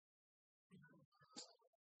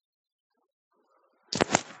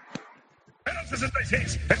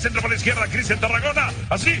66. El centro por la izquierda, Cristian Tarragona.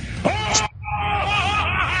 Así. ¡Oh!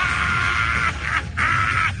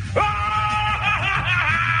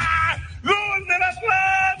 ¡Gol del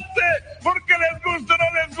Atlante! Porque les guste o no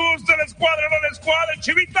les guste, les cuadre o no les cuadre,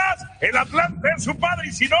 Chivitas. El Atlante es su padre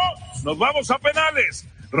y si no, nos vamos a penales.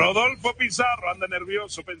 Rodolfo Pizarro anda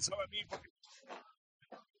nervioso, pensaba en mí.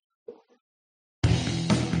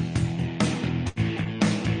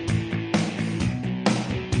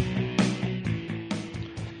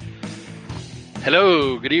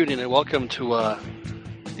 Hello, good evening, and welcome to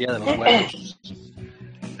Dia de los Muertos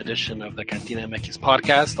edition of the CantinaMX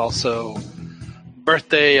Podcast. Also,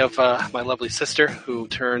 birthday of my lovely sister, who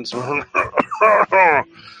turns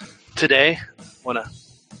today. Want to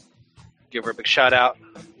give her a big shout out.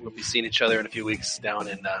 We'll be seeing each other in a few weeks down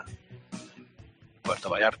in Puerto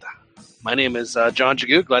Vallarta. My name is John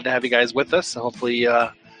Jagu. Glad to have you guys with us. Hopefully,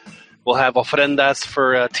 we'll have ofrendas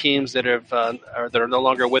for teams that are no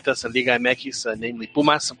longer with us in Liga MX, namely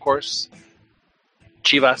Pumas, of course,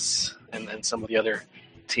 Chivas, and some of the other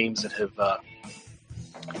teams that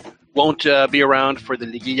won't be around for the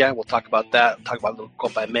Liguilla. We'll talk about that. Talk about the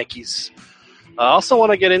Copa MX. I also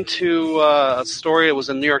want to get into a story that was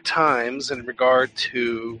in the New York Times in regard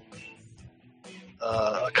to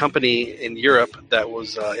a company in Europe that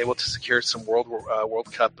was able to secure some World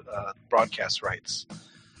Cup broadcast rights.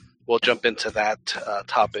 We'll jump into that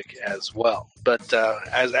topic as well. But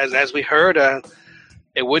as we heard,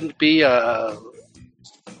 it wouldn't be a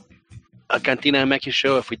CantinaMX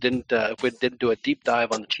show if we didn't do a deep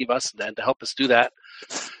dive on the Chivas. And to help us do that,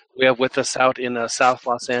 we have with us out in South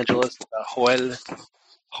Los Angeles, Joel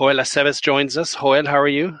Aceves joins us. Joel, how are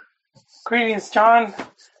you? Greetings, John.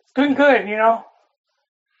 Doing good,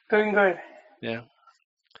 Doing good. Yeah.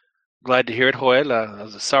 Glad to hear it, Joel. I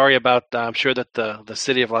was sorry about. I'm sure that the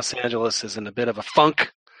city of Los Angeles is in a bit of a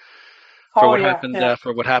funk for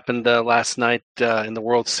what happened last night in the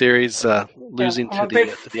World Series, losing to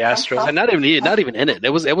the Astros, and not even in it. It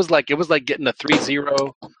was like getting a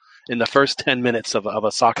 3-0 in the first 10 minutes of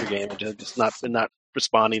a soccer game, and just not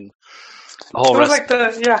responding. The whole rest.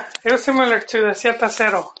 It was similar to the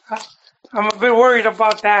 7-0. I'm a bit worried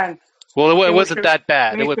about that. Well, it wasn't that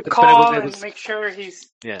bad. It was make sure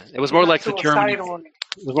he's. Yeah, it was more like the Germany. It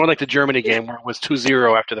was more like the Germany game where it was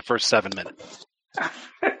 2-0 after the first 7 minutes.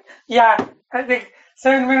 Yeah, I think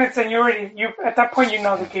 7 minutes and you at that point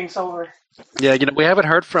the game's over. Yeah, we haven't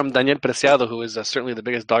heard from Daniel Preciado, who is certainly the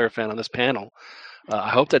biggest Dodger fan on this panel. I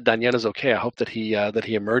hope that Daniel is okay. I hope that he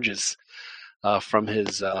emerges from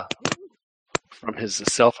his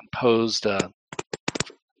self-imposed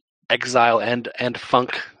exile and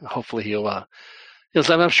funk. Hopefully he'll.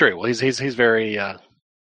 I'm sure he will. He's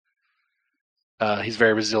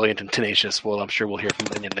very resilient and tenacious. Well, I'm sure we'll hear from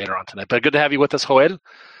Daniel later on tonight. But good to have you with us, Joel.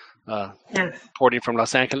 Yes. Reporting from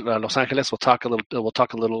Los Angeles. We'll talk a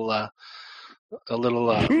little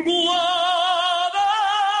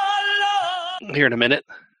here in a minute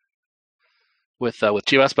with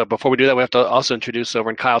Chivas. But before we do that, we have to also introduce over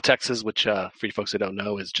in Kyle, Texas, which for you folks that don't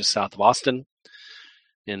know is just south of Austin,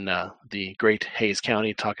 in the great Hayes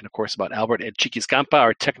County. Talking, of course, about Albert and Chiquis Campa,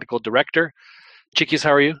 our technical director. Chiquis,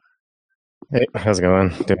 how are you? Hey, how's it going?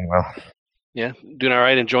 Doing well. Yeah, doing all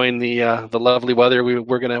right. Enjoying the lovely weather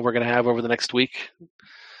we're gonna have over the next week.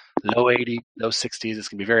 Low 80s, low 60s. It's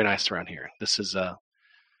gonna be very nice around here. This is for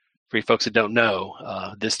you folks that don't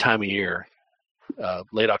know, this time of year,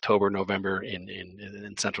 late October, November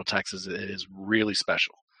in Central Texas, it is really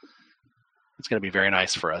special. It's going to be very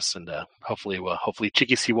nice for us, and hopefully,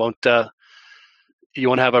 Chiquis, you won't have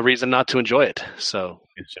a reason not to enjoy it. So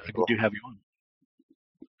we do have you on.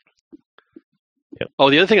 Yep. Oh,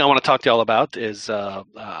 the other thing I want to talk to y'all about is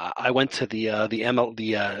I went to the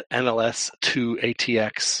NLS 2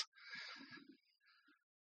 ATX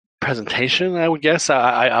presentation. I would guess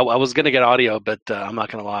I was going to get audio, but I'm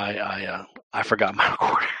not going to lie, I forgot my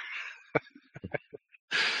recorder.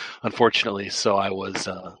 Unfortunately, so I was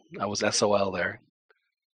SOL there.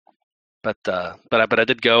 But I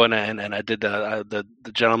did go and I did the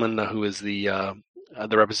gentleman who is the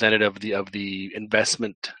representative of the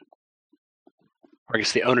investment, or I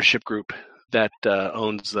guess the ownership group that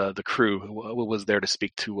owns the crew, who was there to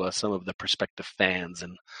speak to some of the prospective fans,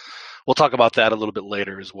 and we'll talk about that a little bit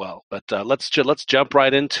later as well. But let's jump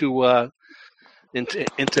right into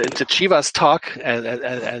Chivas talk,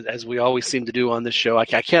 as we always seem to do on this show. I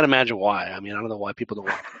can't imagine why. I mean, I don't know why people don't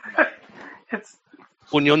want it's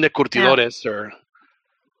Unión de Curtidores, or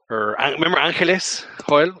remember Ángeles,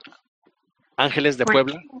 Joel? Ángeles de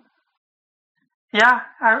Puebla? Yeah,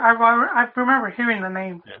 I remember hearing the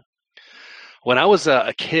name. Yeah. When I was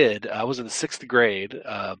a kid, I was in the 6th grade.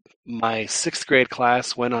 My 6th grade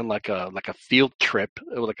class went on like a field trip.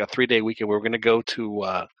 It was like a 3-day weekend. We were going to go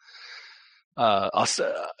to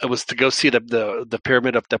it was to go see the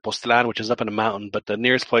pyramid of Tepoztlan, which is up in a mountain. But the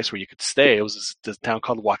nearest place where you could stay, it was this town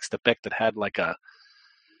called Huaxtepec that had like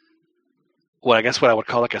what I would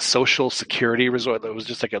call like a social security resort. That was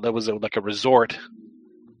just like a resort.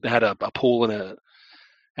 They had a pool and it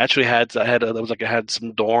had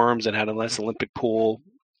some dorms and had a nice Olympic pool.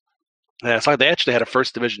 And it's like they actually had a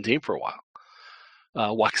first division team for a while,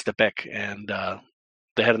 Huaxtepec, and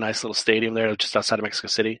they had a nice little stadium there just outside of Mexico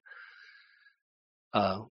City.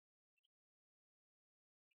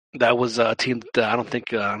 That was a team that I don't think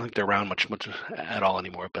they're around much at all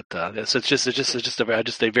anymore. But it's just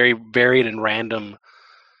a very varied and random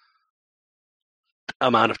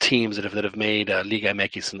amount of teams that have made Liga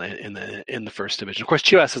MX in the first division. Of course,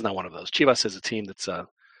 Chivas is not one of those. Chivas is a team that's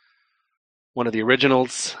one of the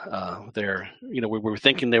originals. We were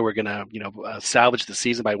thinking they were gonna salvage the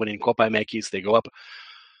season by winning Copa MX. They go up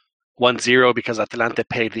 1-0 because Atlante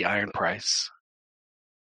paid the iron price.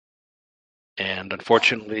 And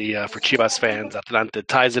unfortunately for Chivas fans, Atlante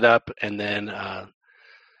ties it up, and then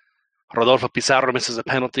Rodolfo Pizarro misses a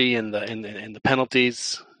penalty in the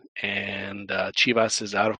penalties, and Chivas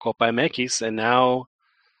is out of Copa MX, and now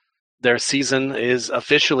their season is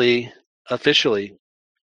officially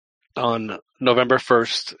on November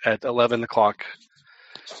 1st at 11 o'clock.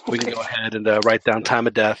 We can go ahead and write down time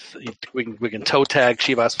of death. We can toe tag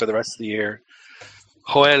Chivas for the rest of the year.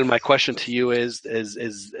 Joel, my question to you is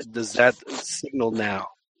does that signal now?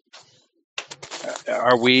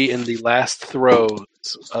 Are we in the last throes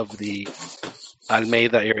of the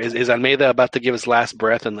Almeida era? Is Almeida about to give his last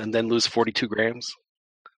breath and then lose 42 grams?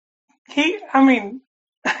 It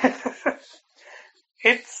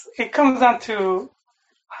comes down to,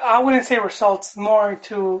 I wouldn't say results, more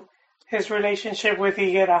to his relationship with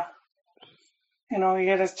Higuera.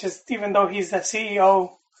 Higuera's just, even though he's the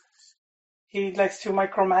CEO, he likes to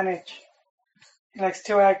micromanage. He likes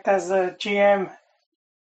to act as a GM.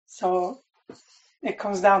 So it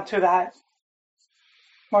comes down to that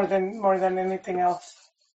more than anything else.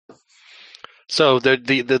 So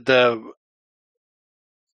the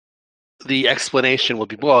explanation will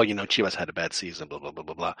be, well, Chivas had a bad season, blah blah blah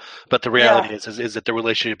blah blah. But the reality is that the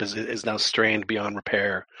relationship is now strained beyond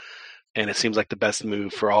repair, and it seems like the best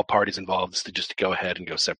move for all parties involved is to just go ahead and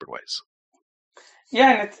go separate ways.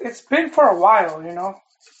 Yeah, and it's been for a while,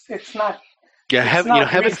 It's not. Yeah,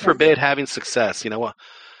 heaven forbid having success.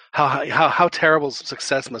 How terrible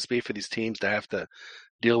success must be for these teams to have to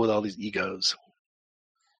deal with all these egos.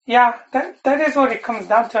 Yeah, that is what it comes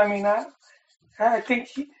down to. I think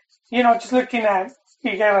just looking at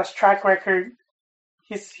Higuera's track record,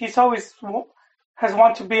 he's always has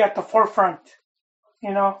wanted to be at the forefront. He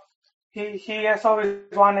has always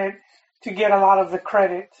wanted to get a lot of the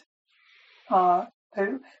credit.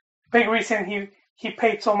 The big reason he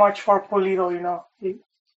paid so much for Pulido, he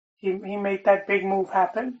made that big move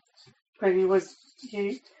happen, but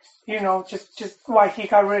just why he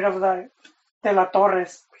got rid of De La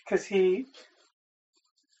Torres, because he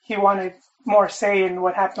wanted more say in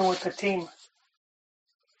what happened with the team.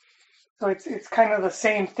 So it's kind of the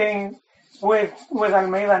same thing with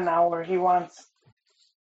Almeida now, where he wants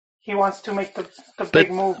to make the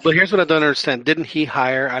big move. But here's what I don't understand: didn't he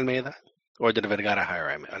hire Almeida? Or did Vergara hire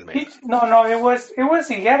Almeida? No, it was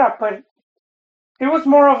Higuera, but it was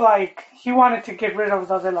more of like he wanted to get rid of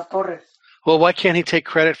the De La Torres. Well, why can't he take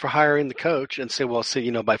credit for hiring the coach and say, well, see,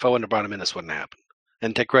 if I wouldn't have brought him in, this wouldn't happen,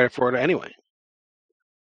 and take credit for it anyway?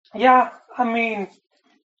 Yeah, I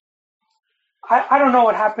don't know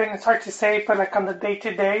what happened. It's hard to say, but like on the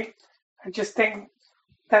day-to-day, I just think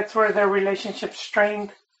that's where their relationship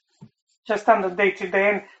strained, just on the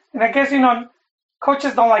day-to-day. And I guess,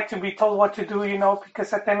 coaches don't like to be told what to do,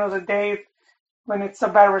 because at the end of the day, when it's a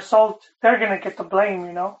bad result, they're going to get the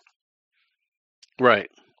blame,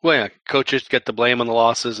 Right. Well, yeah, coaches get the blame on the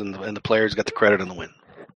losses, and the players get the credit on the win.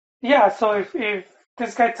 Yeah, so if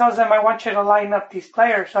this guy tells them, I want you to line up these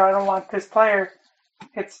players, or I don't want this player,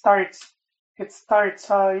 it starts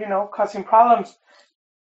causing problems,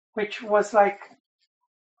 which was like,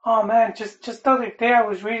 oh man, just the other day I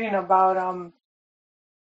was reading about,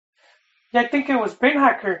 I think it was Ben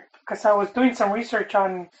Hacker, because I was doing some research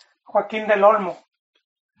on Joaquín del Olmo.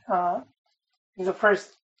 He's the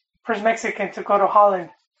first Mexican to go to Holland.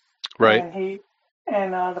 Right.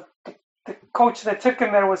 And the coach that took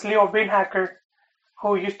him there was Leo Ben Hacker,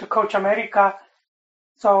 who used to coach America.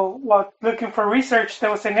 So while looking for research,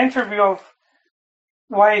 there was an interview of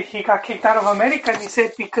why he got kicked out of America, and he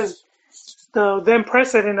said because the then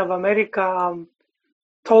president of America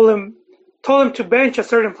told him to bench a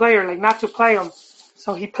certain player, like not to play him.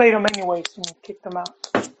 So he played him anyways and he kicked him out.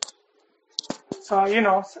 So,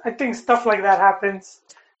 I think stuff like that happens.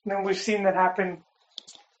 And then we've seen that happen,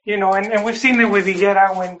 and we've seen it with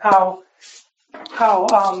Higuera when how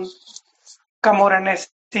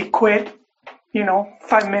Camoranesi quit,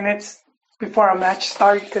 5 minutes before a match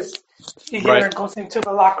starts because Higuera goes into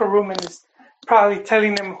the locker room and is probably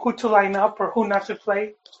telling them who to line up or who not to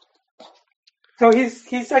play. So I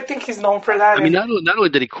think he's known for that. I mean, not only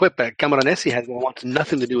did he quit, but Camoranesi wants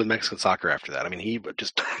nothing to do with Mexican soccer after that. I mean, he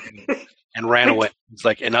just and ran away. He's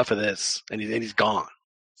like, enough of this, and he's gone.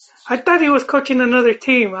 I thought he was coaching another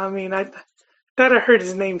team. I mean, I thought I heard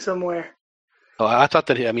his name somewhere. Oh, I thought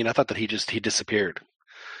that he disappeared.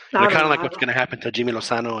 Kind of like what's going to happen to Jimmy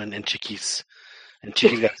Lozano and Chiquis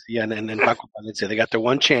Garcia and Paco Palencia. They got their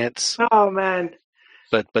one chance. Oh man!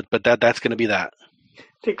 But that's going to be that.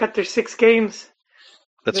 They got their 6 games.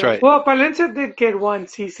 That's right. Well, Palencia did get 1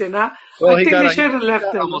 season. I think they should have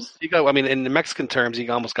left him. In the Mexican terms, he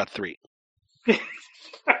almost got 3.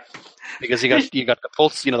 Because you got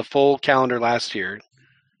the full calendar last year,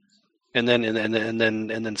 and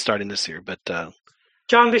then starting this year. But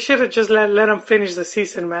John, they should have just let him finish the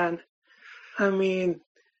season, man. I mean,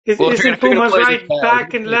 isn't Pumas right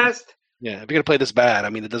back in last? Yeah, if you're gonna play this bad,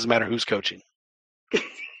 I mean, it doesn't matter who's coaching.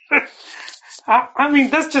 I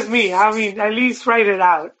mean, that's just me. I mean, at least write it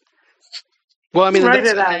out. Well, I mean,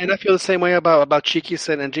 and I feel the same way about Chiquis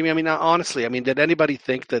and Jimmy. I mean, honestly, I mean, did anybody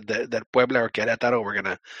think that Puebla or Querétaro were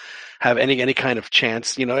gonna have any kind of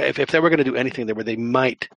chance? If they were gonna do anything, they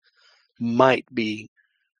might be,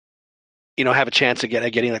 have a chance of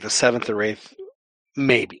getting like the 7th or 8th,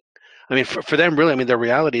 maybe. I mean, for them, really, I mean, the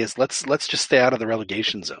reality is let's just stay out of the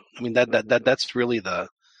relegation zone. I mean, that's really the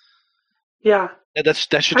that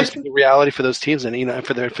should just be the reality for those teams, and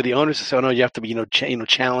for the owners to say, oh no, you have to be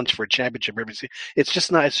challenge for a championship every season. It's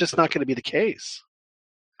just not going to be the case.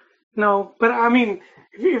 No, but I mean,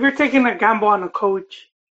 if you're taking a gamble on a coach,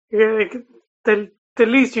 the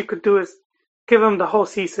least you could do is give him the whole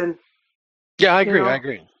season. Yeah, I agree. I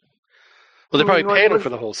agree. Well, they probably paid him for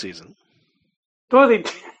the whole season. Well, they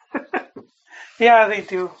do. Yeah, they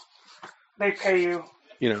do. They pay you.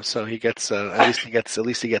 So he gets at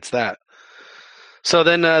least he gets that. So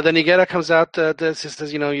then Higuera comes out. This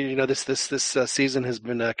says, this season has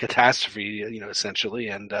been a catastrophe. Essentially,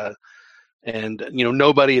 and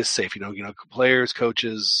nobody is safe. Players,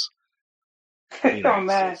 coaches. Oh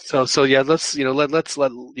man. So yeah, let's go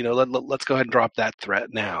ahead and drop that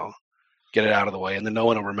threat now, get it out of the way, and then no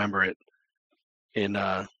one will remember it in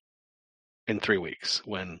 3 weeks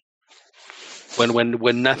when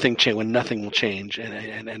nothing will change,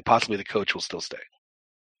 and possibly the coach will still stay.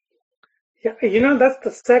 Yeah, that's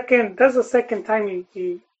the second time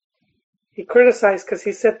he criticized, because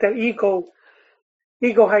he said that ego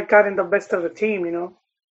had gotten the best of the team. And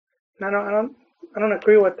I don't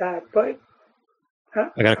agree with that, but I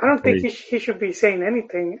don't think he should be saying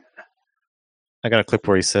anything. I got a clip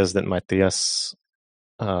where he says that Matias,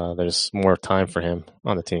 there's more time for him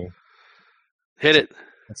on the team. Hit it.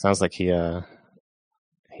 It sounds like he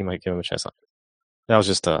might give him a chance. That was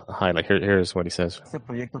just a highlight. Here's what he says. Este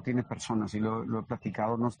proyecto tiene personas, y lo he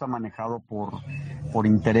platicado, no está manejado por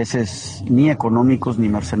intereses ni económicos ni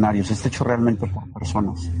mercenarios, está hecho realmente por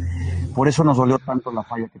personas. Por eso nos dolió tanto la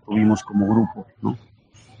falla que tuvimos como grupo, ¿no?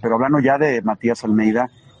 Pero hablando ya de Matías Almeida,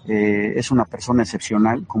 es una persona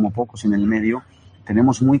excepcional, como pocos en el medio.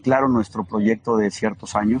 Tenemos muy claro nuestro proyecto de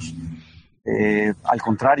ciertos años. Al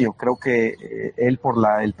contrario, creo que él por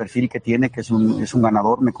el perfil que tiene, que es un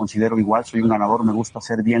ganador, me considero igual, soy un ganador, me gusta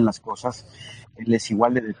hacer bien las cosas, él es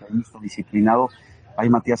igual de detallista, disciplinado. Hay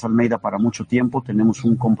Matías Almeida para mucho tiempo, tenemos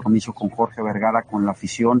un compromiso con Jorge Vergara, con la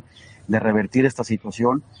afición, de revertir esta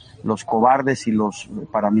situación. Los cobardes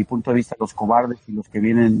para mi punto de vista, los cobardes y los que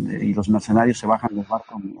vienen y los mercenarios se bajan del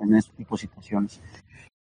barco en este tipo de situaciones.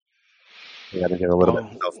 You got to get a little bit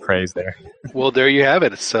of self-praise there. Well, there you have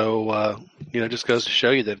it. So, just goes to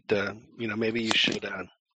show you that, maybe you should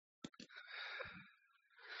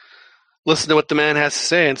listen to what the man has to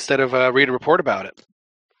say instead of read a report about it.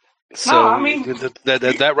 So, no, I mean,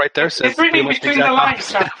 that right there says pretty much the exact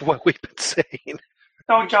opposite of what we've been saying.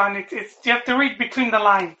 No, John, it's you have to read between the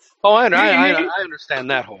lines. Oh, I understand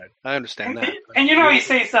that, Hoyt. I understand that. And he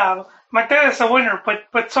says, my dad is a winner,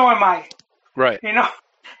 but so am I. Right.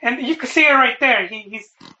 And you can see it right there. He's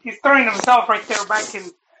throwing himself right there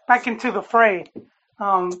back into the fray.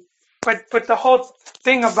 But the whole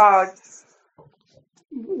thing about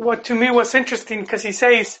what to me was interesting, because he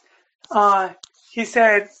said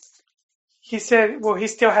he said, well, he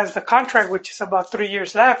still has the contract, which is about 3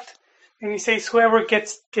 years left. And he says whoever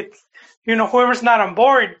gets, whoever's not on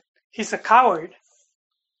board, he's a coward.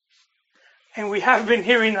 And we have been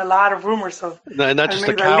hearing a lot of rumors of not just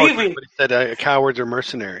a coward, but he said cowards or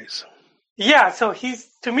mercenaries. Yeah, so he's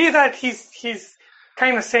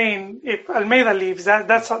kind of saying if Almeida leaves,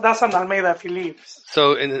 that's on Almeida if he leaves.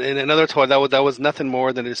 So in another talk, that was nothing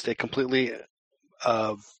more than just a completely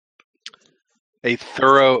a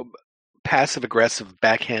thorough passive aggressive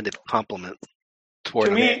backhanded compliment toward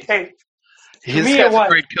to me. Hey, he's a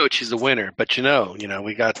great coach. He's a winner, but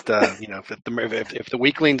we got if the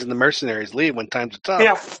weaklings and the mercenaries leave when times are tough,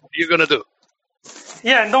 what are you gonna do?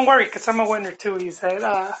 Yeah, and don't worry, because I'm a winner too. He said.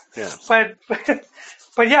 Yeah.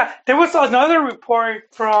 But yeah, there was another report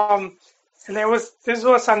from, and this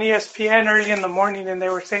was on ESPN early in the morning, and they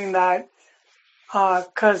were saying that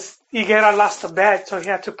because Higuera lost a bet, so he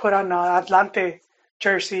had to put on an Atlante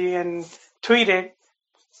jersey and tweet it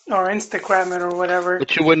or Instagram it or whatever.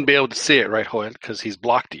 But you wouldn't be able to see it, right, Joel? Because he's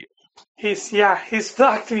blocked you. He's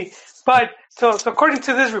blocked me. But so according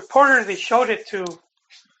to this reporter, they showed it to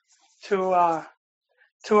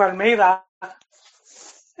Almeida.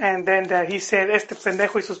 And then he said, "Este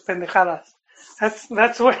pendejo y sus pendejadas."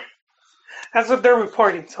 That's what they're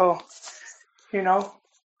reporting. So, Well,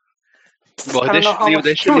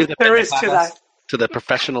 they should leave the there is to that. To the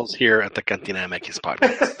professionals here at the CantinaMX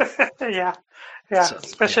Podcast. yeah, so,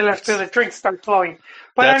 especially after the drinks start flowing.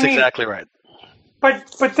 But that's exactly right.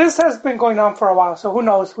 But this has been going on for a while. So who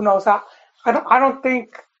knows? I don't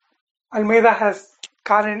think Almeida has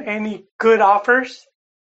gotten any good offers.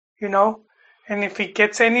 And if he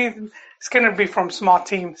gets any, it's going to be from small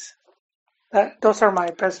teams. Those are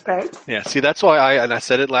my best bet. Yeah, see, that's why I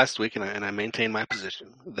said it last week, and I maintain my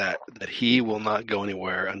position that he will not go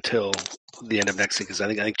anywhere until the end of next season. Because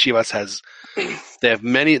I think Chivas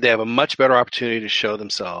they have a much better opportunity to show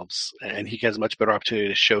themselves, and he has a much better opportunity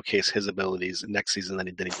to showcase his abilities next season than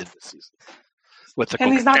he did this season.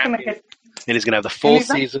 And he's not going to get. And he's going to have the full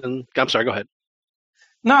season. I'm sorry, go ahead.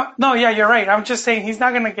 No, yeah, you're right. I'm just saying he's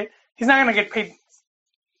not going to get. He's not going to get paid.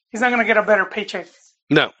 He's not going to get a better paycheck.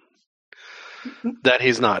 No, that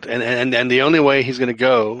he's not. And the only way he's going to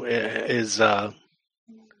go is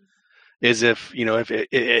if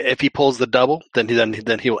if he pulls the double, then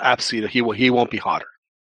he will absolutely he won't be hotter.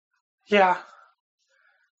 Yeah.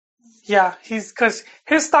 Because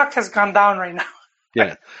his stock has gone down right now.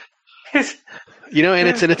 Yeah. It's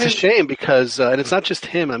a shame because and it's not just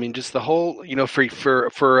him. I mean, just the whole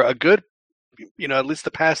for a good. At least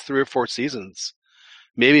the past 3 or 4 seasons,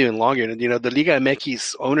 maybe even longer. The Liga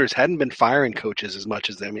MX owners hadn't been firing coaches as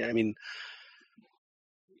much as them. It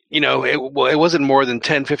wasn't more than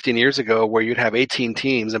 10, 15 years ago where you'd have 18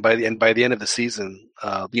 teams, and by the end of the season,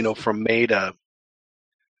 from May to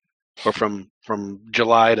or from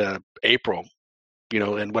July to April,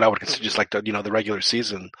 and what I would consider just like the regular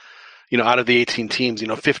season, out of the 18 teams,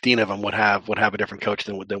 15 of them would have a different coach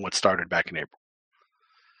than what started back in April.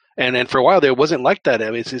 And for a while there, it wasn't like that.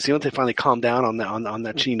 I mean, since they finally calmed down on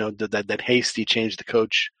that, that hasty change the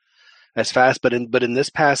coach as fast. But in this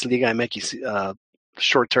past Liga MX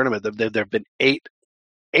short tournament, there have been eight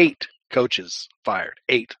coaches fired.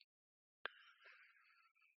 8.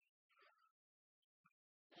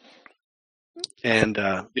 And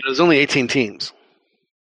there's only 18 teams,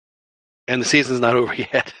 and the season's not over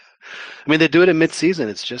yet. I mean, they do it in mid-season.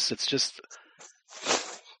 It's just.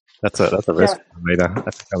 That's a risk for Almeida.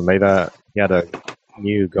 I think Almeida, he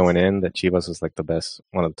knew going in that Chivas was like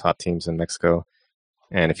one of the top teams in Mexico.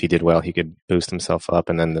 And if he did well, he could boost himself up.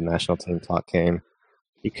 And then the national team talk came.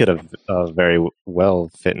 He could have very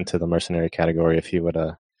well fit into the mercenary category if he would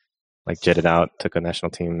have jetted out, took a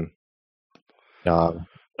national team job.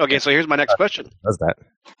 Okay, so here's my next question. Does that?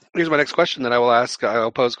 Here's my next question that I will ask.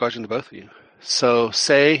 I'll pose a question to both of you. So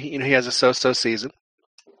say, he has a so-so season.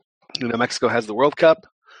 Mexico has the World Cup.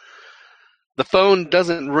 The phone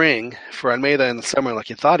doesn't ring for Almeida in the summer like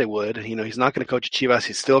you thought it would. He's not going to coach at Chivas.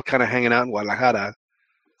 He's still kind of hanging out in Guadalajara.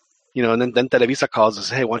 And then Televisa calls and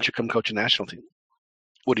says, "Hey, why don't you come coach a national team?"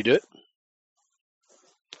 Would he do it?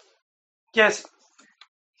 Yes.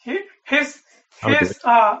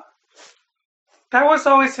 That was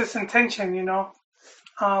always his intention,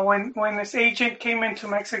 when his agent came into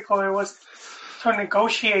Mexico, it was to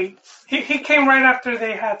negotiate. He came right after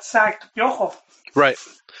they had sacked Piojo. Right.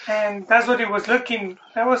 And that's what he was looking.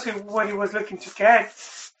 That was what he was looking to get.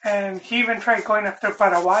 And he even tried going after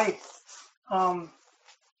Paraguay,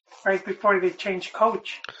 right before they changed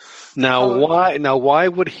coach. Why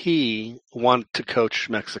would he want to coach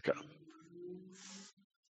Mexico?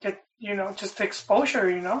 Get just exposure,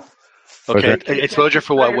 Okay, exposure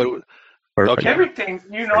for what? Okay. Everything.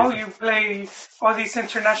 You play all these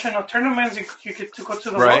international tournaments. You get to go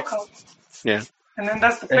to the Right. World Cup. Yeah. And then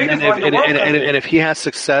that's the biggest one. And if he has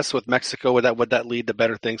success with Mexico, would that lead to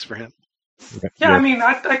better things for him? Yeah, I mean,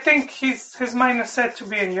 I think his mind is set to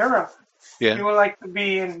be in Europe. Yeah. He would like to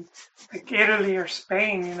be in like Italy or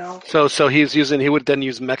Spain, So he would then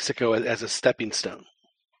use Mexico as a stepping stone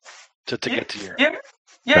to get to Europe.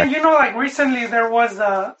 Yeah. Like recently there was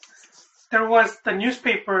the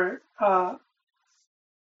newspaper a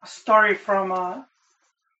story from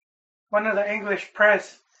one of the English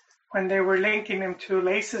press when they were linking him to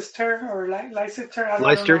Leicester or Leicester. I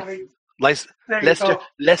don't know.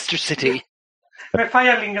 Leicester City. Me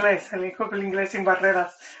falla el inglés, el inglés sin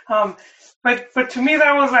barreras. But to me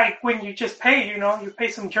that was like when you just pay, you pay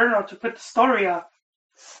some journal to put the story up,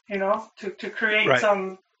 to create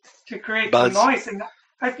some noise. And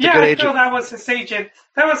I feel that was his agent.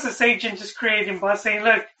 That was his agent just creating buzz, saying,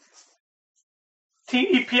 "Look,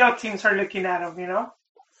 EPL teams are looking at him,"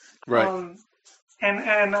 Right.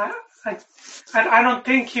 And I don't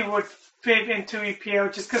think he would fit into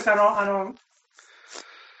EPL just because I don't.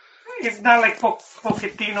 It's not like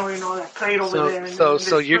Pochettino, that played over there.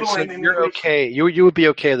 So you're okay. You would be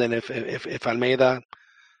okay then if Almeida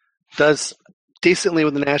does decently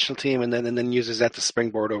with the national team and then uses that to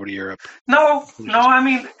springboard over to Europe. No. I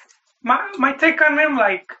mean, my take on him,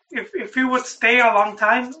 like if he would stay a long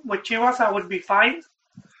time with Chivas, I would be fine.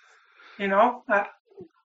 But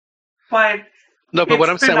no. But what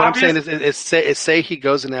I'm saying is say he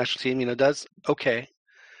goes to the national team, does okay,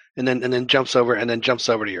 and then jumps over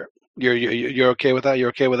to Europe. You're okay with that? You're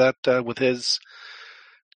okay with that with his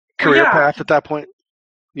career path at that point?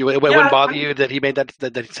 It wouldn't bother you that he made that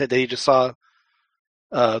he said that he just saw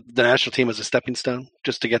the national team as a stepping stone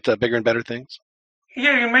just to get to bigger and better things?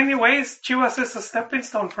 Yeah, in many ways, Chivas is a stepping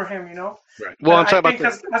stone for him. Right. Well, I'm talking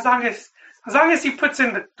about as long as he puts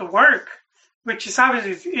in the work, which he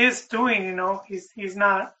obviously is doing. He's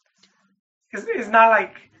not. It's not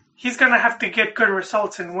like he's gonna have to get good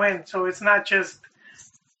results and win. So it's not just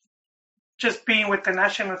being with the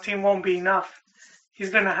national team won't be enough. He's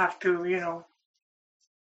going to have to,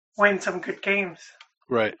 win some good games.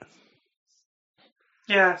 Right.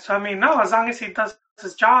 Yeah, so I mean, no, as long as he does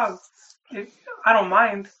his job, I don't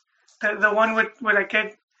mind. The one with a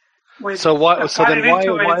kid with... So why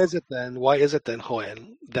is it then, Joel,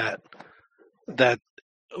 that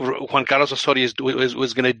Juan Carlos Osorio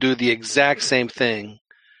was going to do the exact same thing,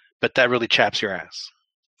 but that really chaps your ass?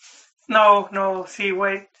 No, see,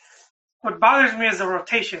 what bothers me is the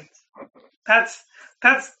rotations. That's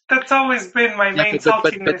always been my main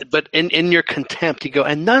saltiness. But in your contempt, you go,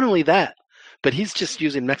 and not only that, but he's just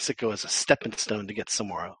using Mexico as a stepping stone to get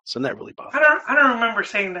somewhere else, and that really bothers me. I don't remember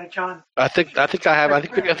saying that, John. I think I have. I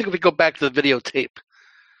think if we go back to the videotape.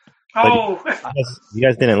 Oh, you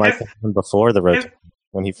guys didn't like him before the rotation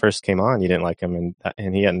when he first came on. You didn't like him,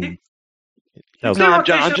 and he hadn't. John.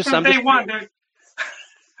 I'm just.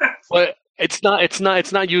 Well, it's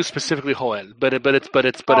not you specifically, Joel, but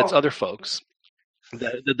it's other folks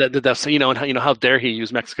that say, and how dare he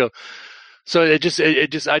use Mexico? So I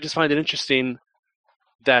just find it interesting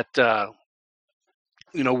that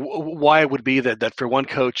why it would be that for one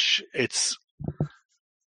coach it's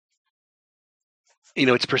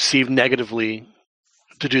it's perceived negatively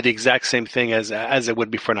to do the exact same thing as it would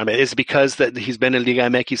be for another. Is it because that he's been in Liga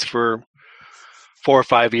MX for 4 or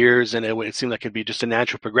 5 years and it seemed like it'd be just a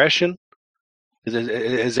natural progression?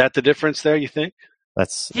 Is that the difference there, you think?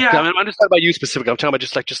 That's yeah. I'm just talking about you specifically. I'm talking about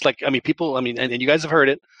just like people. I mean, and you guys have heard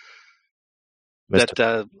it.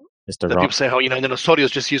 That people say, and then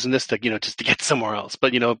Osorio's just using this to just to get somewhere else.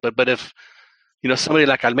 But but if somebody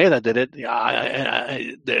like Almeida did it,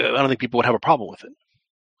 I don't think people would have a problem with it.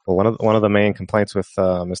 Well, one of the main complaints with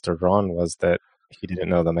Mr. Ron was that he didn't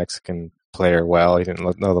know the Mexican player well. He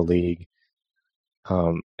didn't know the league.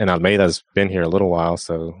 And Almeida's been here a little while,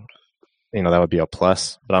 so that would be a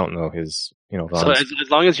plus. But I don't know his Ron's. So as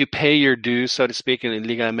long as you pay your dues, so to speak, in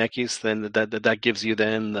Liga MX, then that gives you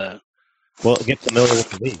then the. Well, get familiar with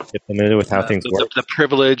the league. Get familiar with how things work. The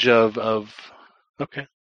privilege of. Okay,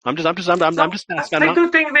 I'm just asking. I do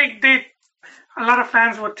think they a lot of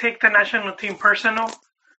fans would take the national team personal,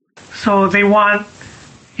 so they want,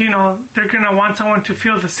 they're gonna want someone to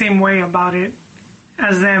feel the same way about it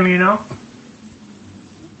as them,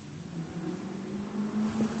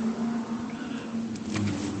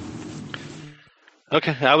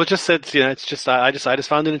 Okay, I was just said, it's just I just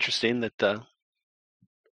found it interesting that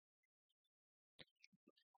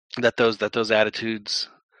those attitudes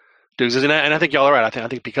do exist, and I think y'all are right. I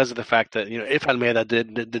think because of the fact that if Almeida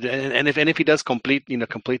did and if he does complete the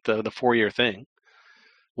 4-year thing,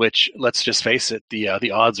 which, let's just face it,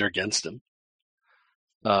 the odds are against him.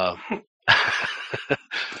 But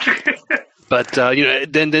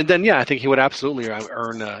then yeah, I think he would absolutely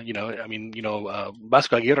earn.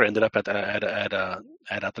 Vasco Aguirre ended up at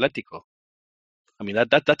Atletico. I mean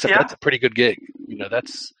that's a pretty good gig.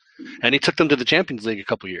 And he took them to the Champions League a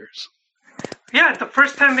couple years. Yeah, the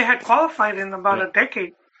first time they had qualified in about a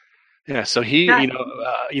decade. Yeah, so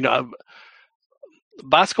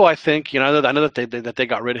Vasco, I think, I know that they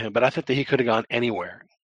got rid of him, but I think that he could have gone anywhere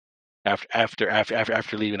after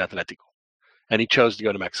leaving Atletico, and he chose to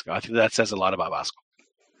go to Mexico. I think that says a lot about Vasco.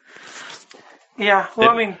 Yeah,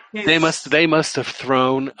 well, they must have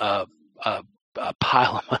thrown a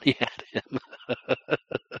pile of money at him.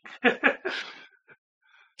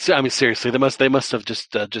 So I mean, seriously, they must have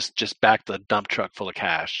just backed a dump truck full of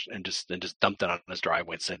cash and just dumped it on his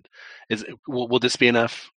driveway and said, will this be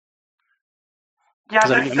enough?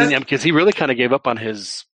 Yeah, because he really kind of gave up on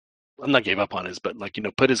his. I'm not gave up on his, but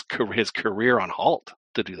put his career on halt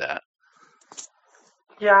to do that.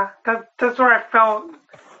 Yeah, that's where I felt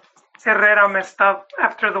Herrera messed up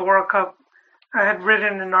after the World Cup. I had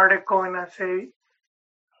written an article and I say,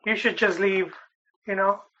 you should just leave,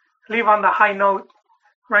 leave on the high note,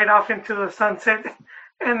 right off into the sunset,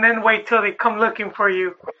 and then wait till they come looking for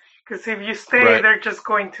you. Because if you stay, they're just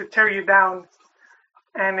going to tear you down.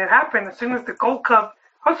 And it happened as soon as the Gold Cup.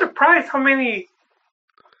 I was surprised how many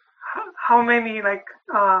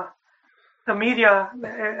the media,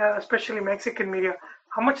 especially Mexican media,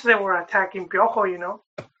 how much they were attacking Piojo,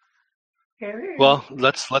 Well,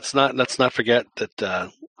 let's not forget that. There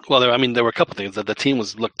were a couple things. That the team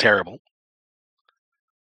looked terrible,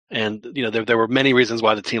 and there were many reasons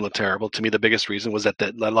why the team looked terrible. To me, the biggest reason was that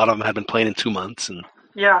a lot of them had been playing in 2 months, and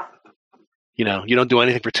you don't do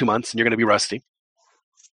anything for 2 months, and you're going to be rusty.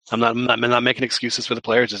 I'm not making excuses for the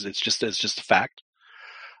players. It's just a fact.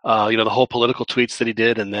 The whole political tweets that he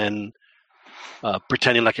did, and then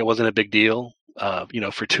pretending like it wasn't a big deal.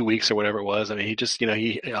 For 2 weeks or whatever it was. I mean, he just,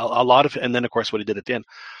 a lot of, and then of course what he did at the end,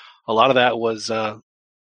 a lot of that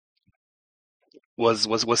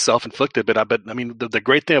was self-inflicted. But I mean, the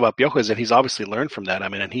great thing about Piojo is that he's obviously learned from that. I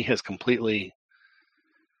mean, and he has completely,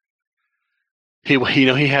 he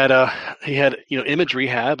had image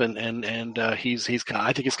rehab, and he's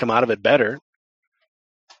I think he's come out of it better.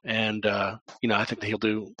 And I think that he'll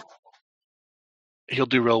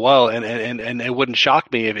do real well, and it wouldn't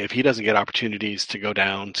shock me if he doesn't get opportunities to go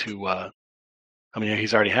down to.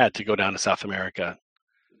 He's already had to go down to South America,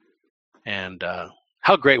 and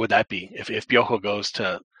how great would that be if Piojo goes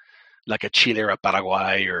to like a Chile or a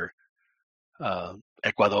Paraguay or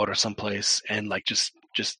Ecuador or someplace, and just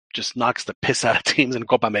knocks the piss out of teams in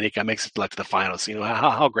Copa America, makes it to the finals.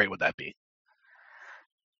 How great would that be?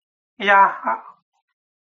 Yeah,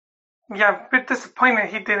 a bit disappointed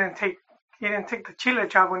he didn't take the Chile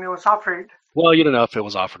job when it was offered. Well, you don't know if it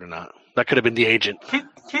was offered or not. That could have been the agent.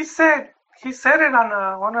 He said it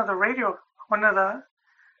on one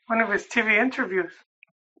of his TV interviews.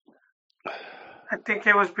 I think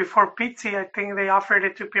it was before Pizzi. I think they offered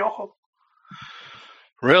it to Piojo.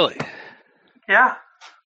 Really? Yeah.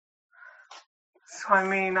 So I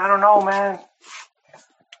mean, I don't know, man.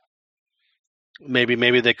 Maybe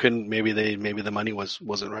they couldn't. Maybe the money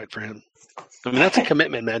wasn't right for him. I mean, that's a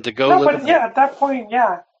commitment, man, to go. No, but yeah, at that point,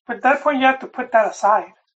 yeah. But at that point, you have to put that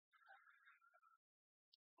aside.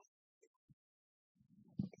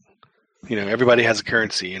 Everybody has a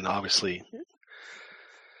currency, and obviously,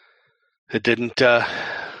 it didn't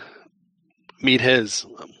meet his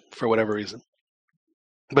for whatever reason.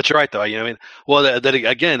 But you're right, though. That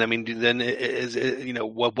again. I mean, then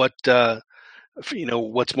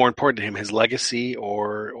what's more important to him, his legacy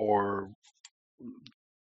or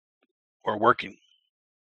working?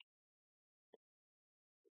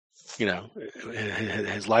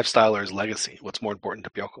 His lifestyle or his legacy. What's more important to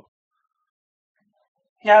Piojo?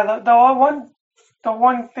 Yeah, the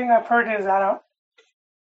one thing I've heard is that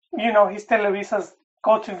he's Televisa's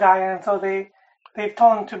go-to guy, and so they've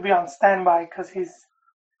told him to be on standby because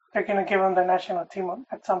they're gonna give him the national team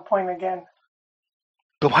at some point again.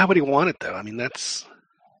 But why would he want it though? I mean, that's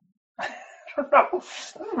I don't know.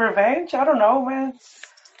 Revenge? I don't know, man.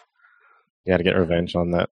 You got to get revenge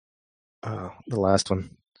on that. The last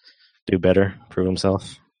one. Do better, prove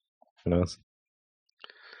himself. Who knows?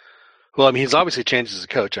 Well, I mean, he's obviously changed as a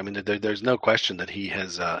coach. I mean, there's no question that he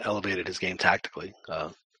has elevated his game tactically. I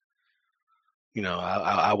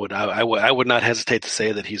would not hesitate to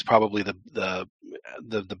say that he's probably the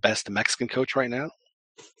best Mexican coach right now.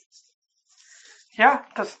 Yeah,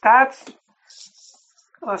 the stats.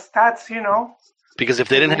 Because if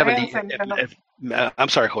they didn't have I'm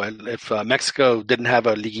sorry, Joel. If Mexico didn't have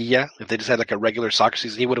a liguilla, if they just had like a regular soccer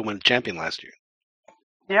season, he would have won champion last year.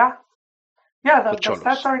 Yeah. Yeah, the With Cholos.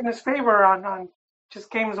 stats are in his favor on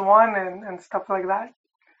just games won and stuff like that.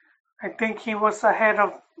 I think he was ahead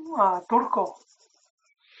of Turco.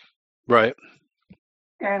 Right.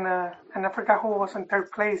 And I forgot who was in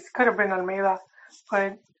third place. Could have been Almeida,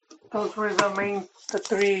 but those were the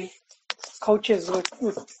three coaches with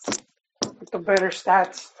the better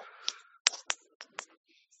stats.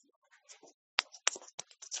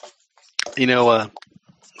 You know,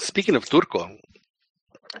 speaking of Turco,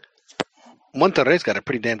 Monterrey's got a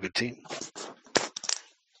pretty damn good team.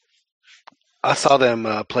 I saw them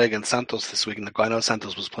play against Santos this week, and I know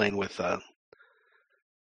Santos was playing with a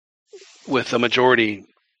majority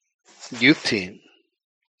youth team,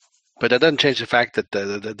 but that doesn't change the fact that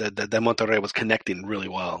that Monterrey was connecting really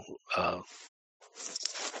well,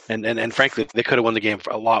 and frankly, they could have won the game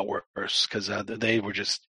for a lot worse because they were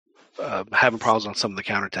just having problems on some of the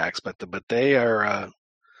counterattacks. But they are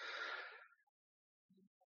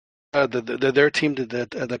they're a team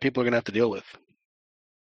that people are going to have to deal with.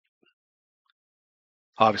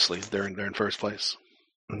 Obviously, they're in first place.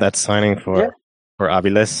 That signing for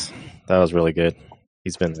Aviles, that was really good.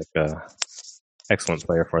 He's been like a excellent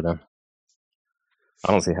player for them.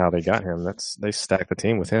 I don't see how they got him. They stacked the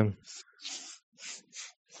team with him.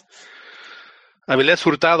 Aviles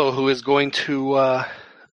Hurtado, who is going to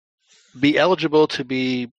be eligible to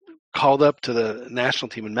be called up to the national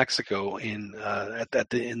team in Mexico in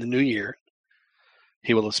the new year.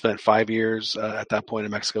 He will have spent 5 years at that point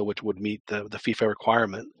in Mexico, which would meet the FIFA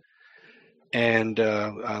requirement. And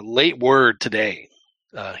late word today,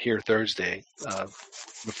 here Thursday,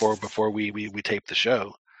 before we taped the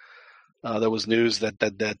show, there was news that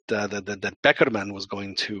Beckerman was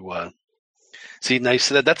going to see. Now you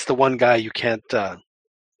said that's the one guy you can't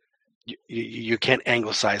you can't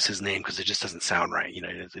anglicize his name because it just doesn't sound right. You know,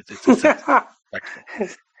 it's so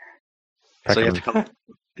you have to call.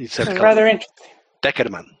 You said rather interesting.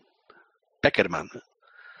 Beckerman.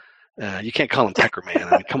 You can't call him Peckerman.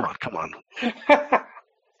 I mean, come on.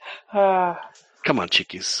 Come on,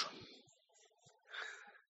 chickies.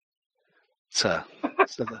 It's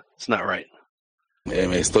not right. Me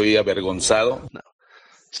estoy avergonzado. No.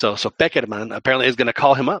 So Beckerman apparently is going to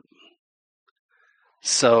call him up.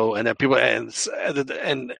 So, and then people and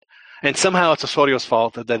somehow it's Osorio's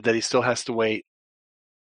fault that he still has to wait.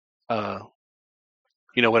 Whatever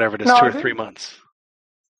it is, 2 or 3 months.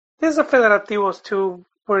 There's a Federativos too,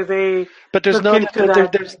 where they. But there's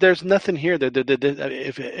there's nothing here. If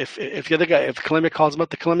the other guy, if Colombia calls him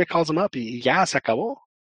up, the Colombia calls him up. Ya se acabó.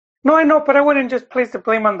 No, I know, but I wouldn't just place the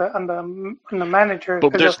blame on the manager.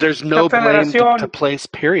 But there's no blame to place.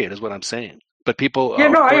 Period, is what I'm saying. But people,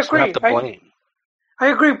 I agree. Have to blame. I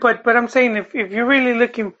agree, but I'm saying if you're really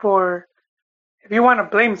looking for, if you want to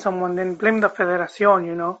blame someone, then blame the Federación.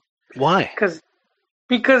 You know. Why?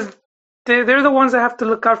 Because they're the ones that have to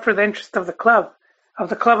look out for the interest of the club, of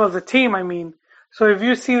the team. I mean, so if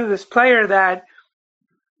you see this player that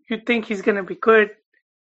you think he's going to be good,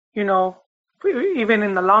 even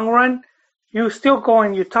in the long run, you still go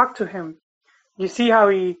and you talk to him. You see how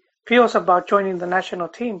he feels about joining the national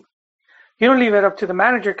team. You don't leave it up to the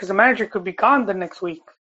manager because the manager could be gone the next week.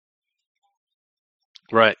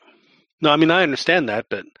 Right. No, I mean, I understand that,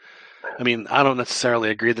 but I mean, I don't necessarily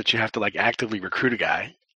agree that you have to actively recruit a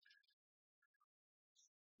guy.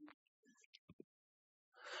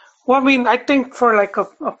 Well, I mean, I think for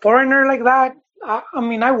a foreigner like that,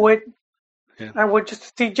 I would. Yeah. I would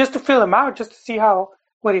just to feel him out, just to see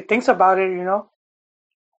what he thinks about it,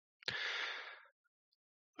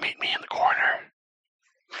 Meet me in the corner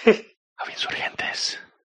of Insurgentes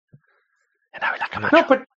and Avila Camacho. No,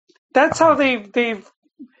 but that's how they've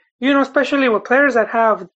especially with players that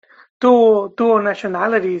have dual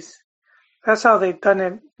nationalities. That's how they've done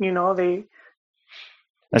it.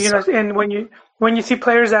 And when you see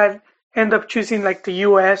players that end up choosing the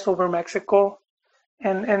U.S. over Mexico.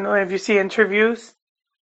 And if you see interviews,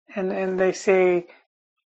 and they say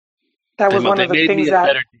that was one of the things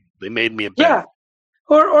that they made me a better. Yeah,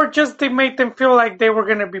 or just they made them feel like they were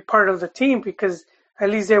going to be part of the team because at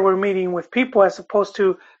least they were meeting with people as opposed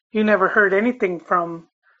to you never heard anything from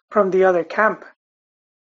the other camp.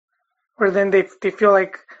 Or then they feel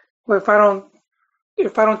like, well, if I don't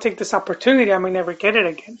take this opportunity, I may never get it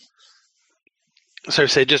again. So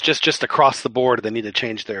say just across the board, they need to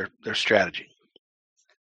change their strategy.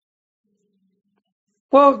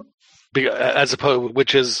 Well, as opposed,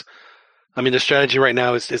 which is, I mean, the strategy right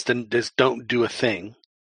now is don't do a thing,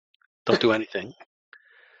 don't do anything,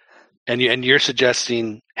 and you're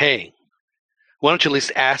suggesting, hey, Why don't you at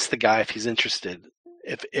least ask the guy if he's interested?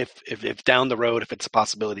 If down the road, if it's a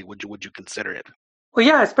possibility, would you consider it? Well,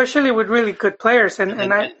 yeah, especially with really good players, and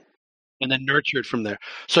then nurture it from there.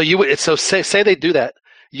 So you would say they do that.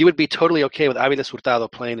 You would be totally okay with Aviles Hurtado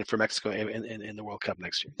playing for Mexico in the World Cup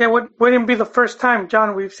next year. Yeah, wouldn't be the first time,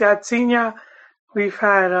 John. We've had Ciña, we've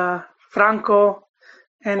had Franco,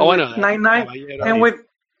 and 9-9, and with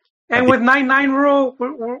 9-9 rule,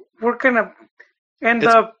 we're gonna end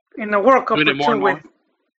up in the World Cup or two with.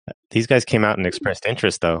 These guys came out and expressed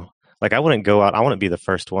interest, though. Like, I wouldn't go out. I wouldn't be the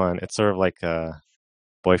first one. It's sort of like a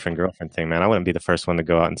boyfriend girlfriend thing, man. I wouldn't be the first one to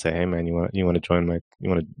go out and say, "Hey, man, you want to join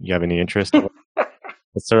you have any interest?"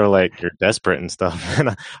 It's sort of like you're desperate and stuff.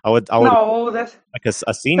 And I would. No, that's like a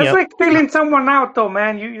senior. That's like feeling someone out, though,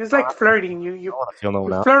 man. It's like flirting. You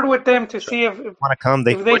flirt with them to see if want to come.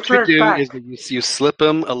 What you do is that you slip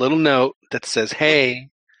them a little note that says, "Hey,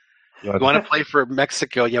 you want to play for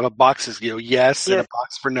Mexico? You have a box as yes, and a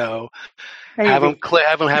box for no." Have them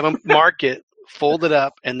mark it, fold it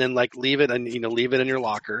up, and then leave it and leave it in your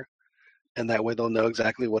locker, and that way they'll know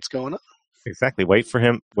exactly what's going on. Exactly. Wait for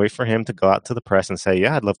him to go out to the press and say,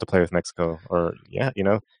 "Yeah, I'd love to play with Mexico," or "Yeah,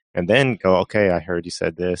 and then go, "Okay, I heard you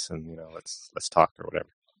said this, and let's talk," or whatever.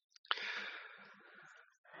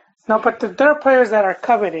 No, but there are players that are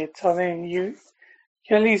coveted, so then you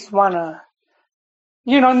at least wanna,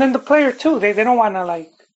 and then the player too. They don't wanna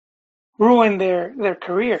ruin their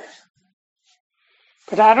career.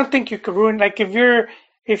 But I don't think you could ruin if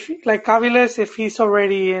Aviles, if he's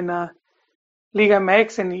already in Liga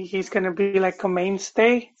MX and he's gonna be like a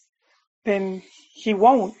mainstay, then he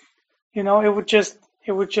won't. It would just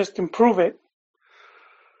improve it.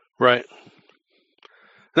 Right.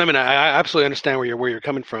 I mean, I absolutely understand where you're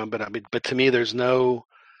coming from, but to me, there's no.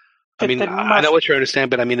 I mean, I know what you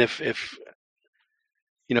understand, but I mean, if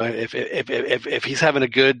he's having a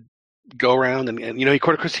good go around, and he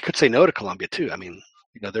could say no to Colombia too. I mean,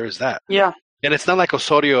 there is that. Yeah. And it's not like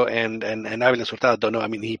Osorio and Aviles Hurtado don't know. I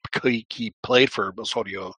mean, he played for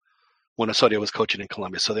Osorio when Osorio was coaching in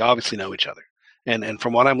Colombia, so they obviously know each other. And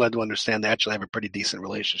from what I'm led to understand, they actually have a pretty decent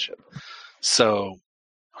relationship. So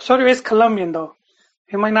Osorio is Colombian, though.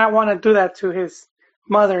 He might not want to do that to his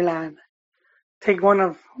motherland. Take one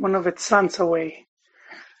of its sons away.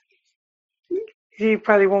 He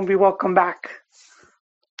probably won't be welcome back.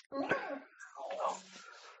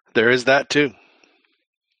 There is that too.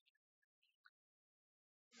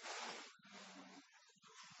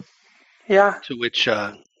 Yeah. To which,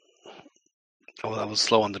 that was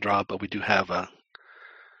slow on the draw, but we do have a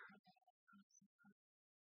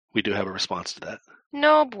response to that.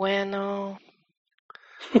 No bueno.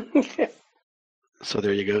 So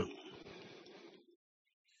there you go.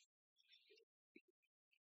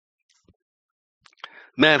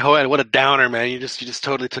 Man, Joel, what a downer, man! You just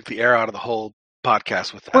totally took the air out of the whole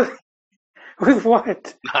podcast with that. With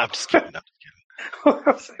what? No, I'm just kidding.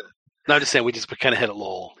 No, I'm just saying we kind of hit a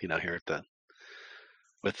lull, here at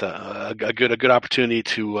with a good opportunity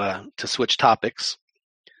to switch topics.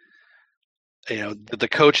 The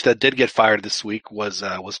coach that did get fired this week was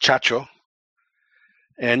Chacho,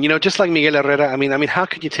 and just like Miguel Herrera, I mean, how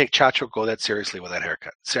could you take Chacho go that seriously with that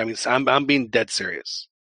haircut? So, I mean, I'm being dead serious.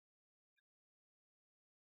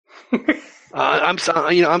 I'm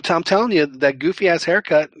telling you that goofy ass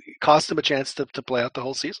haircut cost him a chance to play out the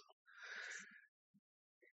whole season.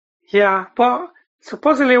 Yeah, well,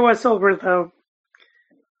 supposedly it was over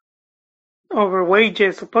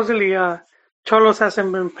wages. Supposedly, Cholos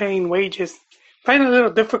hasn't been paying wages. I find it a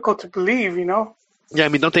little difficult to believe, Yeah, I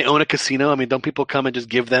mean, don't they own a casino? I mean, don't people come and just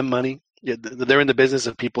give them money? Yeah, they're in the business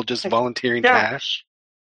of people just volunteering cash.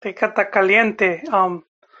 They cata caliente.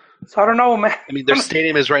 So I don't know, man. I mean, their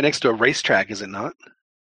stadium is right next to a racetrack, is it not?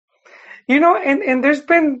 And there's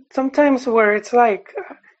been sometimes where it's like,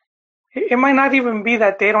 it might not even be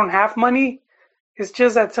that they don't have money. It's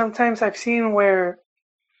just that sometimes I've seen where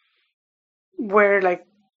like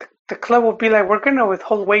the club will be like, we're going to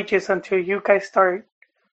withhold wages until you guys start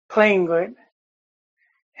playing good.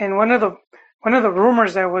 And one of the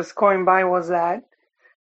rumors that was going by was that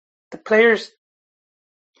the players'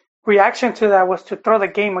 reaction to that was to throw the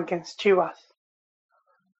game against Chivas.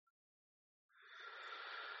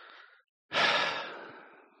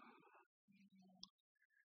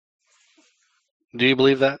 Do you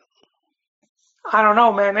believe that? I don't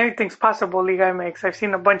know, man. Anything's possible, Liga MX. I've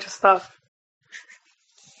seen a bunch of stuff.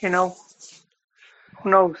 Who knows? Who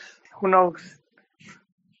knows?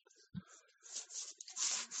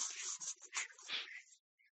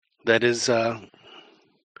 That is, but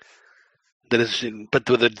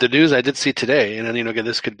the news I did see today, and then again,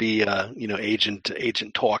 this could be agent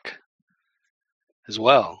talk as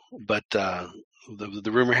well. But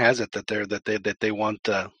The rumor has it that they want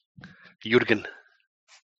Jurgen.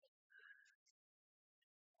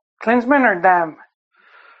 Klinsmann or Dam?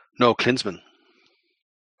 No, Klinsmann.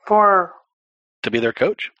 To be their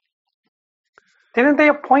coach. Didn't they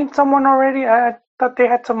appoint someone already? I thought they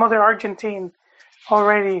had some other Argentine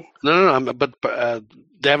already. No. But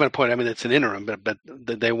they haven't appointed. I mean, it's an interim, but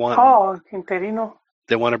they want. Oh, interino.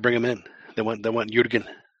 They want to bring him in. They want Jurgen.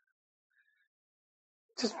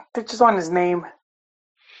 They just want his name.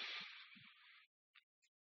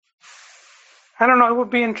 I don't know. It would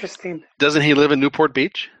be interesting. Doesn't he live in Newport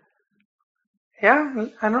Beach? Yeah,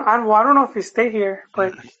 I don't know if he stay here,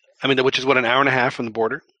 but I mean, which is what, an hour and a half from the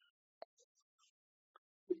border.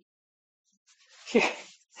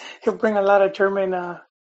 He'll bring a lot of German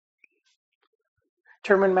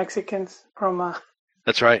Mexicans from.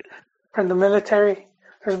 That's right. From the military.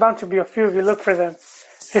 There's bound to be a few if you look for them.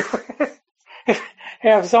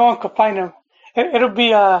 If someone could find them, it'll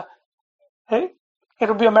be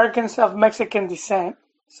Americans of Mexican descent.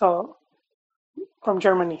 So from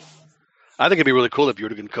Germany. I think it'd be really cool if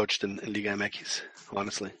Jurgen coached in Liga MX.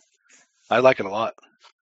 Honestly, I like it a lot.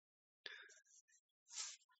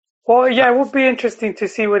 Well, yeah, it would be interesting to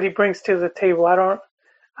see what he brings to the table. I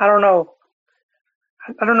don't know.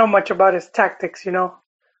 I don't know much about his tactics, you know.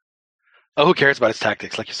 Oh, who cares about his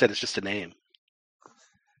tactics? Like you said, it's just a name.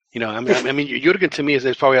 You know, I mean, Jurgen to me is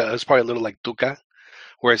probably a little like Tuca,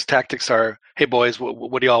 where his tactics are, "Hey boys,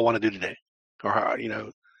 what do y'all want to do today?" Or you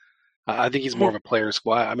know, I think he's more of a player's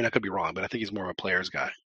squad. I mean, I could be wrong, but I think he's more of a player's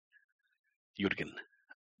guy. Jurgen.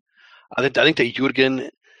 I think that Jurgen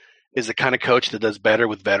is the kind of coach that does better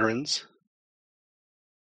with veterans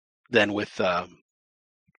than with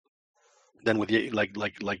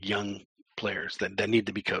like young players that need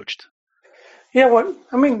to be coached. Yeah, well,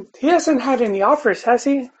 I mean, he hasn't had any offers, has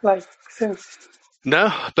he? Like since. No,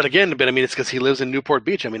 but I mean, it's because he lives in Newport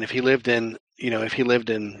Beach. I mean, if he lived in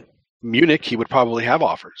Munich, he would probably have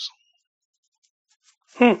offers.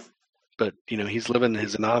 But you know, he's living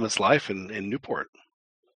his anonymous life in Newport.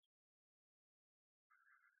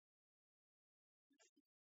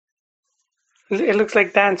 It looks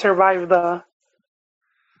like Dan survived the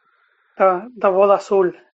Bola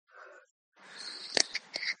Azul.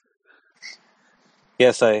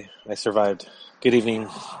 Yes, I survived. Good evening.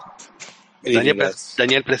 Daniel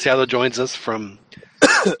Preciado joins us from.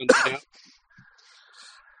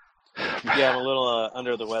 Yeah, I'm a little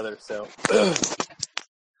under the weather, so.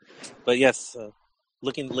 But yes,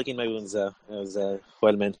 licking my wounds, as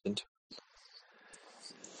well mentioned.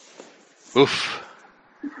 Oof.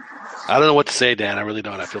 I don't know what to say, Dan. I really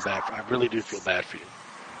don't. I really do feel bad for you.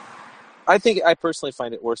 I personally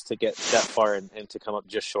find it worse to get that far and to come up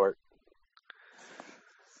just short.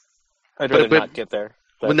 I'd rather not get there.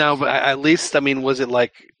 But now, at least, I mean, was it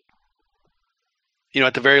like, you know,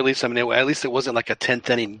 at the very least, I mean, at least it wasn't like a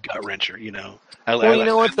 10th inning gut wrencher, you know. At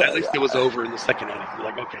least it was over in the second inning. You're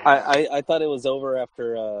like, okay. I thought it was over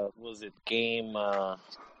after, was it game 5,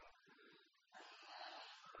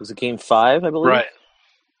 I believe? Right.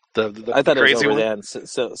 I thought it was over then.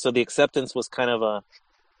 So the acceptance was kind of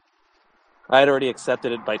I had already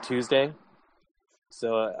accepted it by Tuesday.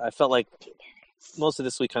 So I felt like most of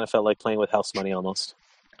this week kind of felt like playing with house money almost.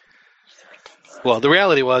 Well, the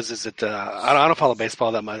reality is that I don't follow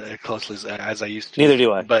baseball that much closely as I used to. Neither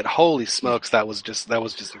do I. But holy smokes, that was just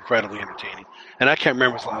incredibly entertaining. And I can't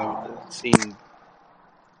remember seeing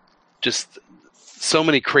just so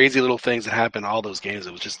many crazy little things that happened in all those games.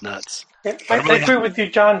 It was just nuts. Yeah, I agree with you,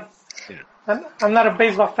 John. Yeah. I'm not a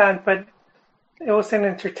baseball fan, but it was an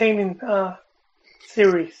entertaining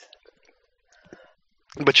series.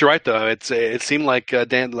 But you're right, though. It seemed like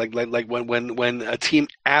Dan, like when a team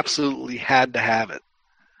absolutely had to have it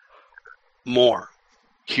more,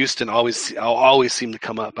 Houston always seemed to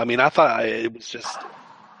come up. I mean, I thought it was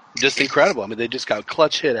just incredible. I mean, they just got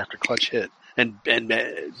clutch hit after clutch hit and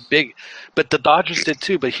big. But the Dodgers did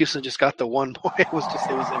too. But Houston just got the one more. It was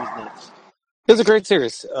nuts. It was a great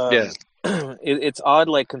series. Yeah. It's odd,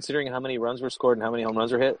 like considering how many runs were scored and how many home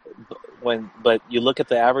runs were hit. But you look at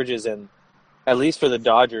the averages, and at least for the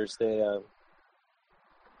Dodgers, they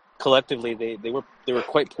collectively they were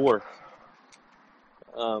quite poor,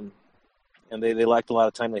 and they lacked a lot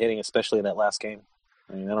of time hitting, especially in that last game.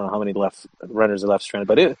 I mean, I don't know how many runners are left stranded,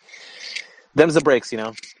 but them's the breaks, you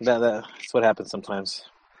know. That's what happens sometimes.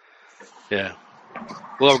 Yeah.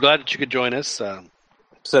 Well, we're glad that you could join us.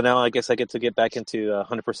 So now I guess I get to get back into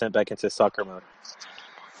 100% back into soccer mode.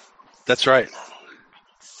 That's right.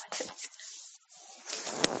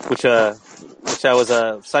 Which I was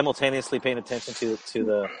simultaneously paying attention to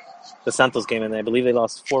the Santos game, and I believe they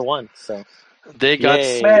lost 4-1. So They got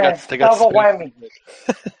Yay. Double whammy.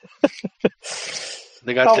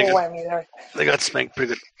 They got whammy there. They got spanked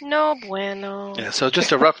pretty good. No bueno. Yeah, so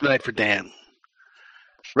just a rough night for Dan.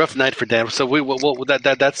 Rough night for Dan. So we'll go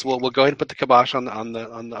ahead and put the kibosh on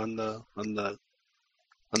the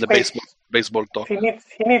baseball talk. He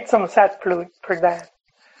needs some sad fluid for Dan.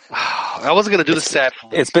 I wasn't gonna do the sad.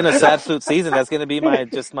 It's been a sad flute season. That's gonna be my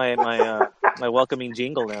welcoming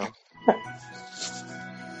jingle now.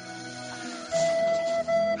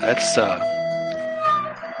 That's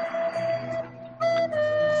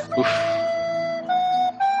oof.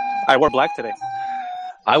 I wore black today.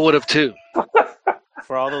 I would have too.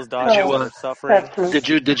 For all those Dodgers suffering. Did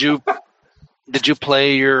you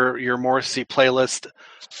play your Morrissey playlist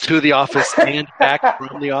to the office and back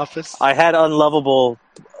from the office? I had Unlovable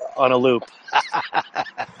on a loop.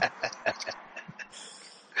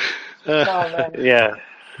 Yeah.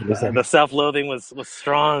 The self-loathing was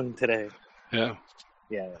strong today. Yeah.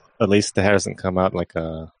 At least it hasn't come out like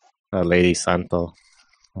a Lady Santo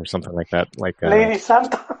or something like that. Like Lady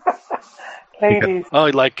Santo. Ladies.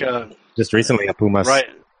 Just recently, Pumas, right.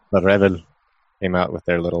 the Rebel, came out with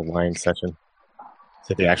their little wine session.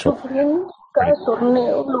 So the actual. See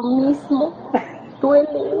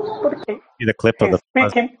the clip of the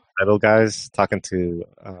Pumas Rebel guys talking to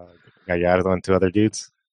Gallardo and two other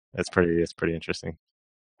dudes. It's pretty interesting.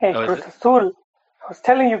 Hey, Cruz Azul. I was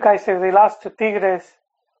telling you guys if they lost to Tigres,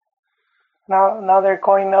 now they're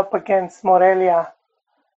going up against Morelia.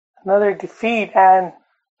 Another defeat, and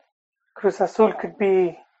Cruz Azul could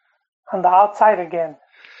be on the outside again.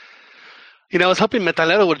 You know, I was hoping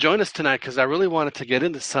Metalero would join us tonight because I really wanted to get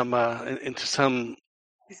into some.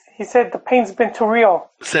 He said the pain's been too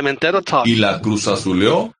real. Cementero talk. ¿Y la Cruz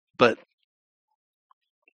Azuleó? But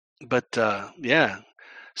yeah.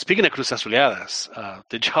 Speaking of Cruz Azuleadas,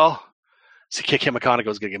 did y'all see? Kim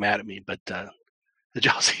McConaughey's gonna get mad at me, but did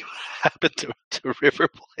y'all see what happened to River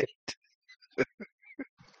Plate?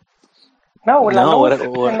 No, what? In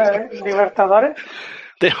the Libertadores?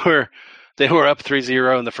 They were up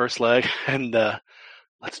 3-0 in the first leg, and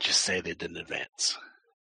let's just say they didn't advance.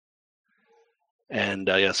 And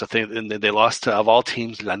so they lost to, of all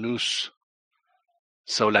teams, Lanús.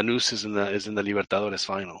 So Lanús is in the Libertadores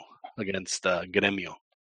final against Gremio.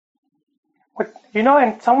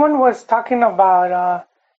 And someone was talking about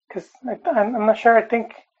because I'm not sure. I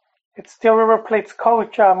think it's still River Plate's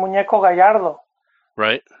coach, Muñeco Gallardo.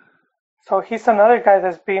 Right. So he's another guy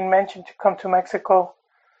that's being mentioned to come to Mexico.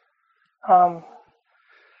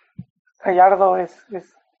 Gallardo is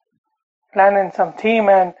landing some team,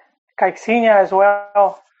 and Caixinha as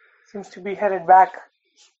well seems to be headed back.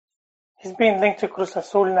 He's being linked to Cruz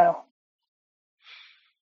Azul now.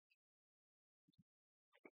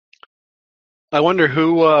 I wonder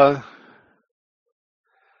who.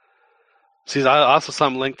 See, I also saw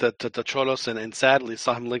him linked to Cholos, and sadly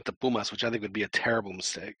saw him linked to Pumas, which I think would be a terrible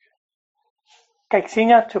mistake.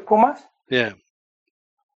 Caixinha to Pumas? Yeah.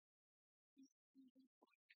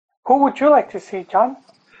 Who would you like to see, John?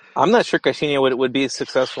 I'm not sure Caixinha would be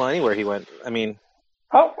successful anywhere he went. I mean,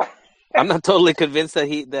 I'm not totally convinced that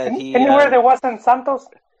he anywhere there wasn't Santos.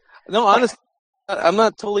 No, honestly, I'm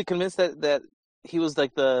not totally convinced that he was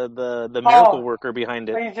like the miracle worker behind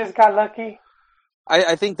it. He just got lucky.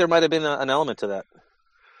 I think there might have been an element to that.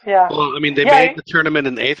 Yeah. Well, I mean, they made the tournament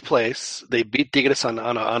in 8th place. They beat Tigres on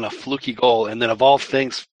a fluky goal, and then of all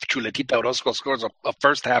things, Chuletita Orozco scores a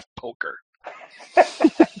first half poker.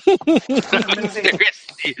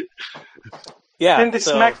 Seriously. Yeah. Then they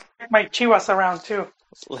smacked my Chivas around too.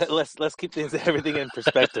 Let's keep everything in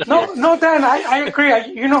perspective. No, Dan, I agree.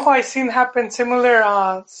 You know who I seen happen similar?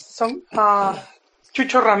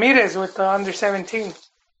 Chucho Ramirez with the under 17.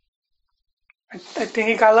 I think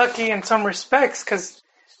he got lucky in some respects because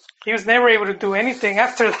he was never able to do anything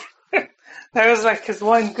after that. That was like his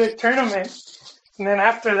one good tournament, and then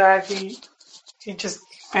after that he just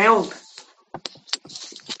failed.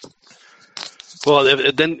 Well,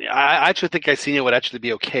 then I actually think Caixinha would actually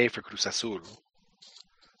be okay for Cruz Azul,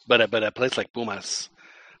 but a place like Pumas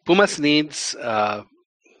needs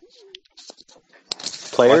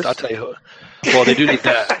players. I'll tell you. Well, they do need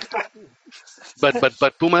that,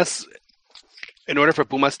 but Pumas, in order for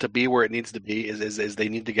Pumas to be where it needs to be, is they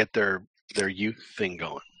need to get their youth thing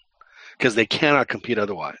going, because they cannot compete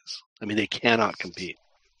otherwise. I mean, they cannot compete.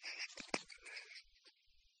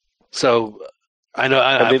 So. I know.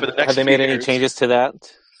 Have they made any changes to that,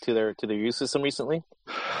 to their youth system recently?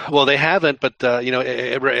 Well, they haven't, but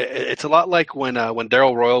it's a lot like when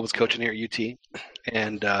Darryl Royal was coaching here at UT,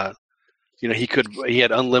 and he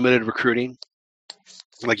had unlimited recruiting.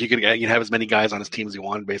 Like you'd have as many guys on his team as he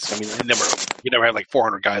wanted. Basically, I mean, he never had like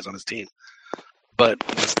 400 guys on his team. But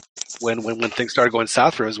when things started going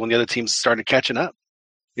south for us, when the other teams started catching up,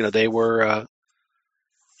 they were,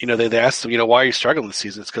 they asked them, why are you struggling this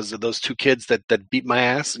season? It's because of those two kids that beat my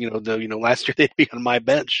ass. Last year they'd be on my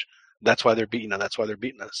bench. That's why they're beating us. That's why they're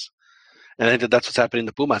beating us. And I think that's what's happening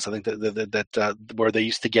to Pumas. I think that where they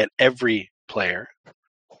used to get every player,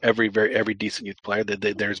 every decent youth player,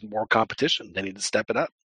 there's more competition. They need to step it up.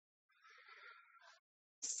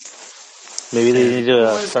 Maybe they need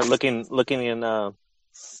to start looking in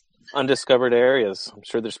undiscovered areas. I'm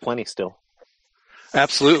sure there's plenty still.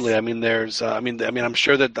 Absolutely. I mean, there's. I'm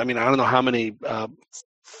sure that. I don't know how many.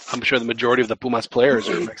 I'm sure the majority of the Pumas players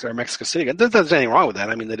are Mexico City. There's anything wrong with that.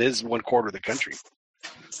 I mean, it is 1/4 of the country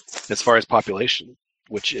as far as population,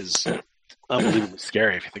 which is unbelievably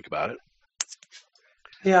scary if you think about it.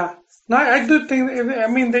 Yeah. No, I do think. I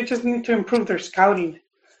mean, they just need to improve their scouting.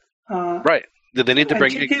 Right. They need to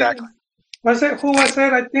bring exactly. Who was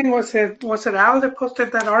it? I think was it Al that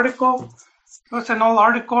posted that article? It was an old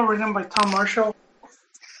article written by Tom Marshall,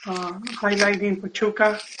 highlighting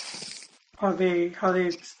Pachuca, how they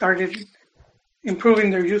started improving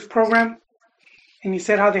their youth program, and he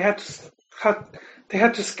said how they had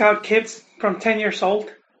to scout kids from 10 years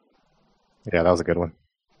old. Yeah, that was a good one.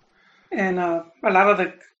 And a lot of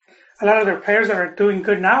their players that are doing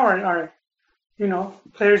good now are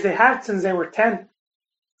players they had since they were 10.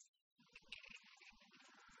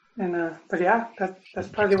 And but yeah, that's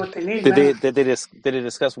probably what they need. Did they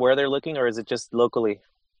discuss where they're looking, or is it just locally?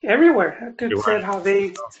 Everywhere. Dude said how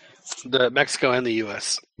they the Mexico and the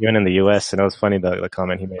U.S. Even in the U.S., and it was funny the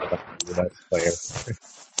comment he made about the U.S. players.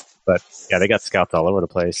 But yeah, they got scouts all over the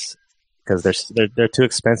place because they're too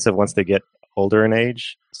expensive once they get older in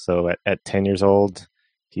age. So at 10 years old,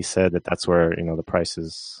 he said that's where the price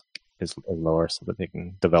is lower, so that they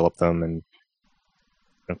can develop them and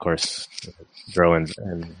of course grow and.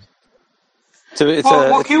 So it's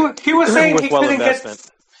he was saying he couldn't investment.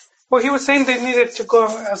 get. Well, he was saying they needed to go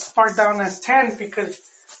as far down as 10 because,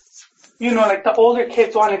 like the older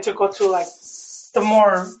kids wanted to go to like the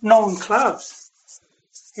more known clubs,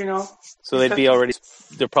 So they're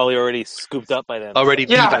probably already scooped up by then. Already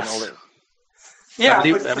yeah. divas. Yeah, I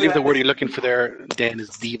believe the word you're looking for there, Dan,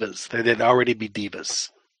 is divas. They'd already be divas.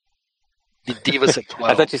 The divas at 12.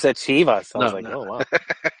 I thought you said Chivas. I was like, no. oh wow.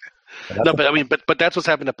 No, but that's what's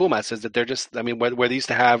happened to Pumas is that they're just. I mean, where they used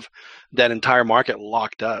to have that entire market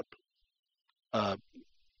locked up,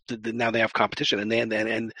 now they have competition,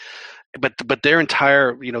 but their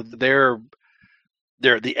entire, their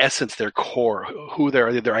the essence, their core, who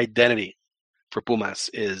their identity for Pumas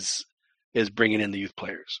is bringing in the youth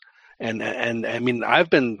players, and I mean, I've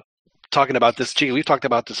been talking about this. We've talked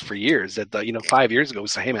about this for years. That 5 years ago we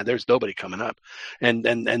said, hey man, there's nobody coming up, and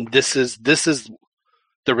this is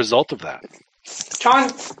the result of that.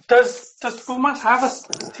 John, does Pumas have a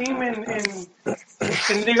team in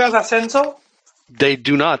Liga de Ascenso? They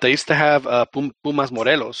do not. They used to have Pumas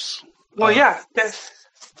Morelos. Well, yeah,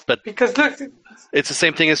 but because look, it's the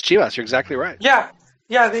same thing as Chivas. You're exactly right. Yeah.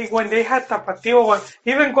 When they had Tapatio,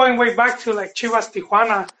 even going way back to like Chivas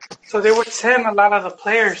Tijuana, so they would send a lot of the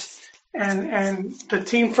players, and the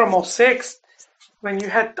team from 06, when you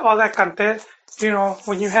had all that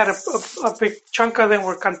when you had a big chunk of them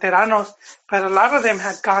were canteranos, but a lot of them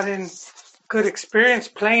had gotten good experience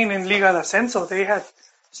playing in Liga de Ascenso. They had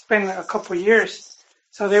spent a couple years,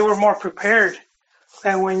 so they were more prepared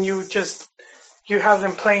than when you have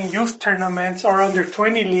them playing youth tournaments or under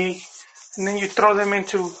 20 league, and then you throw them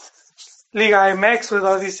into Liga MX with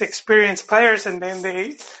all these experienced players, and then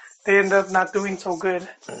they end up not doing so good,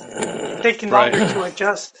 taking longer to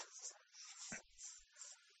adjust.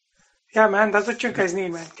 Yeah, man, that's what you guys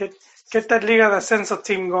need, man. Get that Liga de Ascenso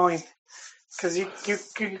team going, because you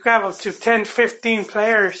have up to 10, 15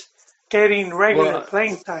 players getting regular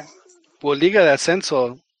playing time. Well, Liga de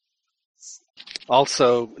Ascenso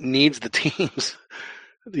also needs the teams,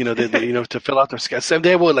 to fill out their schedule.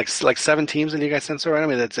 They have like 7 teams in Liga de Ascenso, right? I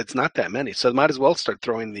mean, it's not that many, so they might as well start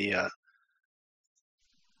throwing the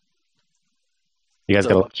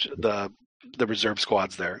reserve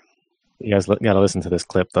squads there. You guys got to listen to this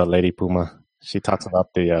clip, the Lady Puma. She talks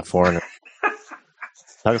about the foreigner.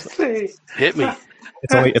 Hit me.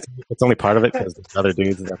 It's only part of it because the other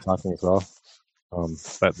dudes are talking as well.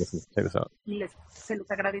 But listen, check this out. Se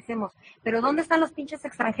los agradecemos. Pero ¿dónde están los pinches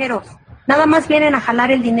extranjeros? Nada más vienen a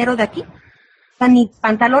jalar el dinero de aquí. Ni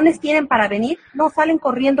pantalones tienen para venir, no salen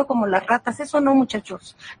corriendo como las ratas, eso no,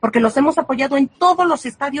 muchachos, porque los hemos apoyado en todos los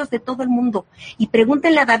estadios de todo el mundo. Y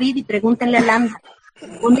pregúntenle a David y pregúntenle a Landa.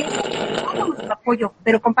 Con todo nuestro apoyo,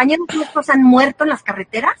 pero compañeros nuestros han muerto en las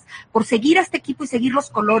carreteras por seguir a este equipo y seguir los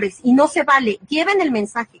colores, y no se vale. Lleven el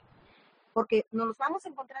mensaje. porque nos los vamos a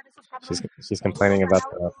encontrar esos cabrones. She's complaining about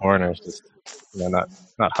the foreigners just not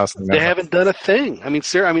hustling. They haven't done a thing. I mean,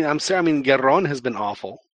 Guerrón has been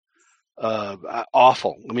awful.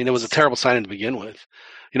 Awful. I mean, it was a terrible signing to begin with.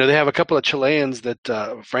 They have a couple of Chileans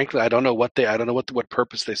that, frankly, I don't know what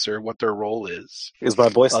purpose they serve, what their role is. Is my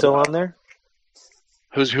boy still on there?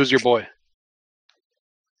 Who's your boy?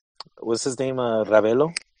 What's his name?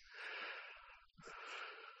 Ravelo?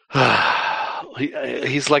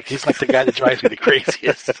 He's like the guy that drives me the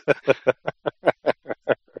craziest.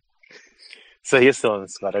 So he's still in the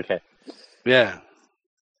squad. Okay. Yeah.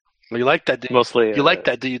 Well, you like that, do you? Mostly. You like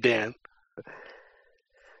that, do you, Dan?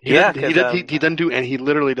 He doesn't do, and he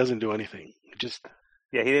literally doesn't do anything. He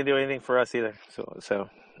didn't do anything for us either. So.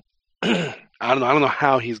 I don't know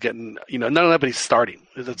how he's getting. None of that, but he's starting.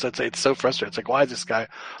 It's so frustrating. It's like, why is this guy?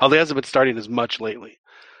 Although he hasn't been starting as much lately.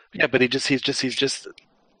 Yeah, but he's just.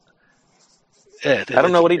 I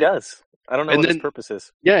don't know what he does. I don't know what his purpose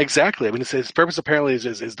is. Yeah, exactly. I mean, his purpose apparently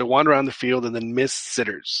is to wander around the field and then miss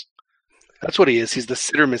sitters. That's what he is. He's the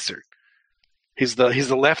sitter misser. He's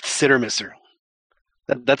the left sitter misser.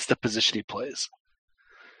 That's the position he plays.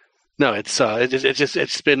 No, it's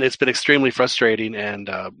been extremely frustrating, and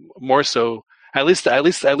more so. At least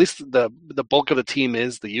the bulk of the team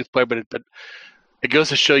is the youth player, but it goes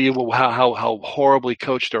to show you how horribly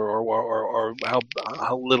coached or how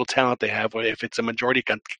little talent they have if it's a majority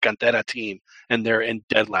cantera team and they're in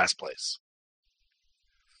dead last place.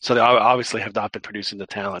 So they obviously have not been producing the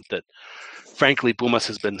talent that, frankly, Pumas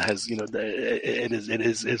has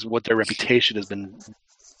what their reputation has been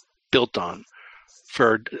built on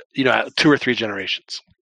for 2 or 3 generations.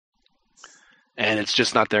 And it's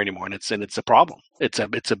just not there anymore, and it's a problem. It's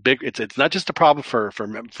not just a problem for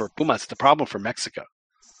Pumas. It's a problem for Mexico.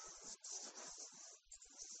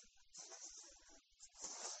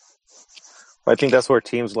 I think that's where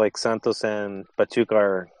teams like Santos and Pachuca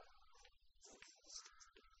are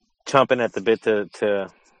chomping at the bit to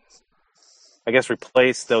I guess,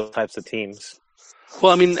 replace those types of teams.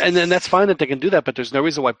 Well, I mean, and that's fine that they can do that, but there's no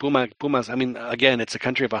reason why Pumas. I mean, again, it's a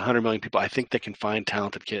country of 100 million people. I think they can find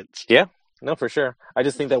talented kids. Yeah. No, for sure. I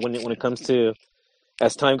just think that when it comes to,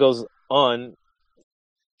 as time goes on,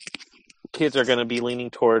 kids are going to be leaning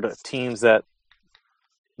toward teams that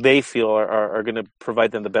they feel are going to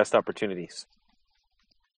provide them the best opportunities.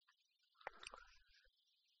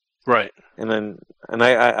 Right. And I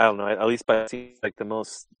don't know, at least by like the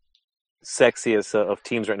most sexiest of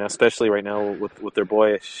teams right now, especially right now with their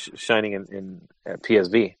boy shining in at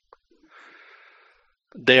PSV.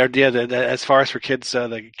 They are, yeah. As far as for kids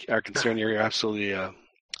that are concerned, you're absolutely,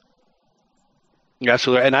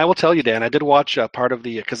 absolutely. And I will tell you, Dan, I did watch part of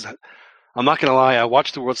the, because I'm not going to lie, I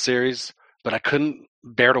watched the World Series, but I couldn't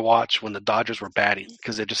bear to watch when the Dodgers were batting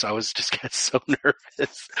because I was just getting so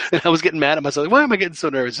nervous, and I was getting mad at myself. Like, why am I getting so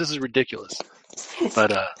nervous? This is ridiculous.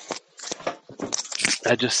 But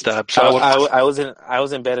I just I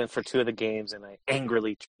was in bed for 2 of the games, and I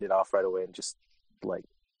angrily turned it off right away and just like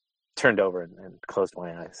turned over and closed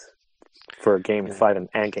my eyes for Game 5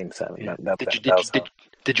 and Game 7. Yeah.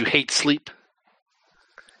 Did you hate sleep?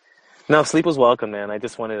 No, sleep was welcome, man. I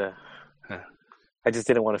just wanted to. I just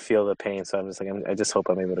didn't want to feel the pain, so I'm just like, I just hope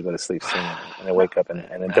I'm able to go to sleep soon and I wake up and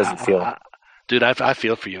it doesn't feel. Dude, I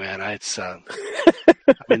feel for you, man. It's I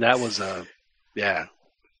mean, that was yeah.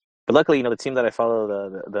 But luckily, the team that I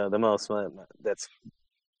follow the most, that's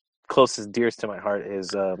closest, dearest to my heart,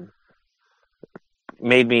 is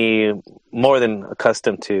made me more than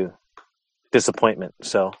accustomed to disappointment.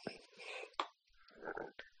 So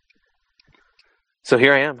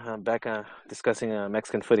here I am. I'm back discussing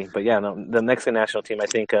Mexican footy. But yeah, no, the Mexican national team, I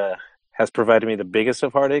think, has provided me the biggest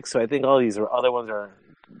of heartaches. So I think all these other ones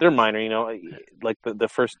they're minor. Like the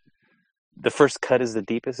first cut is the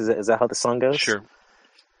deepest. Is that how the song goes? Sure.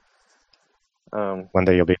 One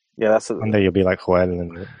day you'll be one day you'll be like Joel,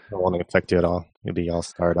 and it won't affect you at all. You'll be all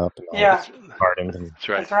starred up and all hardened. That's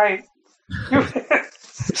right. That's right.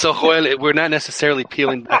 So Joel, we're not necessarily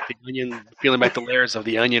peeling back the layers of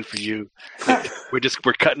the onion for you.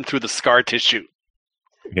 We're cutting through the scar tissue.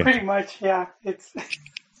 Yeah. Pretty much, yeah. It's.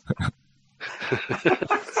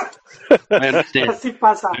 I understand. Así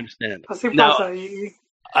pasa. I understand. Así Now, pasa.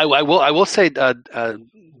 I will say,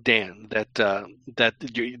 Dan, that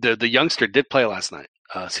the youngster did play last night,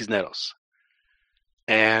 Cisneros,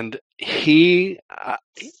 and I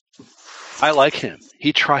like him.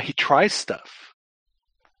 He tries stuff.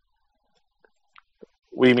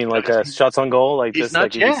 What do you mean, like shots on goal? Like he's this?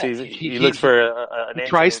 Not, like yeah. He looks for an he answer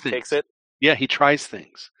tries and things. takes it. Yeah, he tries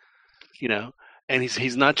things. And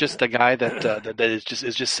he's not just a guy that is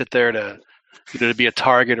just sit there to be a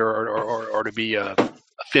target or to be a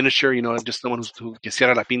finisher, just someone who que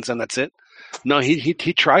cierra la pinza and that's it. No, he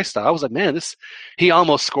tries stuff. I was like, man, he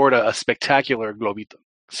almost scored a spectacular globito.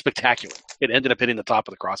 Spectacular. It ended up hitting the top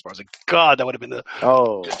of the crossbar. I was like, God, that would have been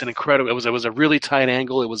just an incredible. It was a really tight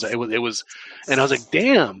angle. It was, and I was like,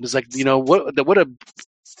 damn. It was like,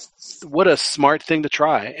 what a smart thing to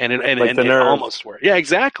try, and it almost worked. Yeah,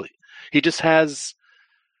 exactly. He just has.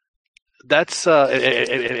 That's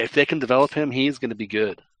if they can develop him, he's going to be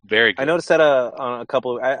good. Very good. I noticed that on a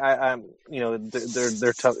couple of I'm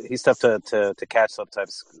they're tough. He's tough to catch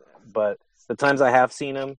sometimes, but the times I have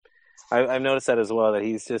seen him, I've noticed that as well. That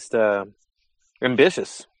he's just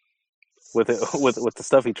ambitious with the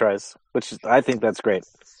stuff he tries, which I think that's great.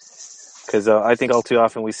 Because I think all too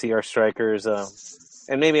often we see our strikers,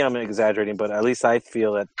 and maybe I'm exaggerating, but at least I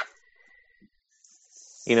feel that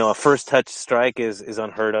a first touch strike is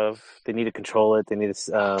unheard of. They need to control it. They need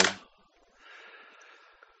to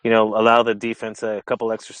allow the defense a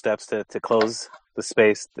couple extra steps to close the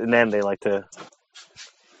space, and then they like to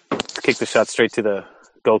kick the shot straight to the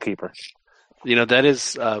goalkeeper. That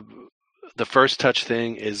is the first touch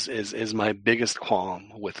thing is my biggest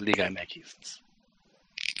qualm with Liga MX.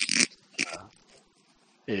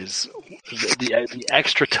 Is the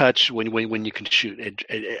extra touch when you can shoot.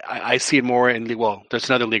 I see it more in there's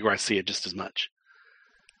another league where I see it just as much,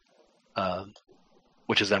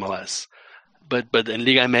 which is MLS. But in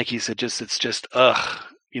Liga MX, it's just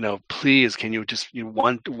please, can you just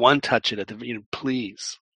one touch it at the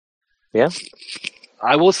please. Yeah.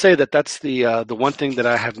 I will say that's the one thing that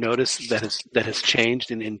I have noticed that has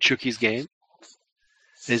changed in Chucky's game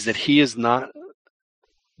is that he is not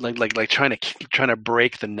like trying to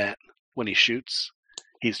break the net when he shoots.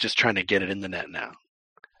 He's just trying to get it in the net now,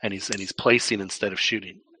 and he's placing instead of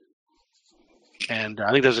shooting. And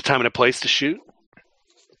I think there's a time and a place to shoot,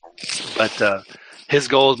 but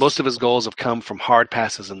most of his goals have come from hard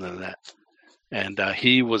passes in the net, and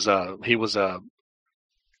he was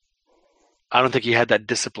I don't think he had that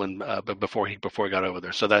discipline before he got over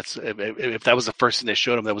there. So that's if that was the first thing they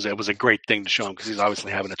showed him, it was a great thing to show him because he's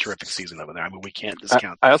obviously having a terrific season over there. I mean, we can't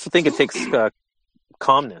discount. I also think it takes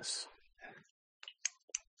calmness,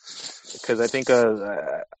 because I think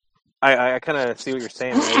I kind of see what you're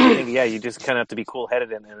saying. I think you just kind of have to be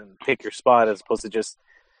cool-headed and pick your spot as opposed to just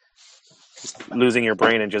losing your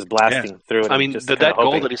brain and just blasting through it. I mean, that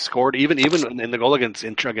goal that he scored, even in the goal against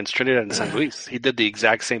Trinidad and San Luis, he did the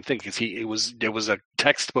exact same thing because there was a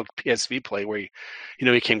textbook PSV play where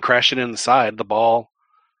he came crashing in the side, the ball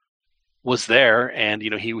was there, and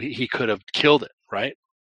he could have killed it, right?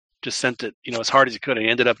 Just sent it as hard as he could, and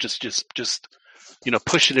he ended up just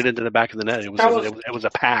pushing it into the back of the net. It was a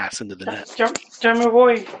pass into the net. Ya me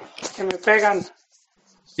voy, que me pegan.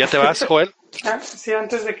 ¿Ya te vas, Joel? Sí,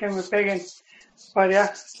 antes de que me peguen. Vaya,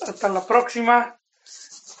 hasta la próxima.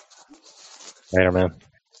 Later, man.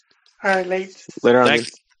 All right, late. Later on.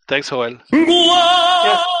 Thanks, Joel.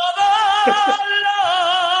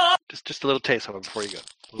 Just a little taste, however, before you go.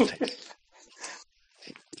 A little taste.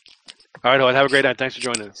 All right, Joel, have a great night. Thanks for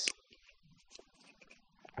joining us.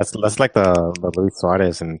 That's like the Luis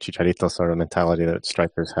Suarez and Chicharito sort of mentality that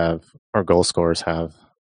strikers have, or goal scorers have,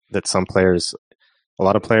 that some players... A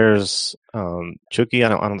lot of players, Chucky, I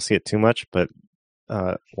don't see it too much, but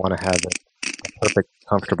want to have a perfect,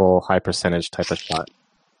 comfortable, high percentage type of shot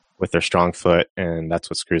with their strong foot, and that's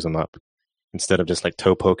what screws them up. Instead of just like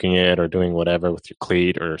toe poking it or doing whatever with your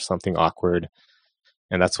cleat or something awkward,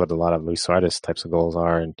 and that's what a lot of Luis Suarez types of goals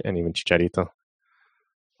are, and even Chicharito,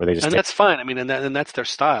 where they just that's fine. I mean, and that's their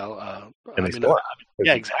style. And they score.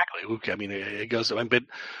 Yeah, exactly. I mean, it goes.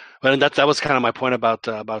 But that was kind of my point about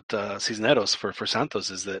Cisneros for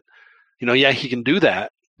Santos is that, he can do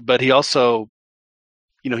that, but he also,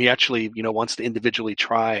 he actually, wants to individually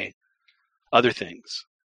try other things.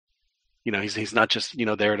 He's not just,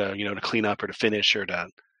 there to, to clean up or to finish or to,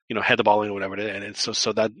 head the ball in or whatever. And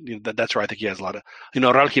so that's where I think he has a lot of,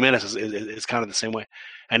 Raul Jimenez is kind of the same way.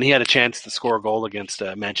 And he had a chance to score a goal against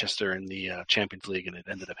Manchester in the Champions League, and it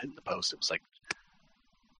ended up hitting the post. It was like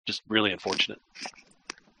just really unfortunate.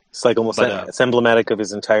 It's like it's emblematic of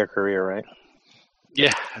his entire career, right?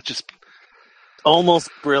 Yeah, just almost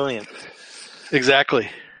brilliant. Exactly.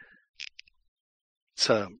 It's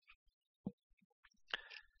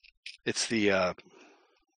the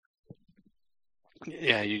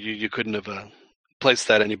you couldn't have placed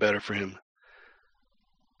that any better for him.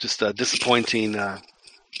 Just a disappointing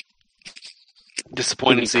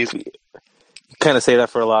season. Kind of say that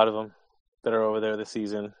for a lot of them that are over there this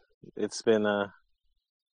season. It's been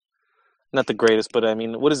not the greatest, but I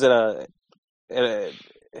mean, what is it?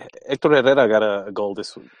 Hector Herrera got a goal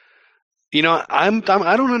this You know, I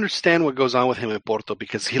don't understand what goes on with him at Porto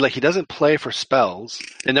because he doesn't play for spells,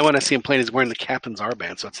 and then when I see him playing, he's wearing the captain's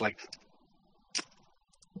armband. So it's like,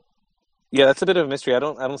 Yeah, that's a bit of a mystery. I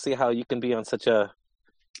don't see how you can be on such a.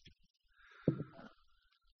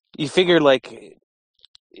 You figure like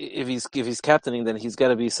if he's captaining, then he's got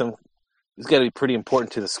to be pretty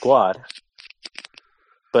important to the squad,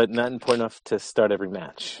 but not important enough to start every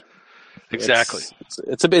match. exactly,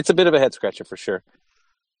 It's a bit of a head scratcher for sure.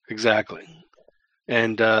 exactly.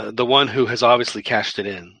 And the one who has obviously cashed it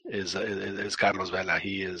in is Carlos Vela.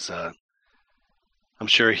 He is. I'm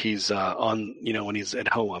sure he's on. You know, when he's at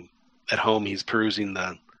home, he's perusing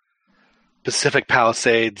the Pacific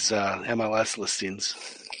Palisades MLS listings.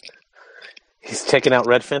 He's checking out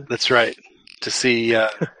Redfin. That's right, to see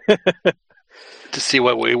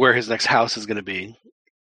where his next house is going to be,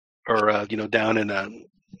 or down in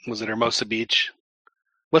was it Hermosa Beach?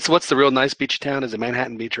 What's the real nice beach town? Is it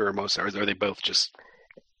Manhattan Beach or Hermosa? Or are they both just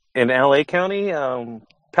in LA County?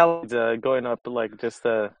 Palisades going up like just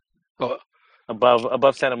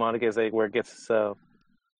above Santa Monica is like where it gets I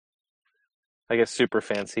guess super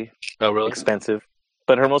fancy. Oh, really? Expensive.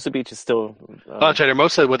 But Hermosa Beach is still that's right.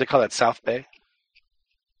 Hermosa, what they call that, South Bay.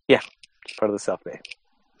 Yeah, part of the South Bay.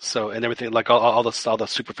 So and everything like all the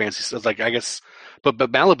super fancy stuff. Like I guess, but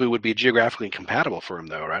Malibu would be geographically incompatible for him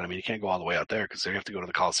though, right? I mean, you can't go all the way out there because they have to go to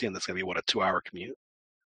the Coliseum. That's going to be a 2-hour commute.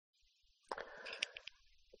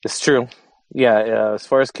 It's true. Yeah, as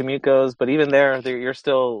far as commute goes, but even there, you're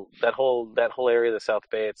still that whole area of the South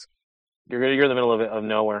Bay. You're in the middle of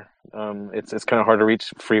nowhere. It's kind of hard to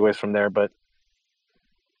reach freeways from there, but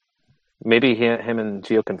maybe him and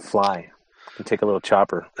Gio can fly. Can take a little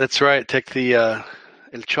chopper. That's right. Take the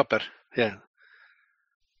El Chopper. Yeah,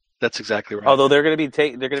 that's exactly right. Although they're going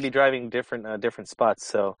to be driving different spots.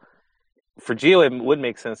 So for Gio, it would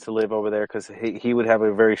make sense to live over there because he would have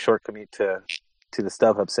a very short commute to the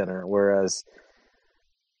StubHub Center, whereas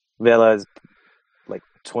Vela is like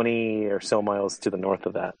 20 or so miles to the north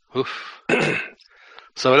of that. Oof.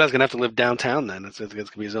 So Vela's gonna have to live downtown then. It's gonna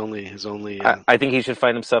be his only. I think he should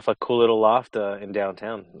find himself a cool little loft in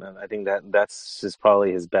downtown. I think that's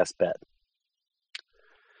probably his best bet.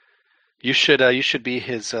 You should be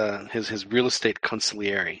his real estate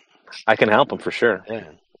consigliere. I can help him for sure.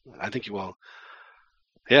 Yeah, I think you will.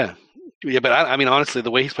 Yeah, but I mean, honestly,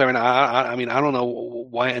 the way he's playing, I mean, I don't know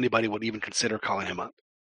why anybody would even consider calling him up.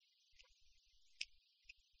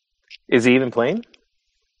 Is he even playing?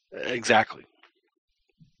 Exactly.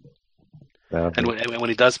 And when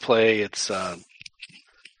he does play, it's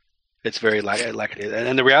very like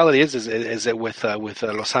and the reality is that with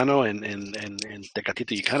Lozano and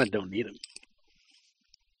Tecatito, you kind of don't need him.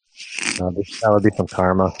 That would be some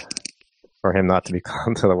karma for him not to be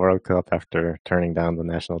called to the World Cup after turning down the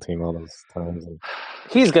national team all those times.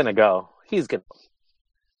 He's gonna go.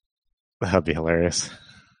 That'd be hilarious.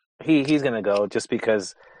 He's gonna go just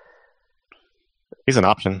because he's an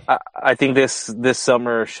option. I think this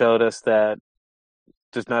summer showed us that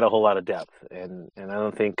there's not a whole lot of depth, and I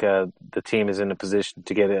don't think the team is in a position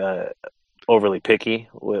to get overly picky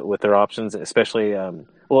with their options, especially in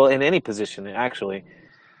any position actually.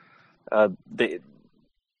 You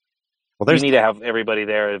need to have everybody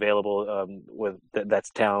there available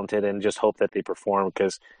that's talented, and just hope that they perform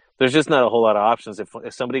because there's just not a whole lot of options. If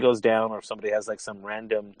somebody goes down or if somebody has like some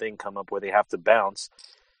random thing come up where they have to bounce,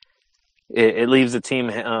 it leaves the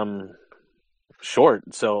team short.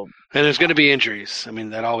 So, and there's going to be injuries. I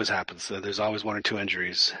mean, that always happens. There's always 1 or 2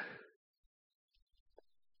 injuries.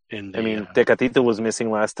 Tecatito was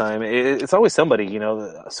missing last time. It's always somebody,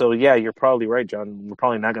 So yeah, you're probably right, John. We're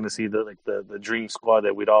probably not going to see the dream squad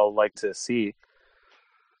that we'd all like to see.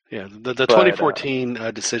 Yeah, the 2014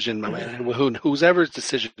 decision, whoever's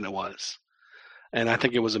decision it was, and I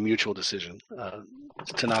think it was a mutual decision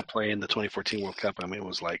to not play in the 2014 World Cup. I mean, it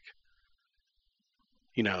was like,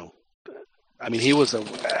 he was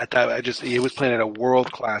he was playing at a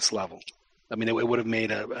world class level. I mean, it would have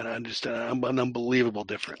made an unbelievable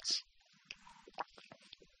difference.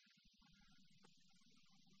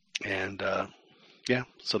 And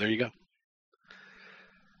so there you go.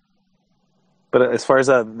 But as far as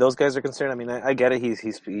those guys are concerned, I mean, I get it.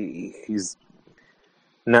 He's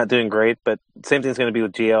not doing great, but same thing's going to be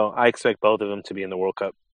with Gio. I expect both of them to be in the World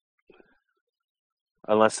Cup,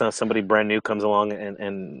 unless somebody brand new comes along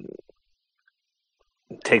and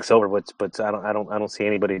takes over. But I don't see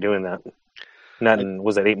anybody doing that. Not in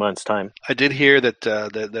 8 months' time. I did hear that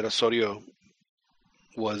Osorio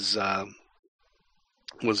was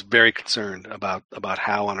very concerned about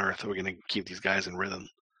how on earth we're going to keep these guys in rhythm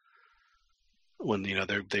when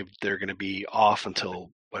they're going to be off until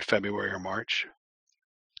February or March.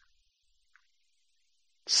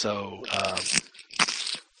 So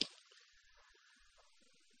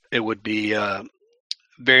it would be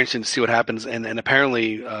very interesting to see what happens. And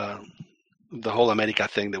apparently the whole America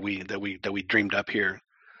thing that we dreamed up here,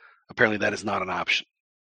 apparently that is not an option.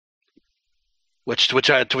 Which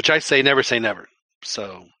I say never.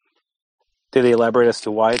 So did they elaborate as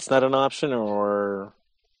to why it's not an option, or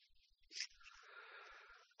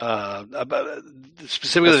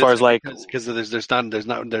specifically as far as like because there's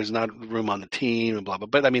not room on the team and blah blah.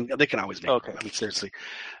 But I mean, they can always make. Okay. I mean, seriously,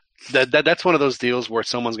 that's one of those deals where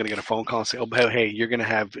someone's going to get a phone call and say, "Oh, hey, you're going to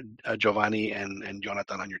have Giovanni and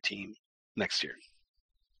Jonathan on your team next year,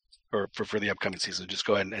 or for the upcoming season. Just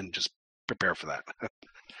go ahead and just prepare for that."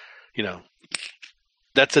 You know,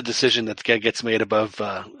 that's a decision that gets made above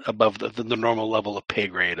the normal level of pay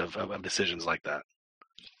grade of decisions like that.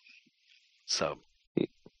 So.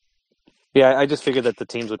 Yeah, I just figured that the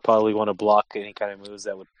teams would probably want to block any kind of moves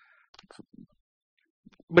that would.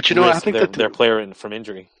 But I think their player from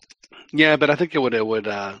injury. Yeah, but I think it would.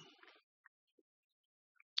 I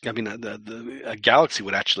mean, the Galaxy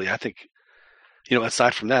would actually. I think,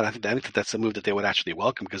 aside from that, I think that that's a move that they would actually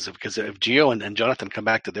welcome because if Gio and Jonathan come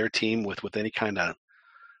back to their team with any kind of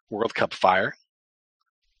World Cup fire,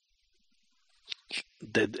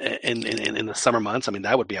 in the summer months, I mean,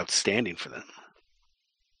 that would be outstanding for them.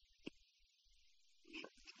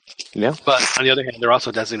 Yeah, but on the other hand, they're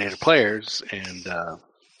also designated players, and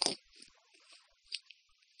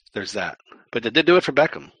there's that. But they did do it for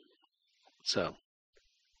Beckham, so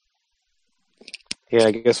yeah,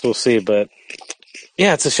 I guess we'll see. But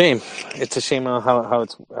yeah, it's a shame. It's a shame how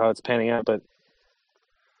it's panning out. But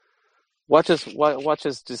watch us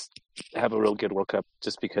just have a real good World Cup,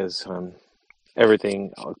 just because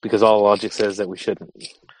because all logic says that we shouldn't.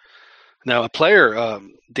 Now, a player,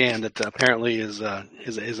 Dan, that apparently is on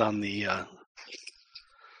the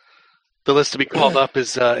list to be called up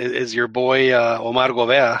is your boy Omar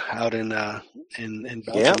Gobea out in Belgium.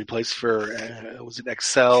 Yeah. He plays for was it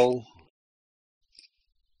Excel?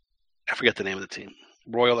 I forget the name of the team.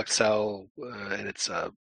 Royal Excel, and it's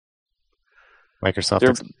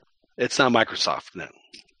Microsoft. It's not Microsoft, no.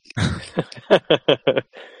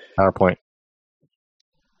 PowerPoint.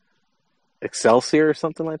 Excelsior or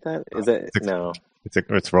something like that? Is it? No.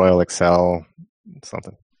 It's Royal Excel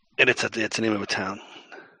something. And it's the name of a town.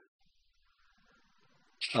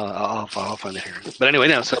 I'll find it here. But anyway,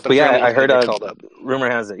 no. So, but yeah, I heard called up. Rumor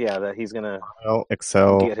has it, that he's gonna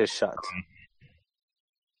Excel get his shot.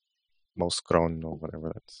 Moscron or whatever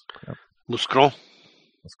that's. Yep. Moscron.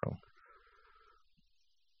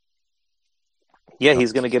 Yeah,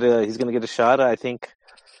 he's gonna get a shot. I think.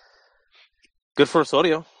 Good for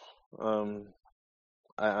Osorio.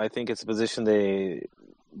 I think it's a position they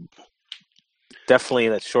definitely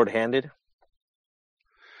that's shorthanded.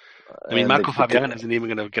 I mean, Marco Fabian isn't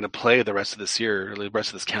even going to play the rest of this year, or the rest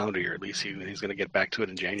of this calendar year. At least he's going to get back to it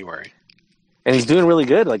in January. And he's doing really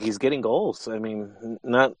good. Like, he's getting goals. I mean,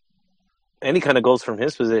 not any kind of goals from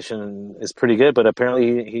his position is pretty good, but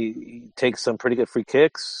apparently he takes some pretty good free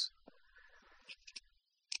kicks.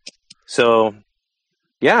 So,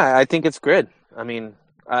 yeah, I think it's good. I mean,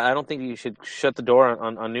 I don't think you should shut the door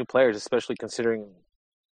on new players, especially considering,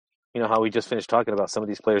 how we just finished talking about some of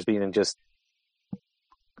these players being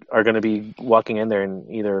are going to be walking in there in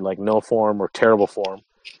either like no form or terrible form.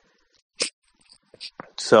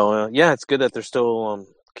 So yeah, it's good that they're still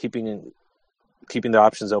keeping their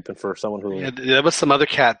options open for someone who. Yeah, there was some other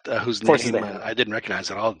cat whose name I didn't recognize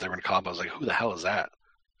at all that they were going to call up. I was like, who the hell is that?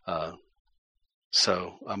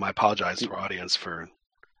 So I apologize to our audience for.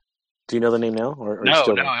 Do you know the name now? Or no.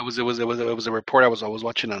 It was a report I was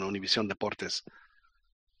watching on Univision Deportes,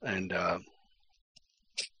 and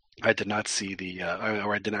I did not see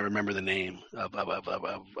or I did not remember the name of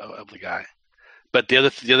the guy. But the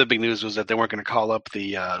other big news was that they weren't going to call up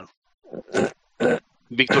the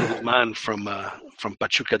Victor Guzman from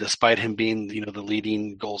Pachuca, despite him being the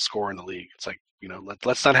leading goal scorer in the league. It's like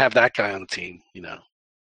let's not have that guy on the team.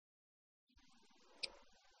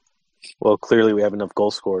 Well, clearly we have enough goal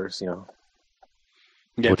scorers,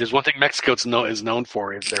 Yeah, there's one thing Mexico is known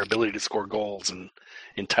for is their ability to score goals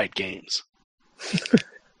in tight games.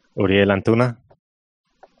 Uriel Antuna?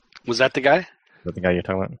 Was that the guy? Is that the guy you're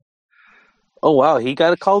talking about? Oh, wow. He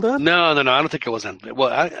got called up? No. I don't think it was Antuna.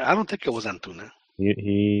 Well, I don't think it was Antuna.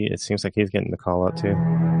 It seems like he's getting the call out too.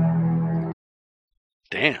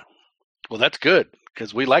 Damn. Well, that's good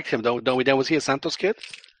because we liked him, don't we? Dan, was he a Santos kid?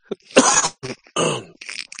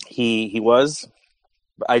 He was.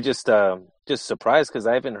 I just surprised because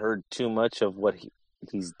I haven't heard too much of what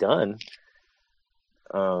he's done.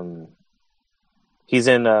 He's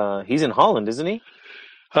in Holland, isn't he?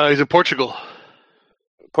 He's in Portugal.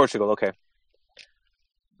 Portugal. Okay,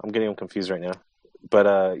 I'm getting them confused right now. But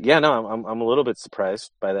I'm a little bit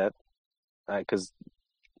surprised by that because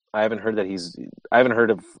I haven't heard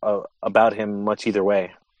of about him much either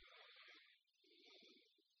way.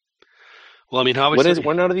 Well, I mean, obviously,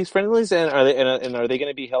 when are these friendlies, and are they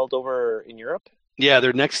going to be held over in Europe? Yeah,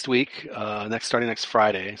 they're next week, starting next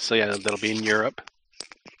Friday. So yeah, that'll be in Europe,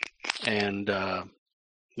 and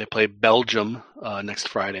they play Belgium next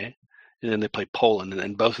Friday, and then they play Poland,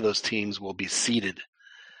 and both of those teams will be seeded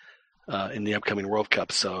in the upcoming World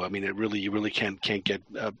Cup. So I mean, you really can't get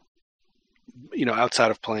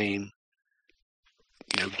outside of playing,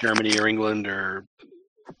 Germany or England or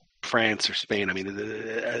France or Spain. I mean,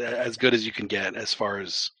 as good as you can get as far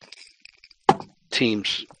as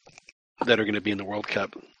teams that are going to be in the World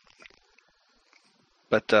Cup.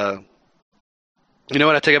 But you know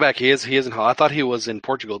what? I take it back. He is in Holland. I thought he was in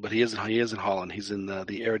Portugal, but he is in Holland. He's in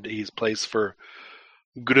he plays for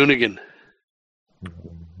Groningen.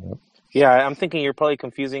 Yeah, I'm thinking you're probably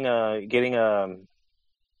confusing getting that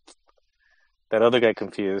other guy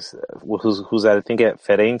confused. Who's I think at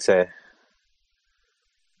Firenze.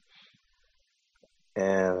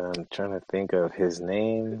 And I'm trying to think of his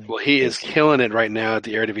name. Well, he is killing it right now at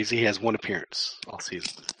the Eredivisie. He has one appearance all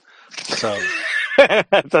season. So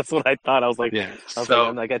that's what I thought. I was like, yeah.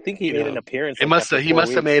 I think he made an appearance. He must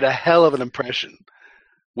have made a hell of an impression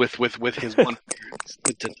with his one appearance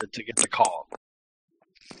to get the call.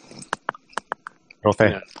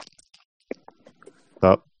 Okay. Yeah. What's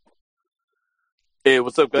up? Hey,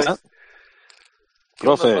 what's up, guys?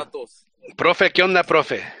 Profe. Profe, ¿qué onda,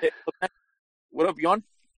 profe? What up, Yon?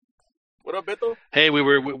 What up, Beto? Hey,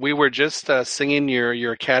 we were just singing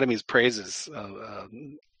your academy's praises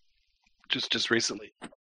just recently.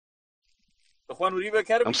 The Juan Uribe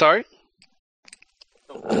Academy? I'm sorry?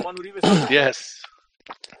 The Juan Uribe Academy? Yes.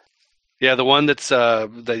 Yeah, the one that's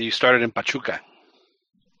that you started in Pachuca.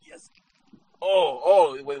 Yes.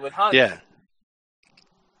 Oh, with Hans. Yeah.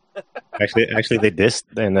 Actually, they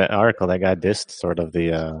dissed in the article. That guy dissed sort of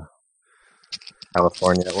the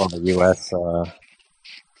the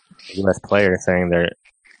U.S. player, saying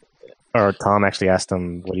Tom actually asked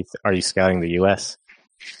him, "Are you scouting the U.S.?"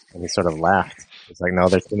 And he sort of laughed. He's like, "No,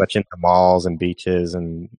 they're too much into malls and beaches,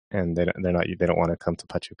 and they don't want to come to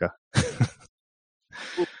Pachuca."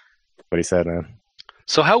 What he said, man.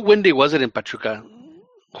 So how windy was it in Pachuca,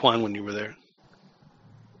 Juan, when you were there?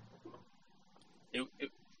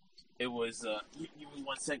 It was. Give me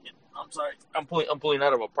 1 second. I'm sorry. I'm pulling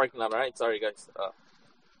out of a parking lot. All right. Sorry, guys.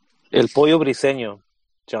 El Pollo Briseño,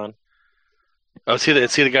 John. Oh, is he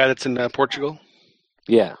the guy that's in Portugal?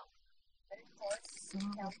 Yeah.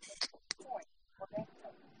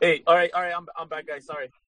 Hey, all right. I'm back, guys.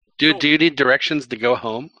 Sorry. Dude, do you need directions to go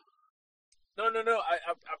home? No. I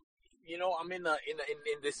I'm in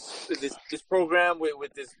this program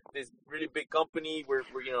with this really big company. We're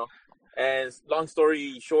and long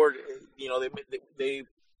story short,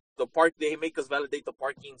 they make us validate the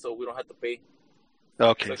parking so we don't have to pay.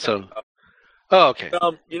 Okay, okay.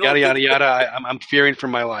 Yada yada. I'm fearing for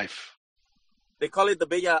my life. They call it the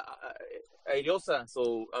Bella Airiosa.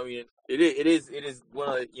 So I mean, it is one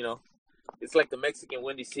of it's like the Mexican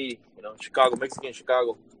Windy City. Mexican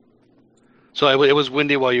Chicago. So it was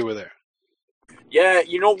windy while you were there. Yeah,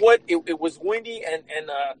 you know what? It was windy and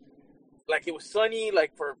like it was sunny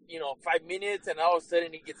like for 5 minutes, and all of a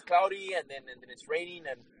sudden it gets cloudy, and then it's raining,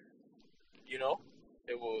 and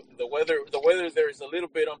the weather there is a little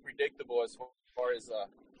bit unpredictable as far as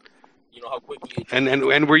how quickly.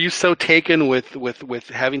 And were you so taken with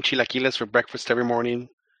having chilaquiles for breakfast every morning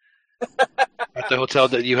at the hotel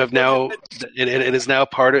that you have now? It is now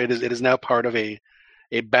part of a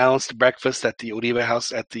balanced breakfast at the Uribe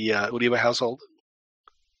house Uribe household.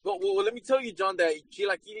 Well, let me tell you, John, that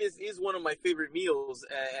chilaquiles is one of my favorite meals,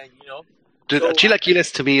 and Dude,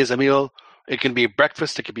 chilaquiles to me is a meal. It can be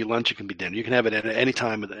breakfast, it can be lunch, it can be dinner. You can have it at any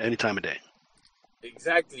time of day.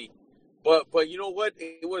 Exactly, but you know what?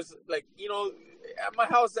 It was like at my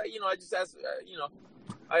house, I just asked,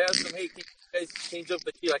 I asked them, hey, can you guys change up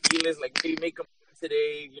the chilaquiles? Like maybe make them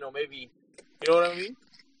today, maybe, you know what I mean?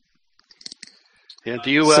 Yeah. Do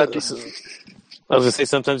you? I was gonna say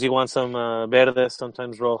sometimes you want some verdes,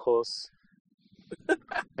 sometimes rojos,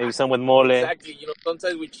 maybe some with mole. Exactly.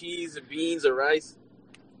 Sometimes with cheese and beans or rice.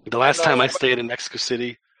 The last time I stayed in Mexico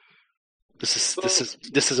City, this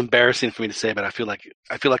is embarrassing for me to say, but I feel like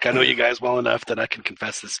I know you guys well enough that I can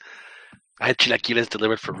confess this. I had chilaquiles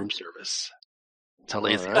delivered for room service. That's how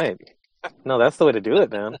lazy. All right. No, that's the way to do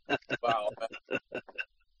it, man. Wow.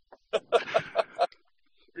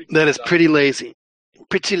 That is pretty lazy,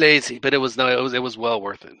 but it was well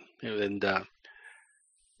worth it. And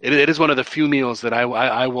It is one of the few meals that I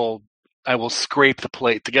will scrape the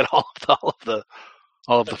plate to get all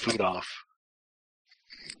of the food off.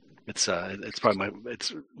 It's probably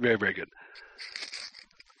it's very, very good.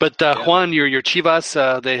 But Juan, your Chivas,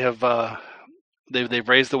 they've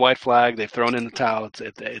raised the white flag. They've thrown in the towel.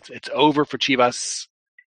 It's over for Chivas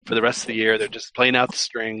for the rest of the year. They're just playing out the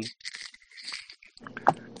string.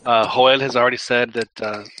 Joel has already said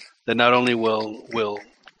that not only will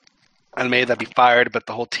Almeida be fired, but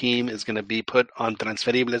the whole team is going to be put on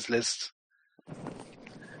transferibles list.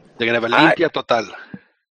 They're going to have a limpia total.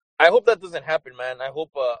 I hope that doesn't happen, man. I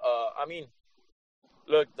hope. I mean,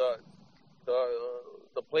 look, the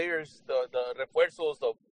players, the refuerzos,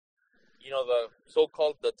 the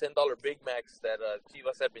so-called the $10 Big Macs that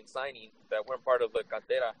Chivas had been signing that weren't part of the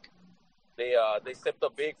cantera. They stepped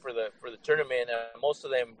up big for the tournament, and most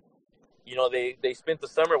of them, they spent the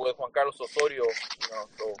summer with Juan Carlos Osorio,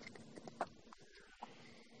 so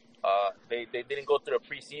they didn't go through a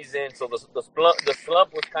preseason, so the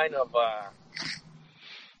slump was kind of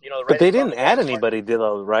but they didn't add anybody,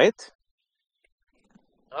 though, right?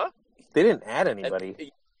 Huh? They didn't add anybody.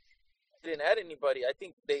 They didn't add anybody. I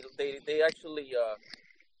think they actually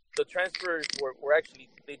the transfers were actually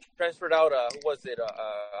they transferred out who was it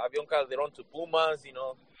Avión Calderón to Pumas,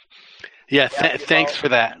 Yeah, thanks for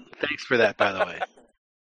that. Thanks for that, by the way.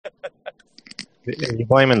 Are you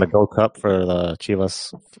blaming the Gold Cup for the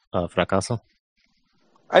Chivas fracaso?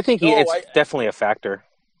 I think it's definitely a factor.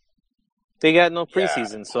 They got no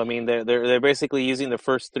preseason, so I mean they're basically using the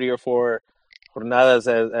first 3 or 4 jornadas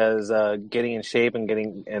as getting in shape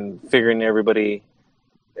and figuring everybody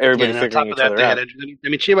figuring each other out. I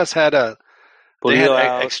mean, Chivas had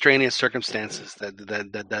extraneous circumstances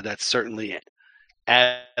that certainly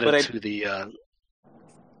added to the.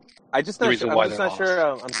 I'm just not sure.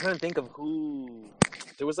 I'm trying to think of who.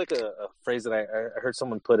 There was like a phrase that I heard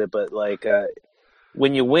someone put it, but like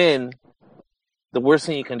when you win, the worst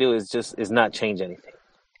thing you can do is not change anything.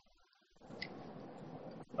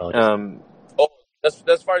 That's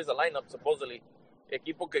as far as the lineup, supposedly.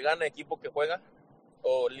 Equipo que gana, equipo que juega.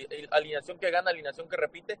 O alineación que gana, alineación que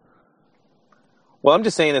repite. Well, I'm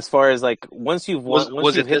just saying, as far as like once you've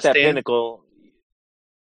hit that pinnacle.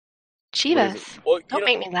 Chivas, don't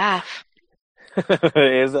make me laugh.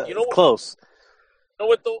 It's close. You know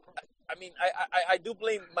what though? I mean, I do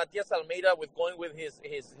blame Matias Almeida with going with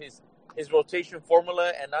his rotation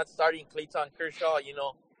formula and not starting Clayton Kershaw.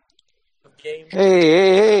 Game.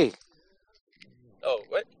 Hey. Oh,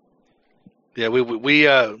 what? Yeah,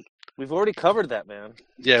 we've already covered that, man.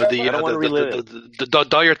 Yeah, I don't want to relive it. The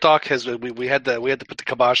Dyer talk has we had to put the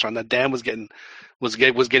kibosh on that. Dan was getting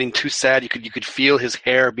too sad. You could feel his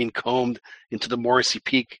hair being combed into the Morrissey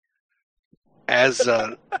Peak as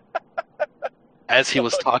he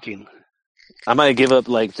was talking. I might give up,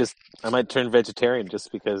 I might turn vegetarian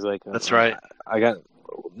just because, that's right. I got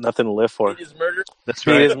nothing to live for. It is murder. That's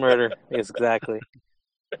right. It is murder. Exactly.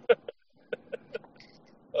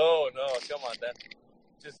 Oh no! Come on, Dan.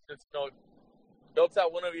 Just belt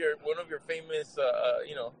out one of your famous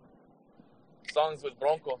songs with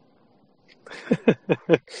Bronco.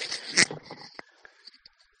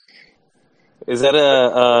 Is that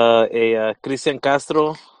a Cristian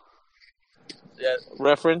Castro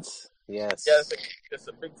reference? Yes. Yeah, it's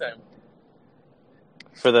a big time.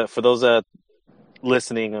 For those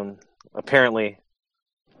listening, apparently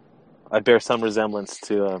I bear some resemblance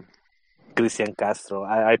to Cristian Castro.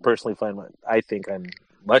 I personally I think I'm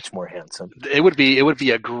much more handsome. It would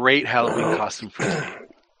be a great Halloween costume for me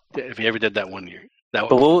if you ever did that one year.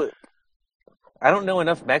 I don't know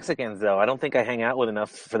enough Mexicans though. I don't think I hang out with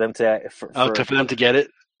enough for them to for them to get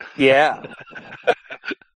it. Yeah.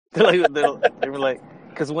 they were like,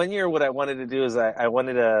 because one year what I wanted to do is I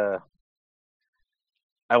wanted to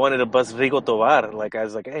bust Rigo Tovar. Like I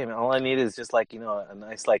was like, hey man, all I need is just a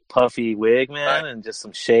nice puffy wig, man, and just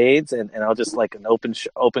some shades, and I'll just an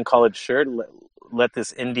open collared shirt. Let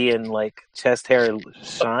this Indian chest hair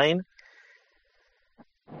shine.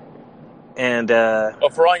 And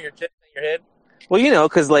for on your chest and your head. Well,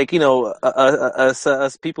 because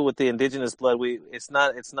us people with the indigenous blood, it's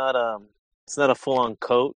not a full on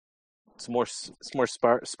coat. It's more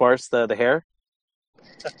sparse the hair.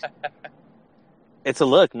 It's a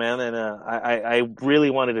look, man, and I really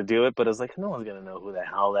wanted to do it, but I was like, no one's gonna know who the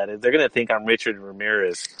hell that is. They're gonna think I'm Richard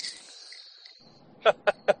Ramirez.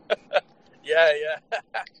 Yeah.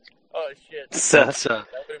 Oh shit. That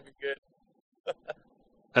would be good.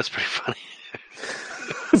 That's pretty funny.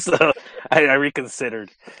 So I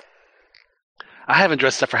reconsidered. I haven't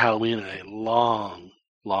dressed up for Halloween in a long,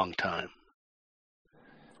 long time.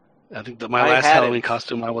 I think that my last Halloween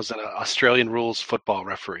costume, I was an Australian rules football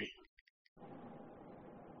referee.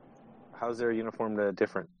 How's their uniform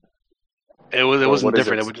different? It wasn't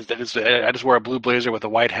different. I just wore a blue blazer with a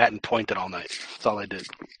white hat and pointed all night. That's all I did.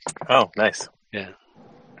 Oh, nice. Yeah.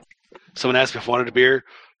 Someone asked me if I wanted a beer.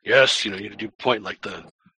 Yes, you do point like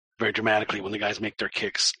very dramatically when the guys make their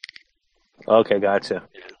kicks. Okay, gotcha.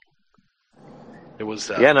 Yeah. It was.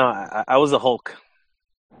 I was the Hulk.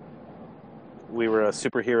 We were a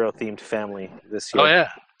superhero-themed family this year. Oh, yeah.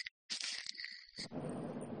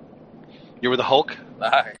 You were the Hulk?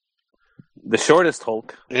 The shortest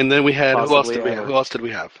Hulk. And then we had... Who else did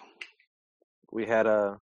we have? We had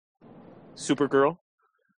a Supergirl.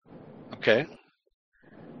 Okay.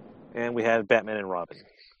 And we had Batman and Robin.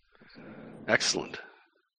 Excellent.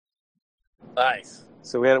 Nice.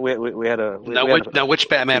 So we had a... Now, which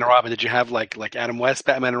Batman and Robin? Did you have like Adam West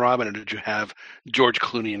Batman and Robin, or did you have George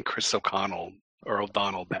Clooney and Chris O'Donnell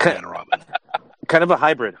Batman and Robin? Kind of a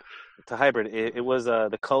hybrid. It's a hybrid. It was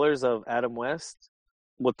the colors of Adam West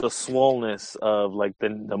with the swollenness of like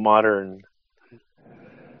the modern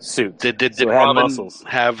suit. Did so Robin muscles.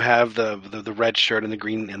 have the red shirt and the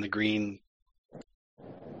green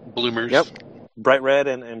bloomers? Yep. Bright red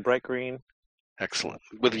and bright green. Excellent.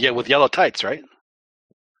 With yellow tights, right?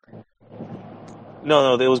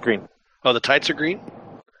 No, it was green. Oh, the tights are green?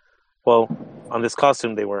 Well, on this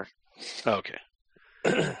costume they were. Oh, okay.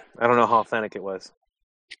 I don't know how authentic it was.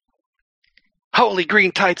 Holy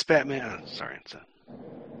green tights, Batman! Sorry,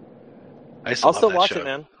 I'll still watch it,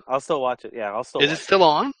 man. I'll still watch it. Yeah, I'll still. Is it still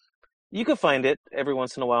on? You can find it every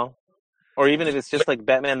once in a while, or even if it's just like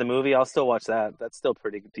Batman the movie, I'll still watch that. That's still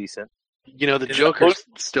pretty decent. The Joker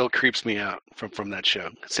still creeps me out from that show.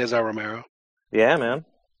 Cesar Romero. Yeah, man.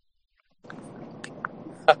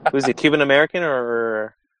 Was he Cuban American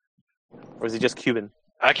or is he just Cuban?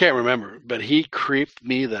 I can't remember, but he creeped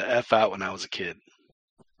me the F out when I was a kid.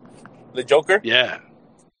 The Joker? Yeah.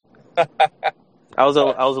 I was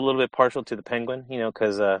a little bit partial to the Penguin,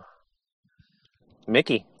 because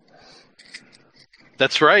Mickey.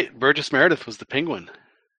 That's right. Burgess Meredith was the Penguin.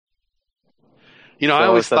 So I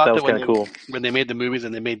always thought that was kind of cool when they made the movies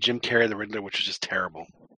and they made Jim Carrey the Riddler, which was just terrible.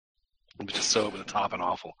 It was just so over the top and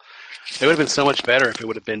awful. It would have been so much better if it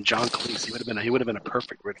would have been John Cleese. He would have been a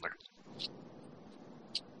perfect Riddler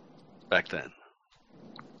back then.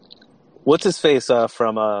 What's his face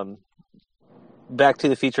from Back to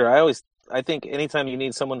the Future? I think anytime you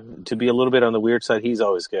need someone to be a little bit on the weird side, he's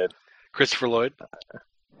always good. Christopher Lloyd?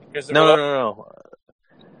 No.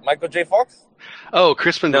 Michael J. Fox? Oh,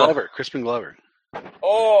 Crispin Glover. Crispin Glover.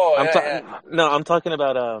 Oh, No, I'm talking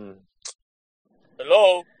about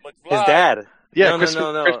Hello, McFly. his dad. Yeah,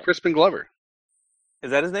 no. Crispin Glover.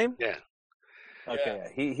 Is that his name? Yeah.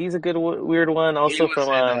 Okay, yeah. He's a good weird one. Also from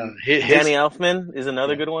Danny Elfman is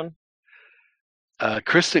another good one.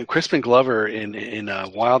 Crispin Glover in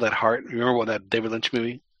Wild at Heart. Remember what that David Lynch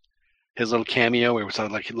movie? His little cameo where it was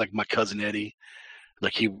like My Cousin Eddie.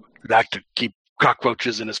 Like he liked to keep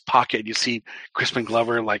cockroaches in his pocket. You see Crispin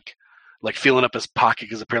Glover like feeling up his pocket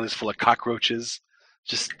because apparently it's full of cockroaches.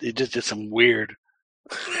 It just did some weird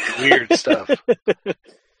stuff.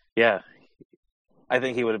 Yeah. I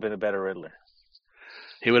think he would have been a better Riddler.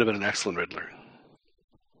 He would have been an excellent Riddler.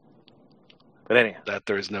 But anyhow. That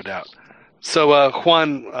there is no doubt. So,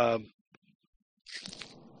 Juan,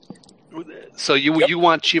 so you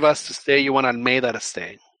want Chivas to stay? You want Almeida to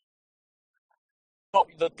stay? No,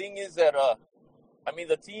 the thing is that,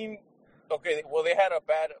 the team, okay, well, they had a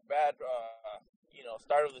bad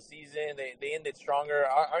start of the season. They ended stronger.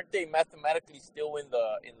 Aren't they mathematically still in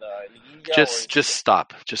the Liguilla? Just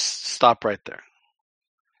stop. Just stop right there.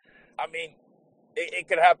 It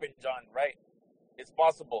could happen, John, right? It's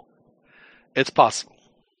possible. It's possible.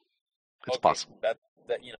 It's possible. That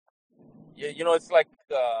it's like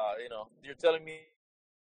you're telling me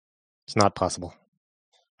it's not possible.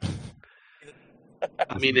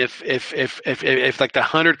 If like the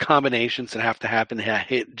 100 combinations that have to happen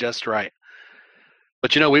hit just right.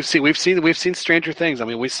 But we've seen stranger things.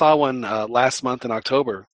 We saw one last month in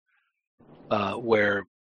October where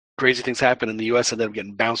crazy things happened in the U.S. ended up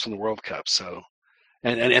getting bounced from the World Cup. So,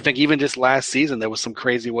 and I think even just last season there was some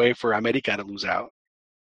crazy way for America to lose out,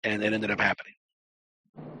 and it ended up happening.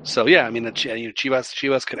 So yeah,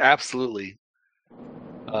 Chivas could absolutely,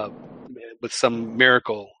 with some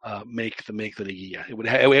miracle, make the Liguilla.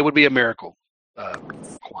 It would be a miracle,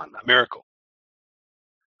 Juan, a miracle.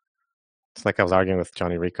 It's like I was arguing with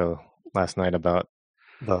Johnny Rico last night about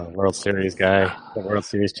the World Series guy, the World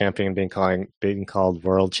Series champion being called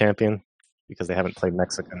world champion because they haven't played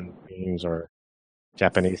Mexican teams or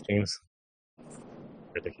Japanese teams.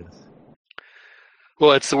 Ridiculous.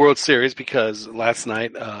 Well, it's the World Series because last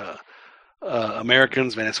night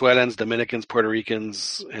Americans, Venezuelans, Dominicans, Puerto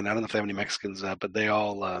Ricans, and I don't know if they have any Mexicans, but they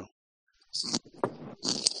all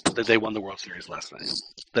they won the World Series last night.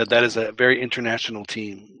 That is a very international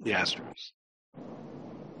team, the Astros.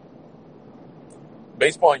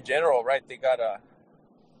 Baseball in general, right? They got a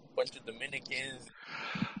bunch of Dominicans.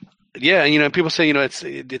 Yeah, and people say,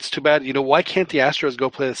 it's too bad. Why can't the Astros go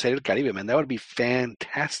play the Serie del Caribe, man? That would be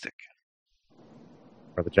fantastic.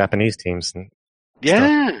 Or the Japanese teams.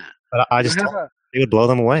 Yeah. But I just thought it would blow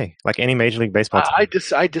them away, like any Major League Baseball team.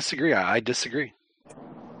 I disagree. I disagree.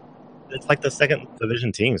 It's like the second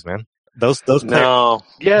division teams, man. Those players. No.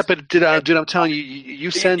 Yeah, but dude, I'm telling you,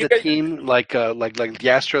 you send a team like the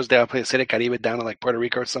Astros down play the Serie del Caribe down to like Puerto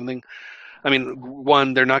Rico or something. I mean,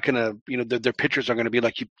 one, they're not gonna, their pitchers are gonna be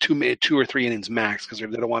like 2 or 3 innings max because they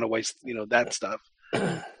don't want to waste, that stuff.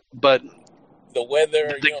 But the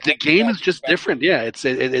weather, the game is just different. Yeah, it's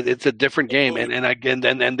a different game,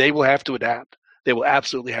 and they will have to adapt. They will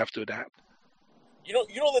absolutely have to adapt. You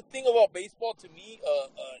know the thing about baseball to me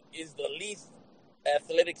is the least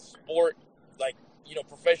athletic sport, like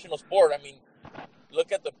professional sport. I mean,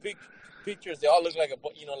 look at the pictures; they all look like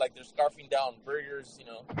like they're scarfing down burgers.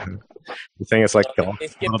 The thing is, like golf. They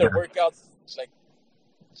skip their workouts. Like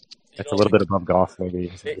it's a little bit above golf, maybe.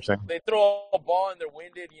 They throw a ball and they're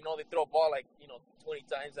winded. They throw a ball like 20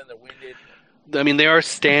 times and they're winded. I mean, they are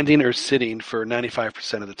standing or sitting for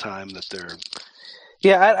 95% of the time that they're.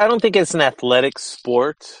 Yeah, I don't think it's an athletic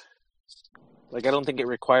sport. Like, I don't think it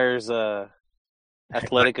requires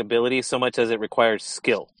athletic ability so much as it requires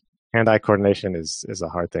skill. Hand-eye coordination is a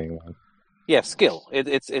hard thing. Yeah, skill.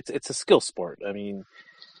 It's a skill sport. I mean,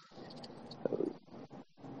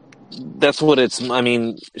 that's what it's. I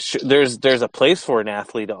mean, there's a place for an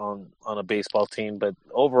athlete on a baseball team, but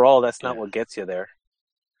overall, that's not what gets you there.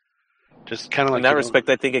 Just kind of like in that respect,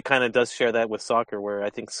 I think it kind of does share that with soccer, where I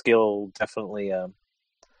think skill definitely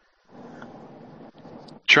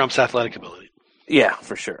trumps athletic ability. Yeah,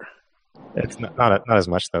 for sure. It's not as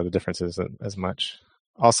much though. The difference isn't as much.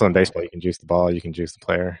 Also, in baseball, you can juice the ball, you can juice the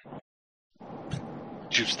player,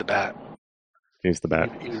 juice the bat. Juice the bat.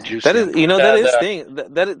 That is, that is thing.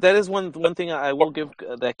 That is one thing I will give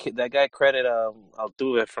that guy credit. I'll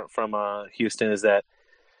do it from Houston is that.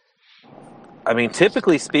 I mean,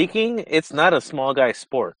 typically speaking, it's not a small guy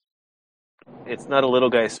sport. It's not a little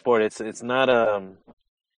guy sport. It's not a.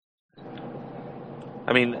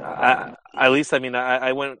 I mean, I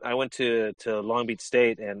went to Long Beach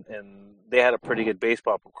State and they had a pretty good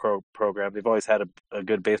baseball program. They've always had a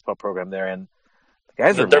good baseball program there, and the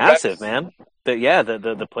guys are massive, man.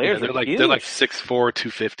 The players are huge. They're like 6'4",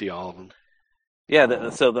 250, all of them.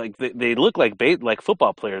 Yeah, so like they look like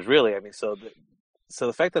football players, really. I mean, so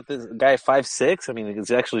the fact that this guy 5'6", I mean,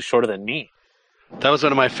 he's actually shorter than me. That was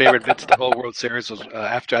one of my favorite bits of the whole World Series was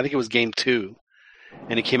after, I think it was Game 2,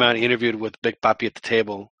 and he came out and interviewed with Big Papi at the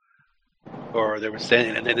table, or they were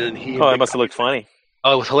standing, and then he. Oh, it must have looked funny.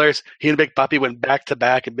 Oh, it was hilarious. He and Big Papi went back to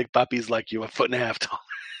back, and Big Papi's like, "You a 1.5 tall."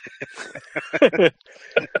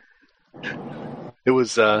 It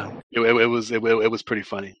was pretty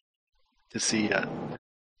funny to see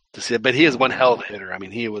it, but he is one hell of a hitter. I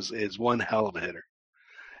mean, is one hell of a hitter,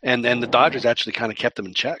 and the Dodgers actually kind of kept him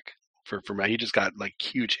in check for he just got like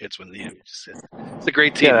huge hits when he just hit. It's a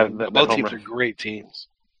great team. Yeah, both teams are great teams.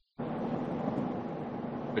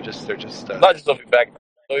 They're just. Dodgers will be back.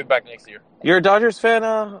 They'll be back next year. You're a Dodgers fan,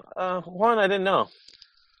 Juan? I didn't know.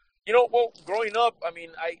 Well, growing up, I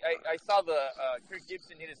mean, I saw the Kirk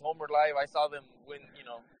Gibson hit his homer live. I saw them win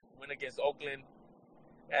against Oakland,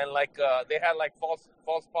 and like they had like false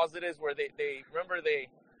positives where they remember they.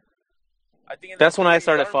 I think that's when I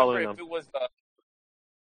started following them. It was,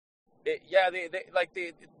 they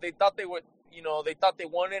thought they would, they thought they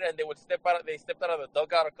won it, and they would step out. They stepped out of the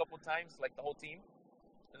dugout a couple times, like the whole team,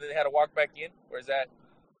 and then they had to walk back in. Where's that?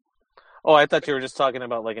 Oh, I thought you were just talking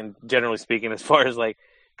about like, in generally speaking, as far as like.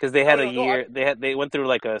 Because they had year, they went through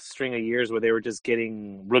like a string of years where they were just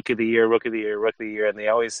getting Rookie of the Year, and they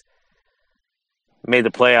always made the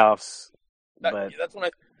playoffs. But that's when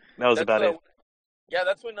that was about it. Yeah,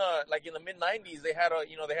 that's when like in the mid '90s they had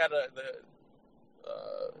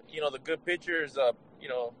the good pitchers.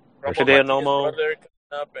 Hideo Nomo.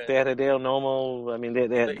 They had Hideo Nomo. I mean, they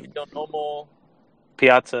had Hideo Nomo,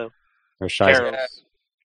 Piazza, Hershiser.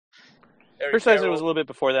 Hershiser was a little bit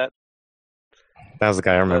before that. That was the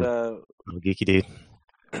guy I remember. Geeky dude.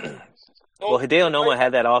 Well, Hideo Nomo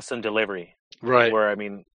had that awesome delivery. Right. Where, I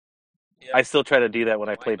mean, I still try to do that when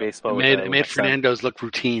I play baseball. It made Fernando's look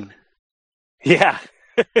routine. Yeah.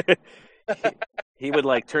 he would,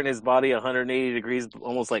 like, turn his body 180 degrees,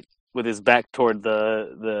 almost like with his back toward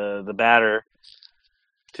the batter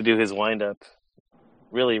to do his windup.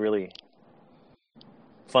 Really, really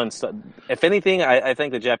fun stuff. If anything, I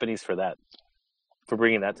thank the Japanese for that, for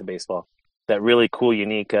bringing that to baseball. That really cool,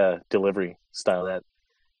 unique delivery style that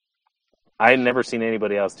I never seen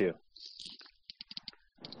anybody else do.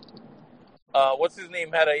 What's his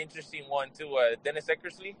name had an interesting one too. Dennis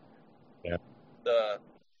Eckersley. Yeah. The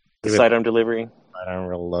sidearm delivery. Sidearm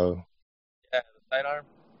real low. Yeah, the sidearm.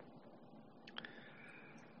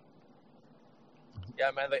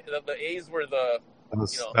 Yeah, man. The A's were the.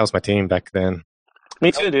 That was my team back then.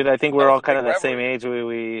 Me too, dude. I think we're all kind of big that same age.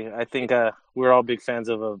 I think we're all big fans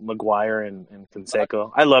of McGuire and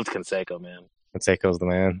Canseco. I loved Canseco, man. Canseco's the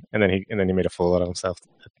man, and then he made a fool out of himself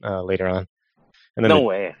later on. And then no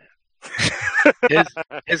way.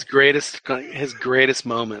 his greatest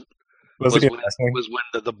moment was when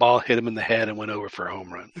the ball hit him in the head and went over for a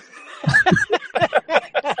home run.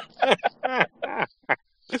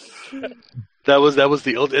 That was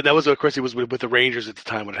of course he was with the Rangers at the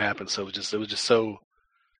time when it happened. So it was just so.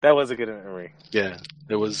 That was a good memory. Yeah,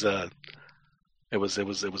 it was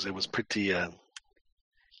pretty.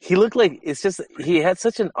 He looked like he had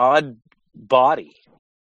such an odd body.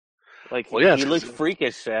 Like he looked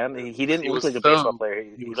freakish, man. He didn't look like a baseball player.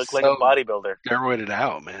 He looked like a bodybuilder. Steroided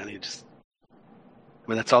out, man.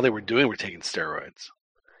 That's all they were doing. Were taking steroids.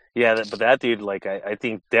 Yeah, but that dude, like, I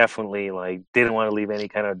think definitely, like, didn't want to leave any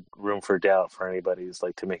kind of room for doubt for anybody. It's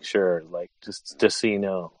like to make sure, like, just so you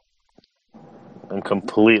know, I'm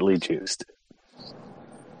completely juiced.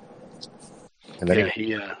 And then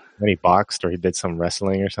he boxed or he did some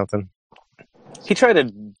wrestling or something. He tried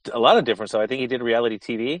a lot of different stuff. I think he did reality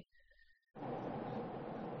TV.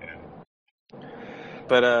 Yeah.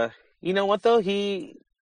 But you know what though?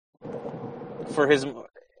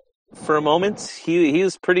 For a moment, he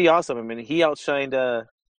was pretty awesome. I mean, he outshined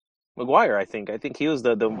McGuire. I think he was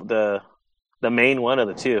the main one of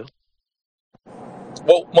the two.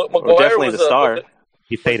 Well, McGuire definitely was the star.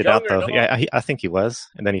 He faded out though. No? Yeah, I think he was,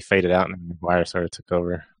 and then he faded out, and McGuire sort of took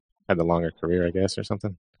over. Had the longer career, I guess, or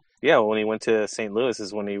something. Yeah, when he went to St. Louis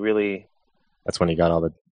is when he really. That's when he got all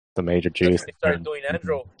the major juice. He started doing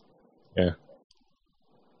Andro. Yeah.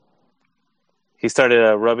 He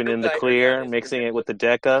started rubbing in the clear, mixing it with the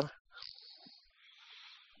Deca,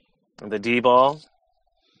 and the D-ball.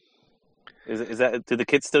 Is that? Do the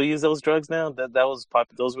kids still use those drugs now? That was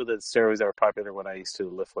those were the steroids that were popular when I used to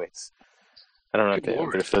lift weights. I don't know if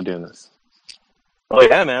they're still doing this. Oh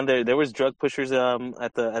yeah, man! There was drug pushers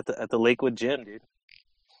at the Lakewood gym, dude.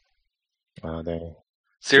 Oh, dang!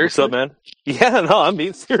 Seriously, what's up, man? Yeah, no, I'm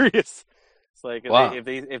being serious. It's like wow.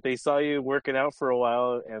 if they saw you working out for a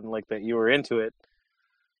while and like that you were into it,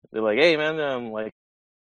 they're like, hey, man, like,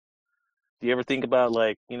 do you ever think about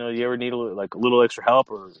like, you know, you ever need a little extra help,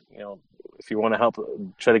 or you know, if you want to help,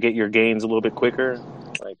 try to get your gains a little bit quicker?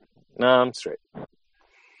 Like, no, I'm straight.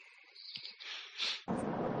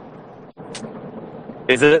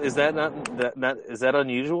 Is that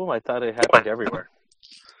unusual? I thought it happened everywhere.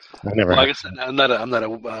 I never. Well, I guess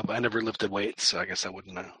I never lifted weights, so I guess I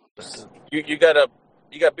wouldn't know. But, you got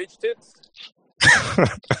bitch tits?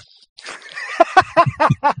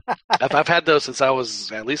 I've had those since I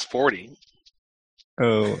was at least 40.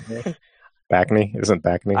 Oh, back knee isn't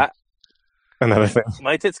back knee. Another thing.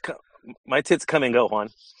 My tits come and go, Juan.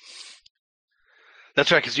 That's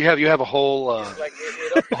right, because you have a whole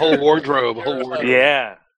whole wardrobe,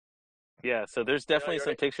 Yeah. So there's definitely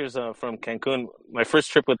some pictures from Cancun. My first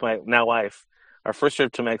trip with my now wife, our first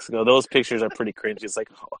trip to Mexico. Those pictures are pretty cringy. It's like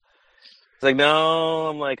no,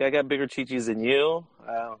 I'm like I got bigger chichis than you.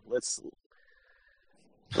 Let's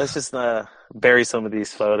just bury some of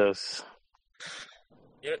these photos.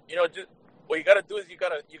 You know, just what you gotta do is you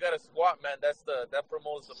gotta squat, man. That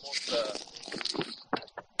promotes the most.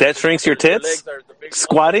 That shrinks your tits?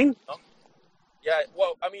 Squatting? Huh? Yeah,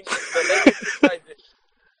 well, I mean, the leg exercises.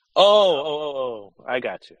 Oh, I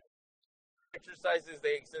got you. Exercises,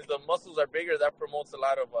 since the muscles are bigger, that promotes a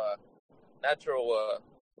lot of natural.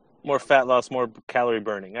 More fat loss, more calorie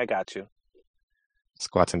burning. I got you.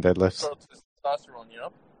 Squats and deadlifts. Testosterone, you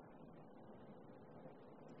know?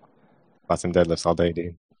 Squats and deadlifts all day,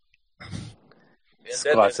 dude.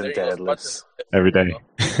 Squats and deadlifts. Every day.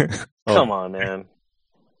 Come on, man.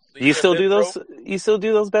 You still do those? You still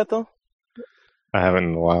do those, Beto? I haven't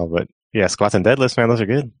in a while, but yeah, squats and deadlifts, man, those are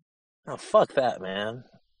good. Oh, fuck that, man.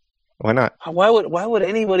 Why not? Why would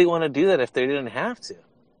anybody want to do that if they didn't have to?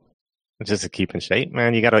 Just to keep in shape,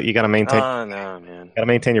 man. You gotta maintain. Oh no, man. Gotta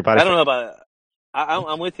maintain your body. I don't know about.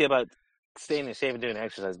 I'm with you about staying in shape and doing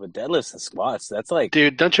exercise, but deadlifts and squats, that's like.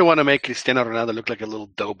 Dude, don't you want to make Cristiano Ronaldo look like a little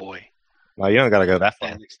doughboy? Well, you don't got to go that far.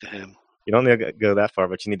 stand next to him. You don't need to go that far,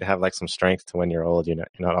 but you need to have like some strength to when you're old. You're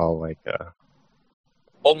not all like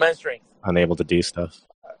old man strength, unable to do stuff.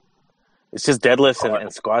 It's just deadlifts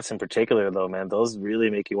and squats in particular, though, man. Those really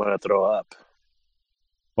make you want to throw up.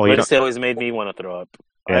 Well, It always made me want to throw up.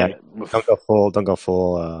 Yeah, don't go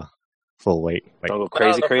full weight. Like, don't go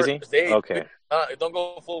crazy. Okay. Don't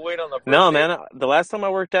go full weight on the first day. No, man. The last time I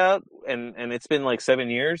worked out, and it's been like 7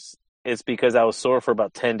 years, it's because I was sore for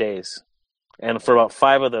about 10 days. And for about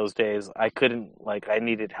 5 of those days, I couldn't, like, I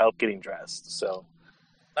needed help getting dressed. So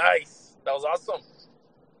nice. That was awesome.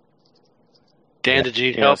 Dan, did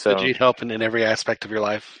you help? Did you help in every aspect of your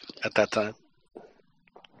life at that time?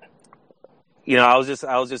 You know, I was just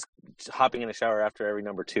hopping in the shower after every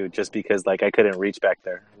number 2, just because like I couldn't reach back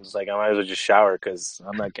there. I was like, I might as well just shower because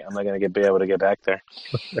I'm not gonna be able to get back there.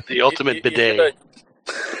 The ultimate bidet.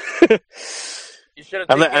 You should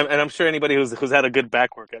have. And I'm sure anybody who's had a good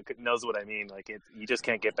back workout knows what I mean. Like you just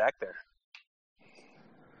can't get back there.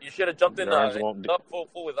 You should have jumped in a tub full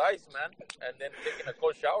with ice, man, and then taken a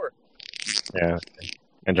cold shower. Yeah,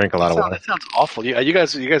 and drink a lot of water. That sounds awful. You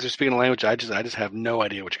guys are speaking a language. I just have no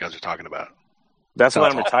idea what you guys are talking about. That's why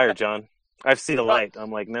I'm retired, John. I've seen the light.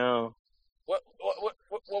 I'm like, no. What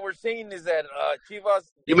we're saying is that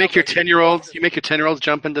Chivas. You make your 10-year-olds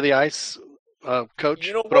jump into the ice, coach.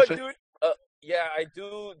 You know what, dude? Yeah, I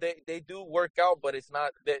do. They do work out, but it's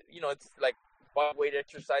not that. You know, it's like body weight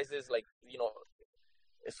exercises, like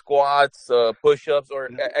squats, push-ups,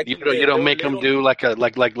 or you don't make them do like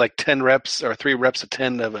 10 reps or 3 reps of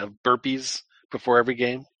 10 of burpees before every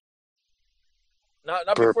game. Not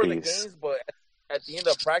before the games, but at the end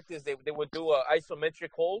of practice, they would do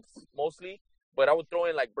isometric holds mostly. But I would throw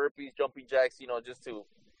in like burpees, jumping jacks, just to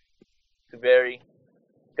vary,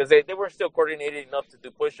 because they weren't still coordinated enough to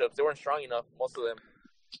do push-ups. They weren't strong enough, most of them.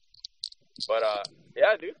 But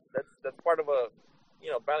yeah, dude, that's part of a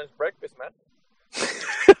balanced breakfast, man.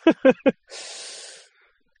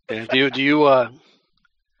 Yeah, do you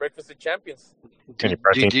breakfast of champions? Do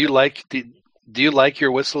you like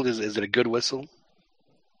your whistle? Is it a good whistle?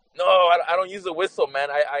 No, I don't use a whistle, man.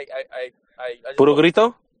 I just Puro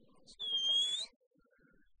grito?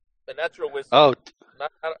 The natural whistle. Oh,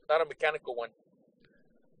 not a mechanical one.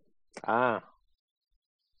 Ah.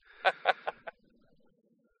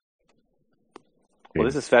 Well,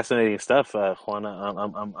 this is fascinating stuff, Juan.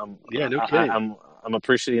 No kidding. I'm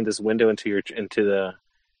appreciating this window into the.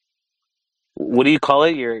 What do you call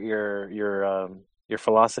it? Your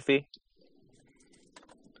philosophy.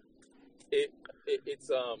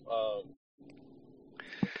 It's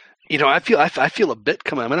I feel a bit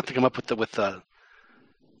coming. I'm gonna have to come up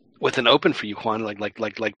with an open for you, Juan, like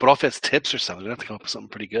Profes tips or something. I'm gonna have to come up with something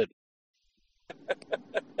pretty good.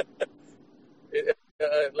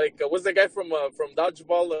 What's the guy from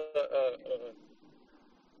Dodgeball?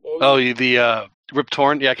 The Rip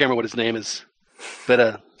Torn. Yeah, I can't remember what his name is,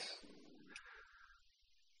 but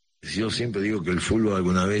Yo siempre digo que el fútbol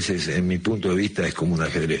algunas veces, en mi punto de vista, es como un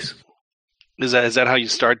ajedrez. Is that how you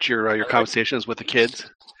start your conversations with the kids?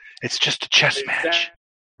 It's just a chess match.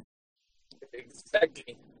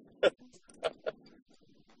 Exactly.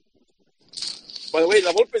 By the way,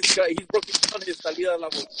 La Volpe, he's broken down his salida La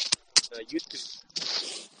Volpe on YouTube.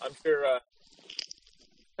 I'm sure.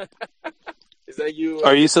 Is that you?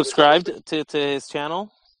 Are you subscribed to his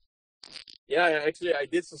channel? Yeah, actually, I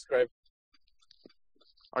did subscribe.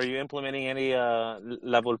 Are you implementing any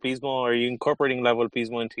La Volpismo, or are you incorporating La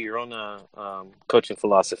Volpismo into your own coaching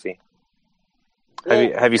philosophy?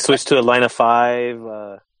 Well, have you switched to a line of 5?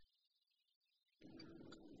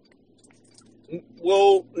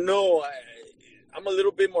 Well, no. I'm a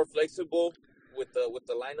little bit more flexible with the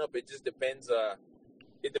lineup. It just depends.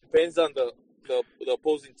 It depends on the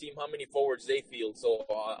opposing team, how many forwards they field. So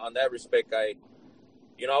on that respect, I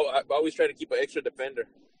always try to keep an extra defender.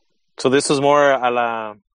 So this was more a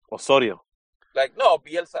la Osorio. No,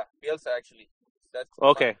 Bielsa actually. That's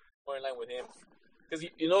okay. More in line with him, because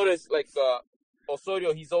you notice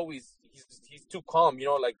Osorio, he's too calm.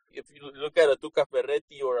 If you look at a Tuca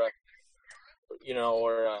Ferretti or a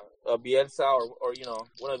Bielsa or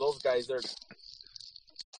one of those guys, they're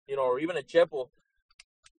or even a Chepo,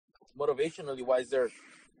 motivationally wise, they're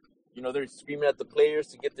screaming at the players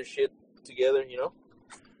to get their shit together,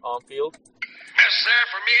 on field. Necessary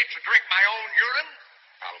for me to drink my own urine?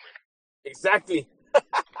 Probably. Exactly.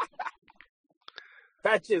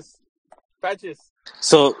 Patches.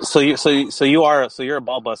 So you're a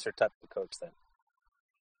ball buster type of coach then.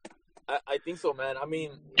 I think so, man. I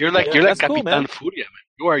mean, you're like Capitan Furia,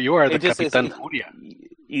 man. You are the Capitan Furia.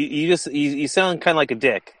 You sound kind of like a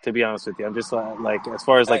dick, to be honest with you. I'm just like as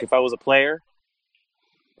far as if I was a player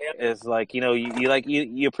is like, you know,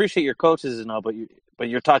 you appreciate your coaches and all, but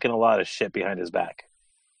you're talking a lot of shit behind his back.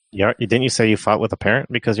 Yeah, didn't you say you fought with a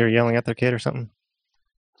parent because you're yelling at their kid or something?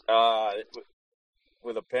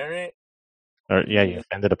 With a parent. Or yeah, you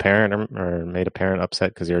offended a parent or made a parent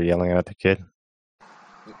upset because you're yelling at the kid.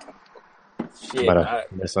 Shit,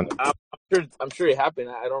 I'm sure it happened.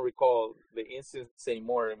 I don't recall the incidents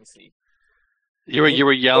anymore. Let me see. You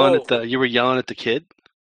were yelling at the kid.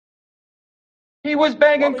 He was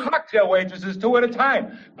banging cocktail waitresses 2 at a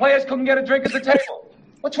time. Players couldn't get a drink at the table.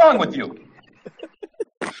 What's wrong with you?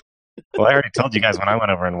 Well, I already told you guys when I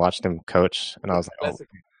went over and watched him coach, and I was like, "Oh,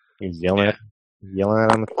 he's yelling at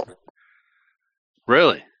him."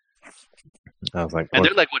 Really? I was like, and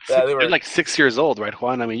they're like what? They're like 6 years old, right,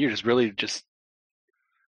 Juan? I mean, you're just really just.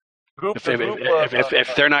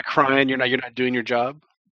 If they're not crying, you're not doing your job.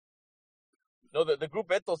 No, the group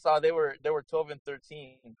Beto saw they were 12 and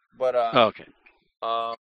 13, but okay.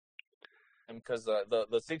 And because the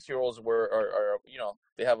 6-year-olds are you know,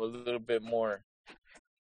 they have a little bit more,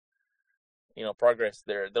 you know, progress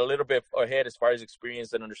there. They're a little bit ahead as far as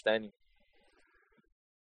experience and understanding.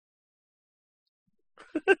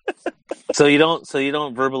 So you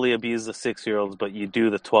don't verbally abuse the 6-year-olds, but you do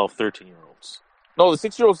the 12, 13-year-olds. No, the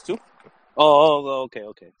 6-year-olds too. Oh,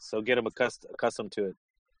 okay. So get them accustomed to it.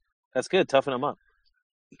 That's good. Toughen them up.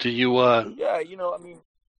 Do you? Yeah, you know, I mean,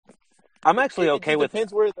 I'm actually okay with.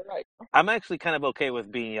 Depends where they're at. I'm actually kind of okay with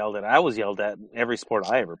being yelled at. I was yelled at in every sport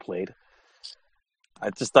I ever played.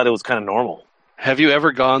 I just thought it was kind of normal. Have you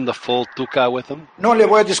ever gone the full tuca with them? No le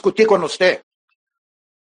voy a discutir con usted.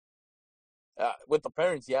 With the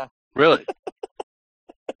parents, yeah. Really?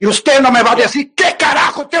 Y usted no me va a decir qué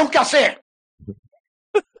carajo tengo que hacer.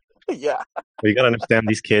 Yeah. Well, you gotta understand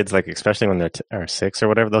these kids, like especially when they're 6 or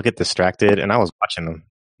whatever, they'll get distracted. And I was watching them.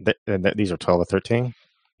 These are 12 or 13.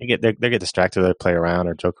 They get distracted. They play around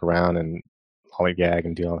or joke around and lollygag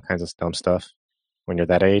and do all kinds of dumb stuff. When you're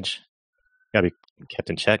that age, you gotta be kept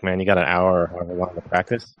in check, man. You got an hour or however long to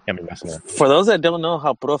practice. You can't be messing around. For those that don't know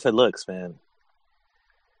how Profe looks, man,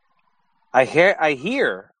 I hear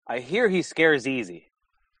he scares easy,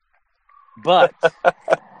 but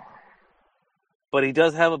he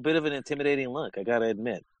does have a bit of an intimidating look. I gotta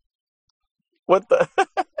admit. What the?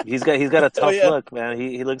 He's got a tough look, man.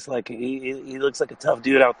 He looks like he looks like a tough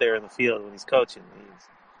dude out there in the field when he's coaching.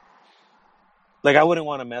 Like I wouldn't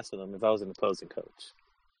want to mess with him if I was an opposing coach.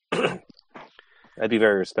 I'd be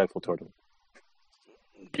very respectful toward him.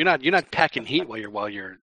 You're not packing heat while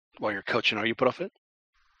you're coaching, are you, Profe?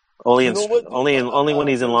 Only when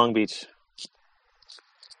he's in Long Beach.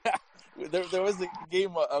 There was a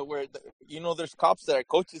game where there's cops that are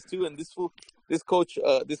coaches too, and this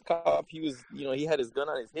cop, he had his gun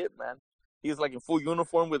on his hip, man. He was like in full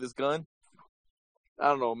uniform with his gun. I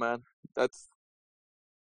don't know, man. That's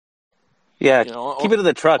keep it in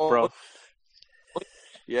the truck, bro.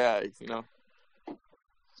 Yeah,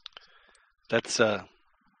 That's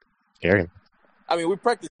scary. I mean, we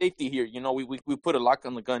practice safety here. We put a lock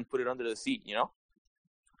on the gun, put it under the seat.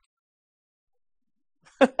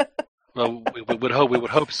 Well, we would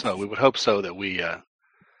hope so. We would hope so that we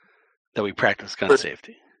practice gun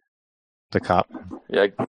safety. The cop.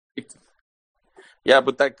 Yeah,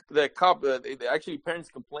 but that cop, actually, parents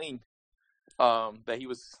complained that he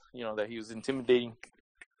was intimidating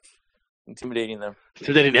them,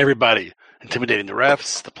 intimidating everybody, intimidating the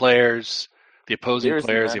refs, the players, the opposing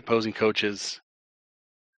players, man. The opposing coaches.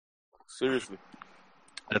 Seriously.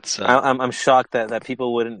 That's. I'm shocked that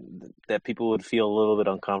people would feel a little bit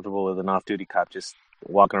uncomfortable with an off-duty cop just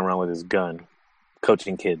walking around with his gun,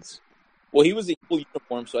 coaching kids. Well, he was in full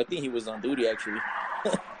uniform, so I think he was on duty. Actually,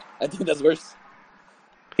 I think that's worse.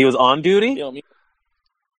 He was on duty. You know what I mean?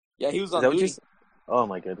 Yeah, he was on duty. Oh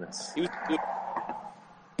my goodness! He was duty.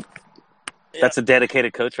 That's a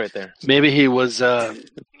dedicated coach right there. Maybe he was. Or.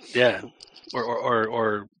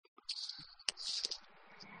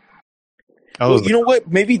 Oh, well, you know what?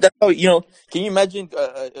 Maybe that's how, can you imagine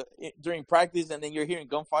during practice and then you're hearing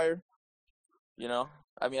gunfire? I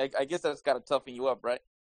mean, I guess that's got to toughen you up, right?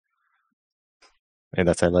 Hey,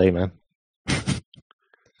 that's LA, man.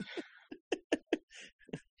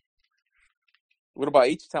 What about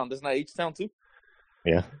H-Town? That's not H-Town too?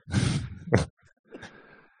 Yeah.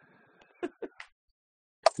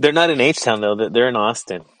 They're not in H-Town though. They're in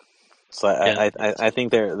Austin. So I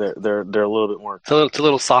think they're a little bit more. It's a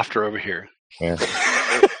little softer over here. Yeah.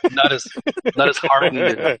 not as hardened.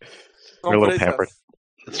 We're a little pampered.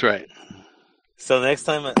 That's right. So next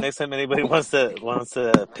time anybody wants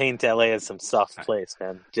to paint LA as some soft place,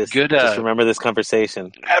 man, just remember this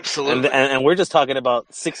conversation. Absolutely. And we're just talking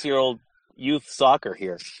about 6-year-old youth soccer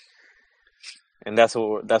here. and that's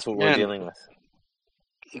what we're dealing with.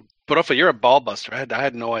 But Ofa, you're a ball buster. I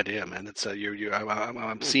had no idea, man. It's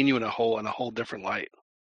I'm seeing you in a whole different light.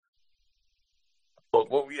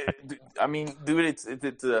 Well, I mean, dude, it's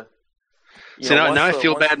See, now I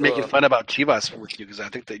feel bad making fun about Chivas with you because I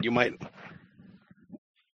think that you might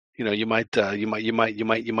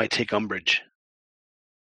take umbrage.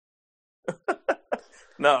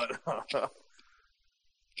 No.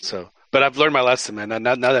 So, but I've learned my lesson, man.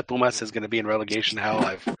 Now that Pumas is going to be in relegation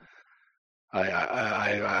hell,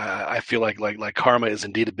 I feel like karma is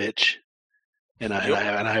indeed a bitch, and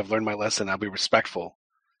I have learned my lesson. I'll be respectful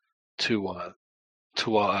to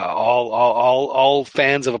all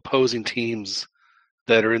fans of opposing teams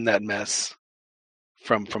that are in that mess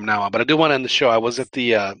from now on. But I do want to end the show. I was at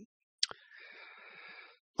the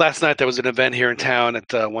last night. There was an event here in town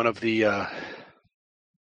at one of the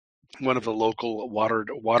local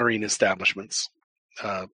watering establishments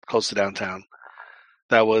close to downtown.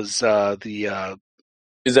 That was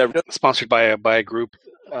is that sponsored by a group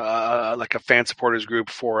like a fan supporters group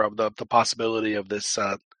for the possibility of this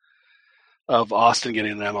of Austin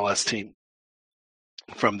getting an MLS team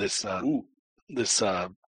from this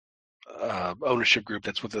ownership group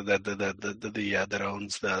that's with that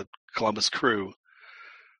owns the Columbus Crew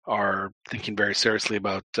are thinking very seriously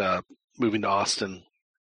about moving to Austin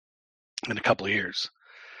in a couple of years.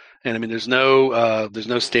 And I mean, there's no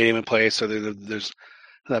stadium in place, so there's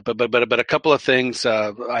but a couple of things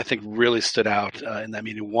I think really stood out in that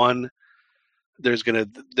meeting. One, they're gonna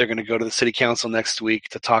go to the city council next week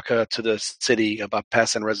to talk to the city about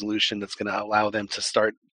passing a resolution that's going to allow them to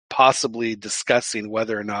start possibly discussing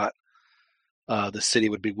whether or not the city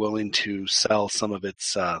would be willing to sell some of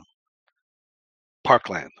its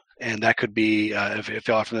parkland, and that could be if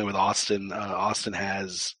y'all are familiar with Austin. Austin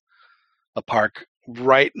has a park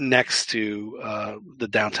right next to the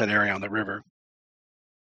downtown area on the river,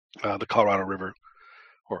 the Colorado River,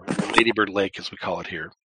 or Lady Bird Lake as we call it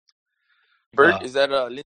here. Bird, is that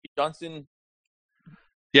Lindsey Johnson?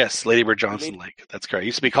 Yes, Lady Bird Johnson Lake. That's correct. It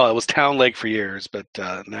used to be called, it was Town Lake for years, but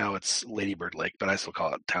now it's Lady Bird Lake, but I still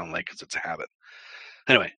call it Town Lake because it's a habit.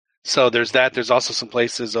 Anyway, so there's that. There's also some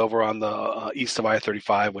places over on the east of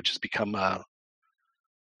I-35, which has become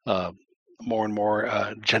more and more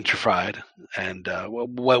gentrified. And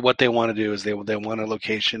what they want to do is they want a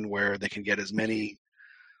location where they can get as many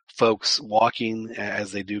folks walking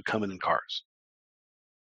as they do coming in cars.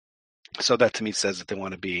 So that to me says that they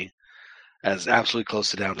want to be as absolutely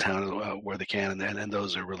close to downtown where they can, and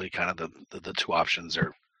those are really kind of the two options,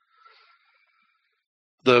 or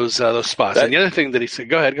those spots. And the other thing that he said,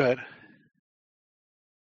 go ahead.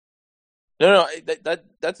 No,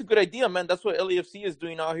 that's a good idea, man. That's what LAFC is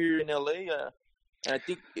doing out here in LA, and I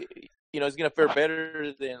think it's gonna fare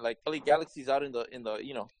better than like LA Galaxy's out in the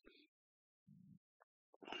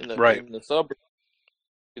right in the suburbs.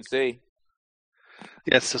 You could say.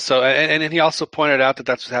 Yes, so and he also pointed out that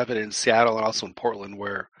that's what's happening in Seattle and also in Portland,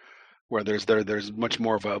 where there's much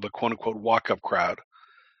more of a quote unquote walk up crowd.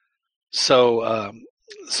 So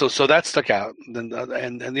so that stuck out. And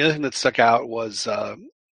the other thing that stuck out was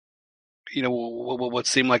what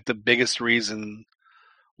seemed like the biggest reason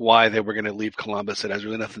why they were going to leave Columbus. It has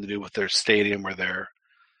really nothing to do with their stadium or the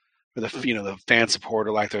fan support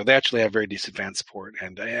or like they actually have very decent fan support,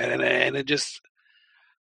 and it just.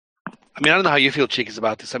 I mean, I don't know how you feel, Cheekers,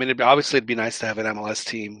 about this. I mean, it'd be nice to have an MLS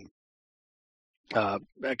team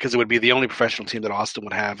because it would be the only professional team that Austin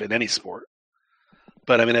would have in any sport.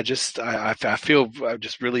 But I mean, I feel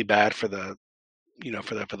just really bad for the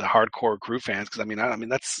hardcore Crew fans because I mean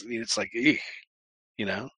that's it's like,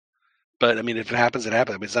 But I mean, if it happens, it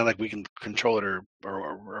happens. I mean, it's not like we can control it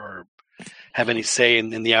or have any say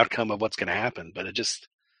in the outcome of what's going to happen. But it just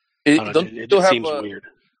seems weird.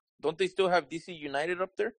 Don't they still have DC United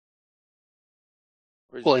up there?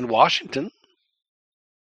 Well, in Washington.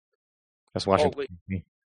 That's Washington.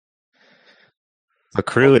 The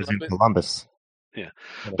Crew is in Columbus. Yeah,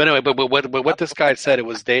 but anyway, but what this guy said, it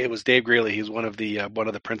was Dave Greeley. He's one of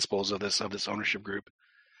the principals of this ownership group,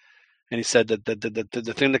 and he said that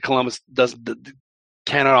the thing that Columbus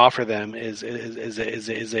cannot offer them is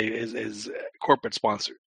corporate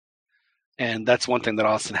sponsor, and that's one thing that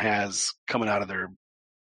Austin has coming out of their.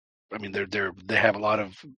 I mean, they have a lot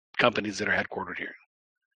of companies that are headquartered here.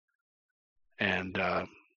 And the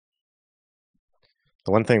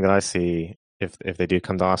one thing that I see, if they do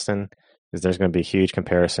come to Austin, is there's going to be a huge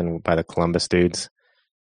comparison by the Columbus dudes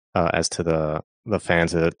as to the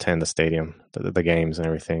fans that attend the stadium, the games and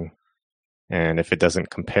everything. And if it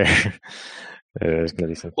doesn't compare, there's going to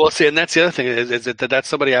be some. Well, see, and that's the other thing is that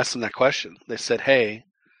somebody asked them that question. They said, "Hey,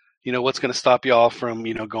 what's going to stop y'all from,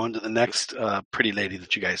 going to the next pretty lady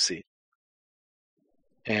that you guys see?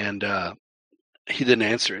 And he didn't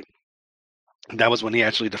answer it. That was when he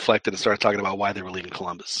actually deflected and started talking about why they were leaving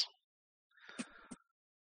Columbus.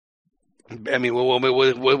 I mean,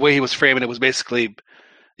 the way he was framing it was basically,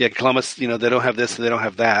 Columbus, they don't have this, they don't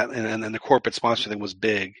have that, and the corporate sponsor thing was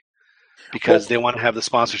big because they want to have the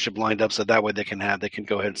sponsorship lined up so that way they can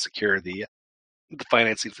go ahead and secure the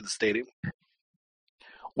financing for the stadium.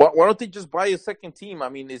 Why don't they just buy a second team? I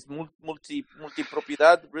mean, is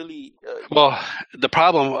multi-propiedad really? Well, the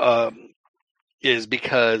problem is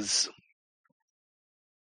because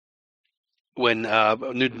when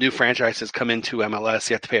new franchises come into MLS,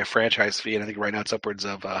 you have to pay a franchise fee, and I think right now it's upwards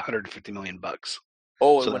of $150 million.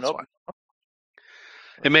 Oh, so it went up. Why.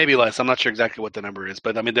 It may be less. I'm not sure exactly what the number is,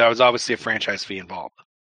 but I mean there was obviously a franchise fee involved.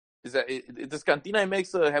 Does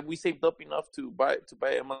CantinaMX have we saved up enough to buy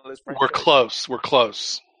MLS franchise? We're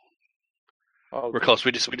close. Oh, okay. We're close.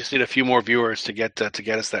 We just need a few more viewers to get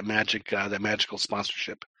us that magical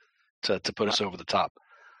sponsorship to put us over the top.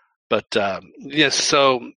 But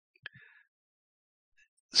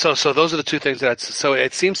So those are the two things so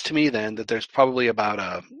it seems to me then that there's probably about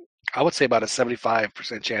a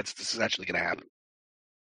 75% chance this is actually going to happen.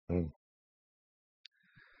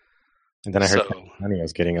 And then I heard San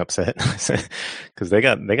Antonio's getting upset because they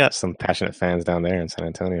got some passionate fans down there in San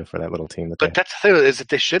Antonio for that little team. But that's the thing is that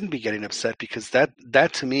they shouldn't be getting upset because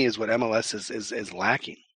that to me is what MLS is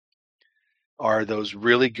lacking. Are those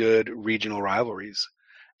really good regional rivalries?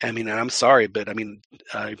 I mean, and I'm sorry, but I mean,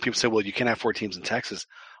 people say, well, you can't have 4 teams in Texas.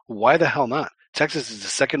 Why the hell not? Texas is the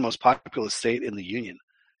second most populous state in the union.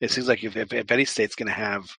 It seems like if any state's going to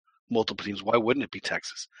have multiple teams, why wouldn't it be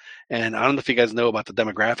Texas? And I don't know if you guys know about the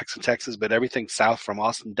demographics in Texas, but everything south from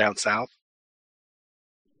Austin down south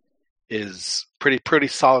is pretty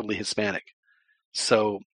solidly Hispanic.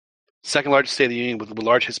 So second largest state of the union with a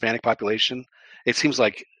large Hispanic population, it seems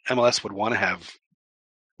like MLS would want to have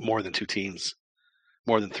more than 2 teams.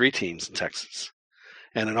 More than 3 teams in Texas.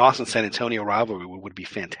 And an Austin-San Antonio rivalry would be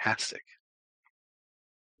fantastic.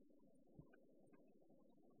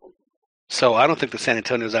 So I don't think the San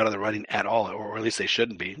Antonio's out of the running at all, or at least they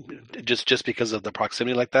shouldn't be, just because of the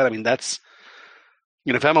proximity like that. I mean, that's,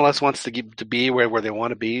 if MLS wants to be where they want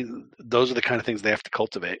to be, those are the kind of things they have to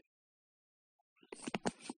cultivate.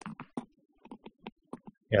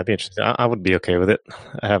 Yeah, it'd be interesting. I would be okay with it.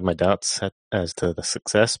 I have my doubts as to the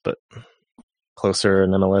success, but closer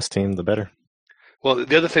an MLS team, the better. Well,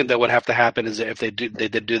 the other thing that would have to happen is if they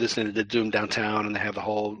did do this and they do them downtown and they have the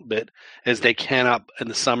whole bit, is they cannot in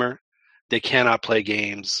the summer, they cannot play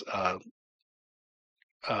games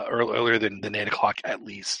earlier than 8:00 at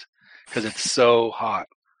least because it's so hot.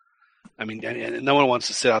 I mean, and no one wants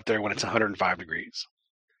to sit out there when it's 105 degrees,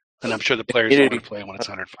 and I'm sure the players don't want to play when it's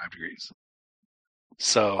 105 degrees.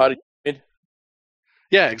 So,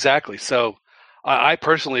 yeah, exactly. So, I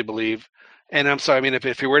personally believe. And I'm sorry. I mean,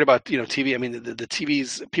 if you're worried about TV, I mean the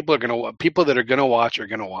TVs people that are gonna watch are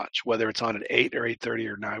gonna watch whether it's on at 8 or 8:30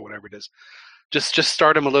 or 9, whatever it is. Just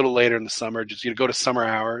start them a little later in the summer. Just go to summer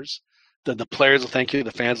hours. The players will thank you.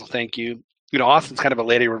 The fans will thank you. Austin's kind of a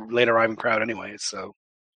late arriving crowd anyway, so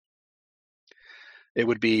it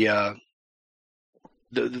would be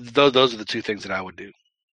those are the 2 things that I would do.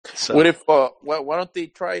 So what if why don't they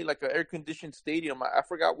try like an air conditioned stadium? I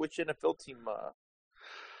forgot which NFL team.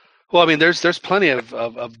 Well, I mean, there's plenty of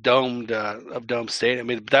domed stadium. I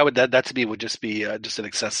mean, that to me would just be just an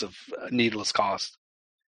excessive, needless cost.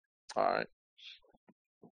 All right.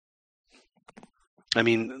 I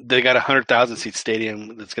mean, they got 100,000 seat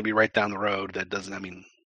stadium that's going to be right down the road. That doesn't. I mean.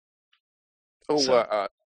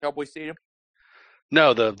 Cowboy Stadium.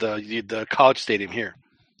 No, the college stadium here.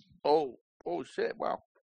 Oh shit! Wow.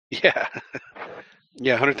 Yeah,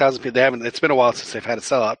 yeah, 100,000 people. They haven't. It's been a while since they've had a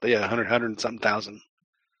sellout, but yeah, 100 and something thousand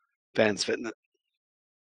fans fitting it.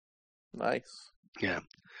 Nice. Yeah.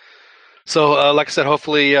 So, like I said,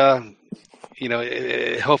 hopefully,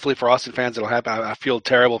 hopefully for Austin fans it'll happen. I feel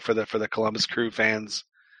terrible for the Columbus Crew fans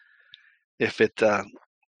if their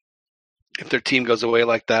team goes away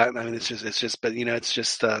like that. I mean, it's just, but it's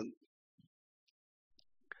just a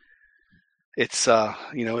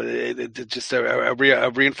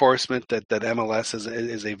reinforcement that MLS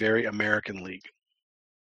is a very American league.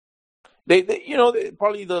 They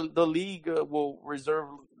probably the league will reserve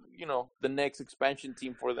the next expansion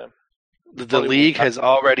team for them. The league has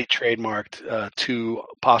already trademarked 2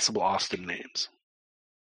 possible Austin names.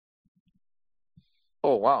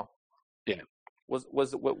 Oh wow! Yeah.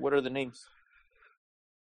 What are the names?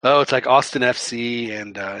 Oh, it's like Austin FC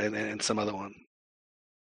and some other one.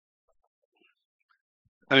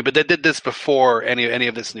 I mean, but they did this before any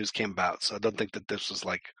of this news came about, so I don't think that this was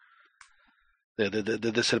like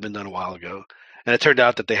this had been done a while ago. And it turned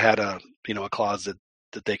out that they had a clause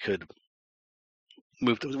that they could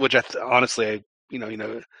move to, which honestly,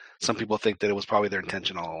 some people think that it was probably their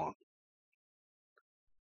intention all along.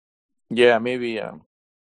 Yeah, maybe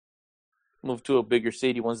move to a bigger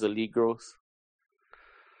city once the league grows.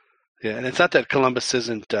 Yeah, and it's not that Columbus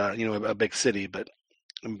isn't a big city, but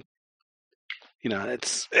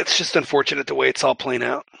it's just unfortunate the way it's all playing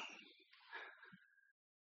out.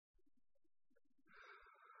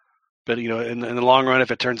 But in the long run, if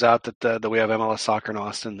it turns out that we have MLS soccer in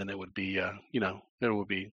Austin, then it would be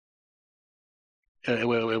it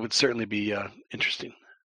would certainly be interesting.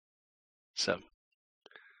 So,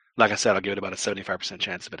 like I said, I'll give it about a 75%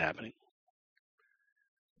 chance of it happening.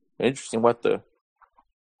 Interesting.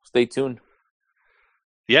 Stay tuned.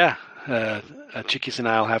 Yeah, Chiquis and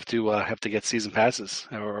I'll have to get season passes,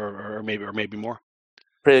 or maybe more.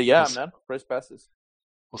 Man, press passes.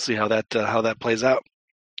 We'll see how that plays out.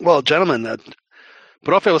 Well, gentlemen,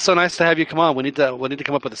 Profe, it was so nice to have you come on. We need to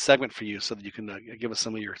come up with a segment for you so that you can give us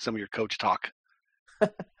some of your coach talk.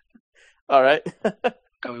 All right.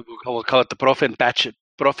 We'll call it the Profe and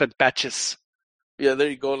Batches. Yeah, there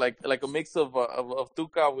you go. Like a mix of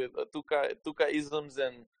Tuca with Tuca-isms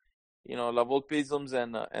and La Volpe-isms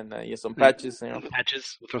and some patches.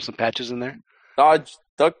 Patches. We'll throw some patches in there. Dodge,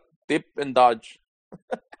 duck, dip, and dodge.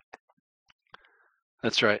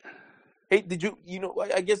 That's right. Hey, did you?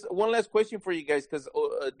 I guess one last question for you guys, because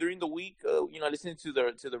during the week, listening to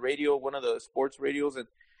the radio, one of the sports radios, and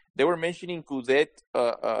they were mentioning Coudet.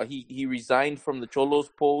 He resigned from the Cholos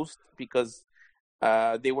post because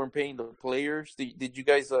they weren't paying the players. Did you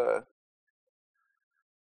guys? You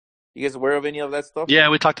guys aware of any of that stuff? Yeah,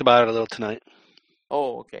 we talked about it a little tonight.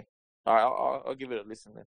 Oh, okay. All right, I'll give it a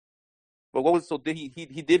listen then. But did he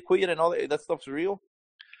did quit and all that stuff's real?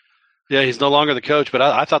 Yeah, he's no longer the coach, but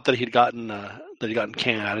I thought that he'd gotten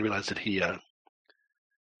canned. I didn't realize that he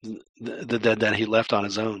that he left on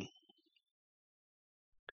his own.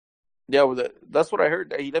 Yeah, well, that's what I heard.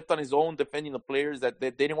 That he left on his own, defending the players that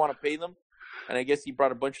they didn't want to pay them, and I guess he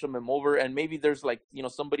brought a bunch of them over. And maybe there's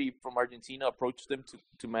somebody from Argentina approached them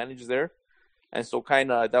to manage there, and so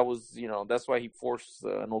kind of that was that's why he forced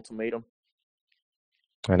an ultimatum.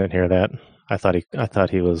 I didn't hear that. I thought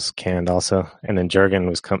he was canned also, and then Jurgen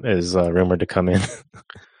is rumored to come in.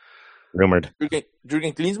 Rumored.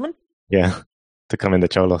 Jurgen Klinsmann? Yeah, to come into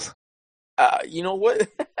Cholos. You know what?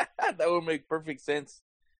 That would make perfect sense,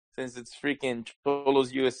 since it's freaking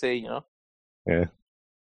Cholos USA. Yeah.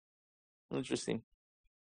 Interesting.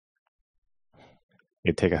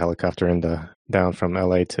 He'd take a helicopter down from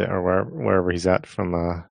LA or wherever he's at, from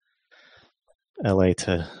LA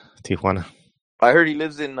to Tijuana. I heard he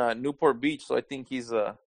lives in Newport Beach, so I think he's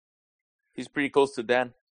pretty close to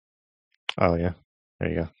Dan. Oh yeah, there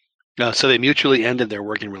you go. So they mutually ended their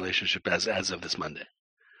working relationship as of this Monday,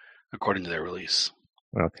 according to their release.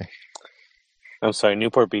 Okay. I'm sorry,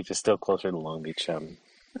 Newport Beach is still closer to Long Beach.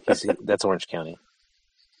 That's Orange County.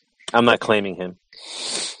 I'm not claiming him.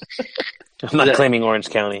 I'm not claiming Orange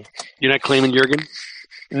County. You're not claiming Jurgen?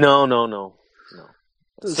 No.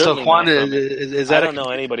 So Juan, is that? I don't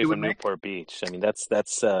know anybody from Newport Beach. I mean, that's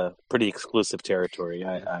pretty exclusive territory.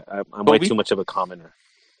 I'm way too much of a commoner.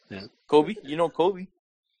 Yeah. Kobe, Kobe.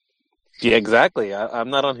 Yeah, exactly.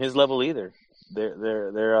 I'm not on his level either.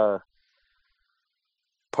 They're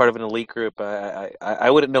part of an elite group. I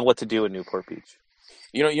wouldn't know what to do in Newport Beach.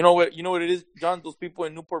 You know what it is, John. Those people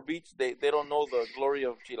in Newport Beach, they don't know the glory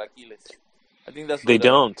of chilaquiles. I think that's what they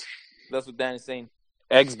don't. That's what Dan is saying.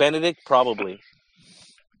 Eggs Benedict, probably.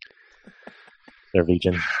 Their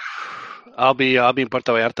region. I'll be in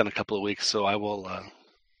Puerto Vallarta in a couple of weeks, so I will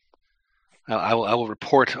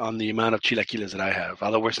report on the amount of chilaquiles that I have.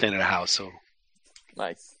 Although we're staying at a house, so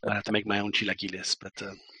nice. I have to make my own chilaquiles. But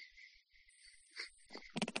do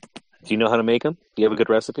you know how to make them? Do you have a good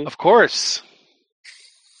recipe? Of course.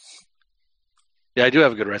 Yeah, I do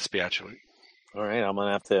have a good recipe actually. All right,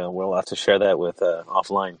 we'll have to share that with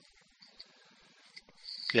offline.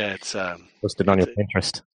 Yeah, it's posted on your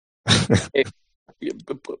Pinterest. Hey,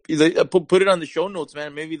 put it on the show notes,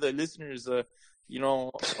 man. Maybe the listeners,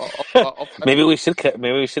 maybe we should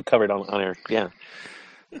cover it on air. Yeah.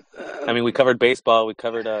 I mean, we covered baseball. We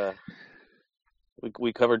covered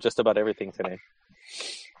we covered just about everything today.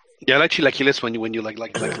 Yeah, I like chilaquiles when you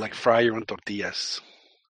like fry your own tortillas.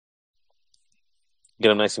 Get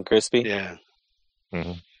them nice and crispy. Yeah.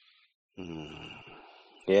 Mm-hmm.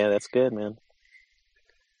 Yeah, that's good, man.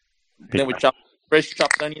 Then we fresh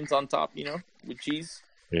chopped onions on top, with cheese.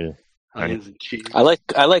 Yeah, onions and cheese. I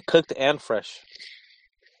like cooked and fresh.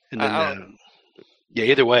 And then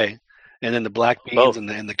either way, and then the black beans and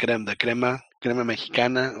the crema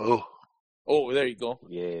mexicana. Oh, there you go.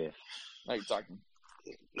 Yeah. Now you're talking.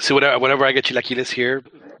 See, whenever I get chilaquiles here,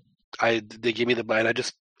 they give me the bite. I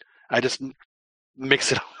just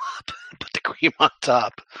mix it all up, put the cream on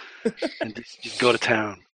top, and just go to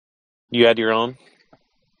town. You add your own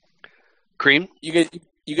cream? You guys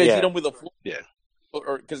eat them with a yeah,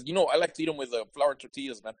 or because I like to eat them with flour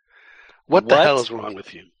tortillas, man. What the hell is wrong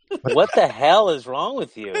with you? What the hell is wrong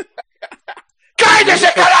with you?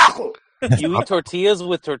 ¡Cállese, carajo! You eat tortillas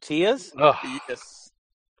with tortillas? Oh. Yes.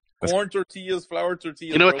 Corn tortillas, flour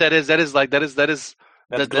tortillas. You know what that is? That is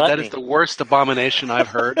the worst abomination I've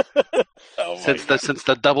heard since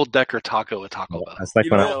the double-decker taco at Taco Bell. That's like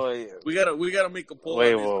we gotta make a poll.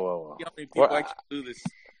 Wait, on this. whoa. See how many people actually do this?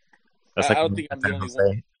 That's I don't think I'm the only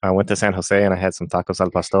one. I went to San Jose and I had some tacos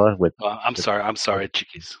al pastor with. I'm sorry,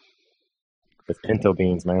 Chiquis. With pinto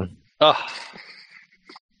beans, man. Oh.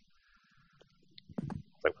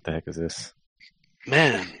 Like, what the heck is this?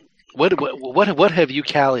 Man, what have you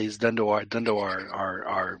Callies done to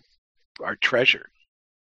our treasure?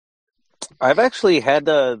 I've actually had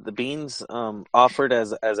the beans offered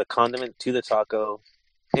as a condiment to the taco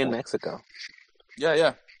in Mexico.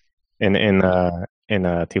 Yeah. In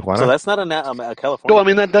Tijuana. So that's not a California. No, I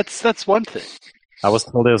mean that's one thing. I was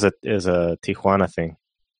told it was a Tijuana thing.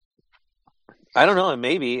 I don't know,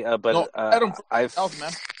 maybe, but no, I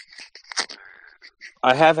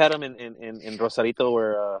have had them in Rosarito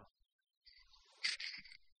where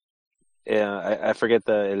I forget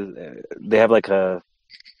they have like the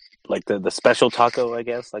special taco, I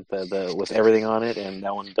guess, like the with everything on it, and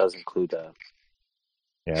that one does include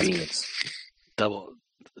beans. Double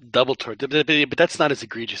tortilla, but that's not as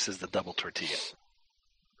egregious as the double tortilla.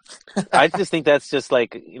 I just think that's just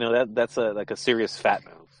like that's a serious fat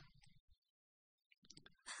move.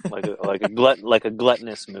 like a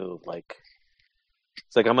gluttonous move. Like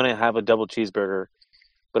it's like I'm gonna have a double cheeseburger,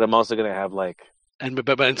 but I'm also gonna have but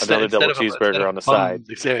another double cheeseburger on the side.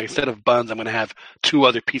 Instead of buns, I'm gonna have 2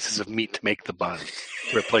 other pieces of meat to make the bun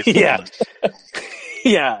to replace the buns.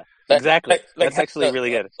 Yeah, exactly. That's actually really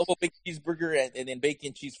good. Double big cheeseburger and then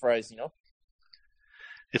bacon cheese fries.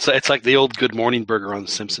 It's like the old Good Morning Burger on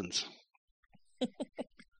The Simpsons. You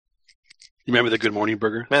remember the Good Morning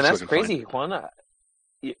Burger? Man, that's crazy, Juan.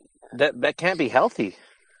 That can't be healthy.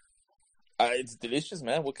 It's delicious,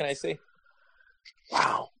 man. What can I say?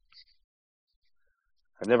 Wow.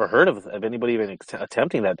 I've never heard of anybody even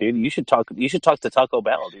attempting that, dude. You should talk to Taco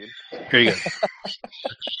Bell, dude. Here you go. 18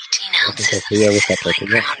 ounces of sizzling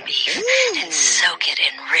ground beef and soak it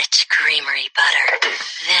in rich creamery butter.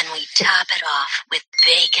 Then we top it off with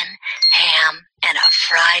bacon, ham, and a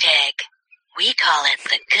fried egg. We call it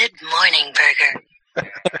the Good Morning Burger.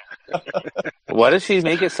 Why does she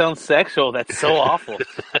make it sound sexual? That's so awful.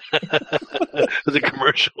 It's a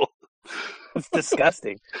commercial. It's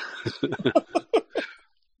disgusting.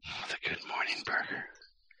 The Good Morning Burger.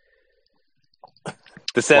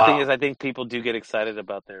 The sad thing is, I think people do get excited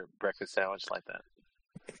about their breakfast sandwich like that.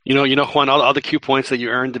 You know, Juan, all the Q points that you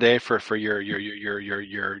earned today for your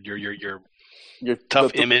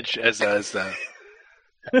tough image as the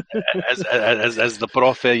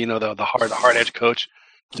profe, the hard edge coach.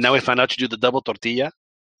 Now we find out you do the double tortilla.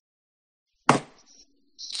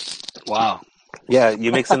 Wow. Yeah,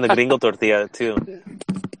 you mix in the gringo tortilla too.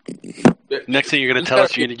 Next thing you're going to tell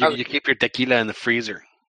us, you keep your tequila in the freezer.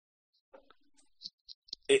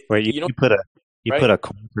 Wait, you put a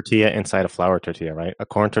corn tortilla inside a flour tortilla, right? A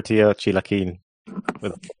corn tortilla chilaquil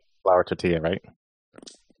with a flour tortilla, right?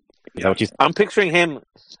 Is that what you? I'm picturing him,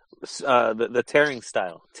 the tearing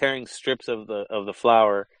style, tearing strips of the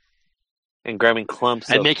flour and grabbing clumps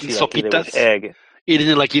and of making sopitas with egg, eating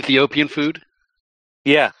it like Ethiopian food.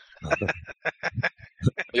 Yeah.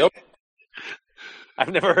 Yep. I've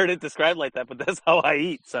never heard it described like that, but that's how I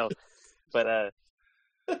eat. So, but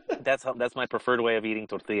that's my preferred way of eating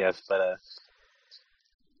tortillas. But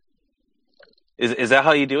is that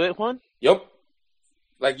how you do it, Juan? Yep.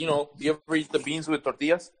 Like you ever eat the beans with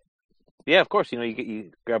tortillas? Yeah, of course.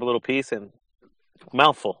 You grab a little piece and a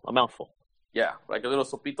mouthful. Yeah, like a little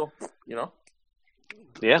sopito.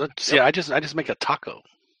 Yeah. See, I just make a taco.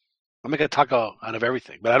 I make a taco out of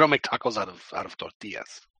everything, but I don't make tacos out of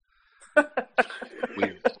tortillas.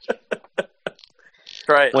 Weird.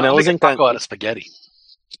 Right. When I was in taco out of spaghetti.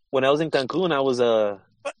 When I was in Cancun, I was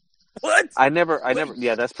What? I never.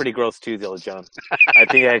 Yeah, that's pretty gross too, though, John. I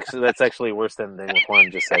think that's actually worse than what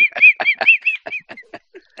Juan just said.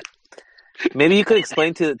 Maybe you could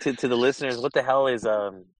explain to the listeners what the hell is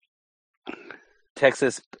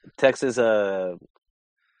Texas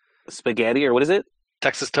spaghetti, or what is it?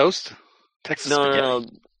 Texas toast? Texas No, spaghetti? no.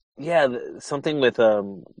 Yeah, something with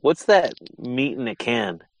what's that meat in a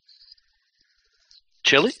can?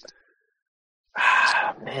 Chili?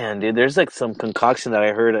 Man, dude, there's like some concoction that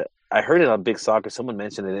I heard. I heard it on Big Soccer. Someone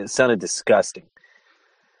mentioned it. It sounded disgusting.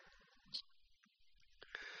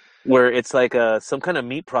 Where it's like some kind of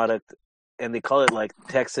meat product, and they call it like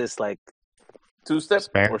Texas like two-step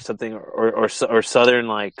or something, or southern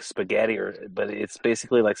like spaghetti, but it's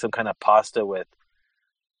basically like some kind of pasta with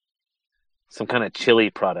some kind of chili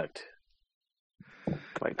product.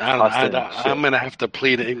 Like I'm gonna have to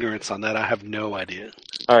plead ignorance on that. I have no idea.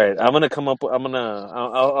 All right, I'm gonna come up.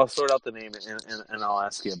 I'll sort out the name and I'll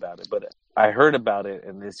ask you about it. But I heard about it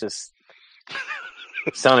and it's just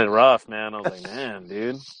sounded rough, man. I was like, man,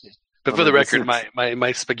 dude. But for the record,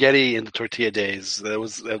 my spaghetti in the tortilla days, that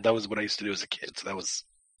was what I used to do as a kid. So that was,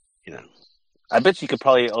 I bet you could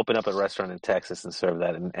probably open up a restaurant in Texas and serve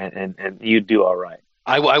that, and you'd do all right.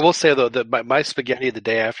 I will say though that my spaghetti the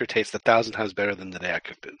day after tastes 1,000 times better than the day I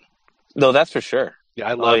cooked it. No, that's for sure. Yeah,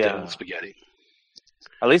 I love that spaghetti.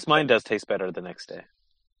 At least mine does taste better the next day,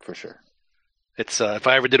 for sure. It's if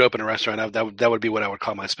I ever did open a restaurant, that would be what I would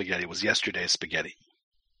call my spaghetti. Was yesterday's spaghetti.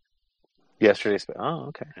 Yesterday's. Oh,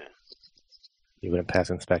 okay. Yeah. You wouldn't pass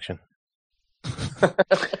inspection.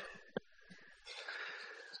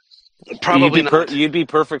 Probably not. You'd be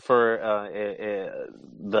perfect for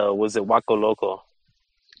was it Waco Loco?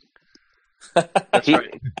 That's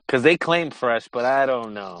right. Because they claim fresh, but I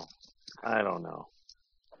don't know.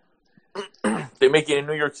 They make it in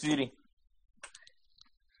New York City.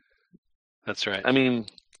 That's right. I mean,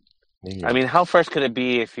 how fresh could it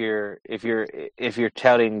be if you're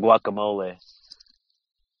touting guacamole?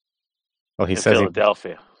 Well, he says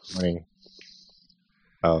Philadelphia.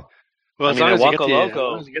 Well, as long as you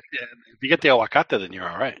get the aguacate, then you're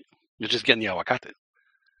all right. You're just getting the aguacate.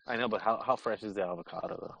 I know, but how fresh is the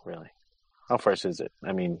avocado, though? Really, how fresh is it?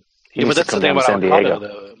 I mean, but that's the thing about avocado,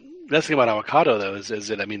 though. That's the thing about avocado, though, is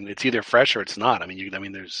that it's either fresh or it's not.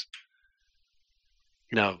 There's,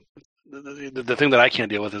 the thing that I can't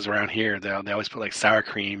deal with is around here they always put like sour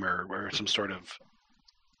cream or some sort of,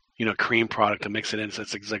 cream product to mix it in. So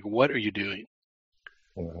it's like, what are you doing?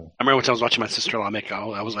 I remember one time I was watching my sister-in-law make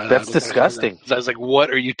it. That's disgusting. I was like,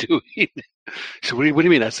 "What are you doing?" So what do you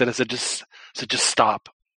mean? I said, just stop,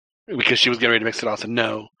 because she was getting ready to mix it all. I said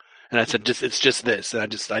no, and I said, it's just this, and I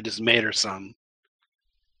just made her some,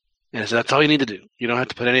 and I said, that's all you need to do. You don't have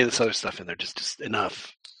to put any of this other stuff in there. Just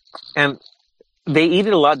enough. And they eat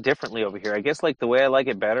it a lot differently over here. I guess like the way I like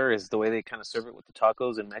it better is the way they kind of serve it with the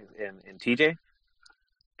tacos in TJ,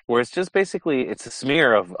 where it's just basically it's a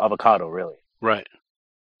smear of avocado, really. Right.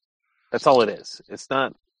 That's all it is. It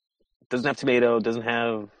doesn't have tomato, doesn't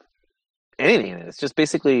have anything in it. It's just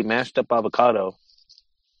basically mashed up avocado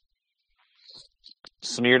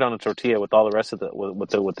smeared on a tortilla with all the rest of with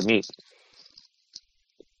the meat.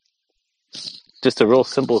 Just a real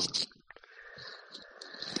simple.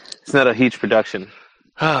 It's not a huge production.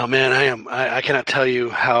 Oh man, I cannot tell you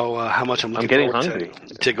how much I'm getting hungry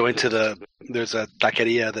to go into there's a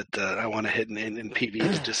taqueria that I want to hit in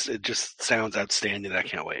PV. It just sounds outstanding. I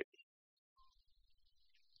can't wait.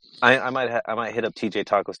 I might hit up TJ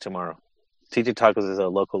Tacos tomorrow. TJ Tacos is a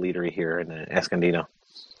local eatery here in Escondido,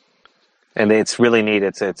 and it's really neat.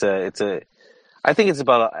 It's a I think it's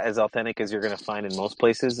about as authentic as you're going to find in most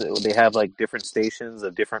places. They have like different stations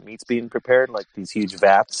of different meats being prepared, like these huge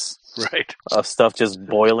vats, right, of stuff just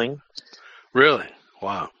boiling. Really?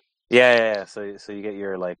 Wow. Yeah. So you get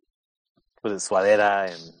your like, was it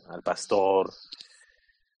suadera and al pastor.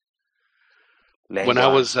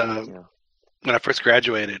 Lengua, when I first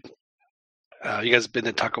graduated, you guys been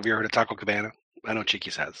to Taco? Have you heard of Taco Cabana? I know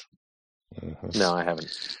Chiquis has. No, I haven't.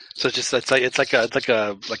 So it's like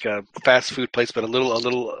a fast food place, but a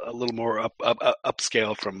little more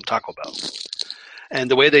upscale from Taco Bell.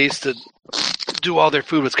 And the way they used to do all their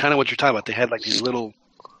food was kind of what you're talking about. They had like these little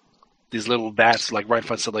vats like right in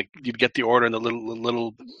front. So like you'd get the order, and the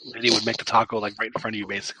little lady would make the taco like right in front of you,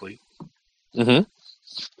 basically. Mm-hmm.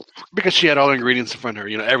 Because she had all the ingredients in front of her,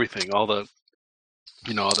 everything, all the,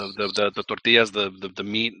 the tortillas, the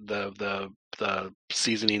meat, the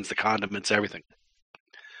seasonings, the condiments, everything.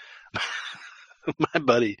 My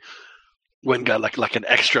buddy went and got like an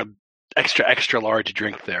extra large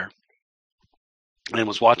drink there, and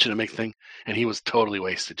was watching him make thing, and he was totally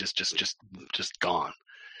wasted, just gone.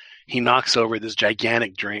 He knocks over this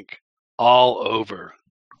gigantic drink all over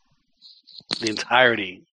the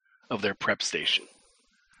entirety of their prep station.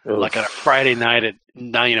 Oof. Like on a Friday night at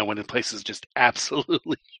 9, when the place is just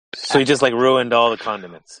absolutely packed. So he just like ruined all the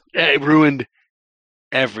condiments. Yeah, it ruined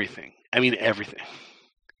everything. I mean, everything.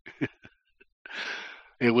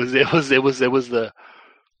 It was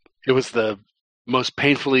the most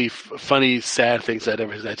painfully funny, sad things I'd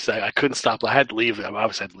ever said. I couldn't stop. I had to leave. I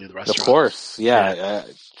obviously had to leave the restaurant. Of course, yeah.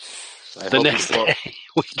 The next day,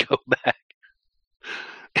 we go back,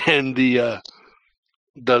 and the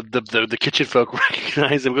kitchen folk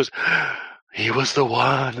recognize him. Goes, he was the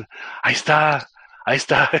one. Ahí está.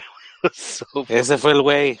 It was so funny. Ese fue el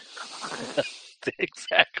güey.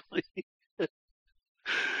 Exactly.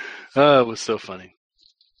 Oh, it was so funny.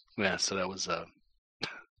 Yeah, so that was.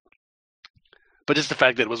 But just the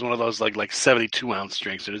fact that it was one of those like 72-ounce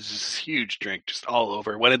drinks. It was just this huge drink, just all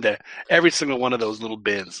over. It went into every single one of those little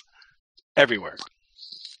bins, everywhere.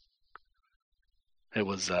 It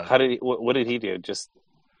was. How did he? What did he do? Just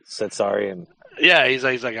said sorry and. Yeah, he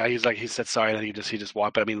said sorry and he just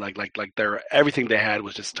walked. But I mean, like everything they had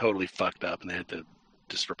was just totally fucked up, and they had to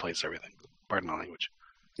just replace everything. Pardon my language.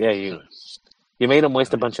 Yeah, you made him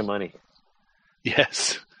waste a bunch of money.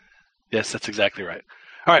 Yes, that's exactly right.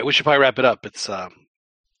 All right, we should probably wrap it up. It's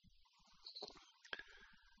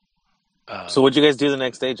So what'd you guys do the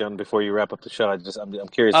next day, John? Before you wrap up the show, I'm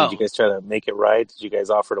curious. Did you guys try to make it right? Did you guys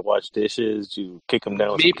offer to wash dishes? Did you kick him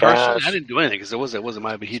down with me some personally, cash? I didn't do anything because it wasn't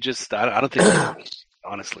mine. But he just, I don't think,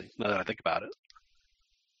 honestly, now that I think about it.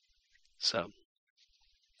 So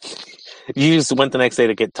you just went the next day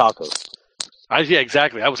to get tacos. Yeah,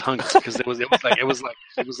 exactly. I was hungry because it was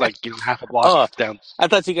like half a block down. I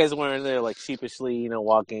thought you guys weren't there like sheepishly,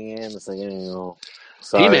 walking in. It's like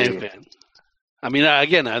sorry. He may have been. I mean,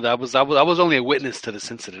 again, I was only a witness to this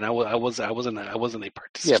incident. I wasn't a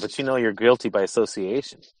participant. Yeah, but you're guilty by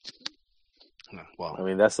association. Well, I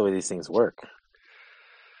mean, that's the way these things work.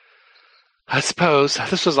 I suppose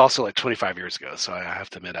this was also like 25 years ago, so I have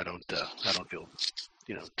to admit I don't feel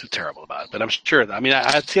too terrible about it. But I'm sure. I mean, I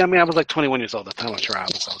was like 21 years old at the time. I'm sure I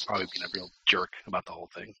was probably being a real jerk about the whole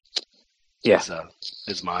thing. Yeah,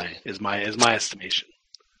 is my estimation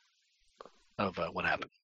of what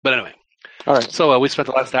happened. But anyway, all right. So we spent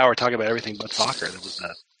the last hour talking about everything but soccer. That was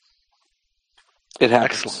it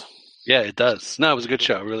happens. Excellent. Yeah, it does. No, it was a good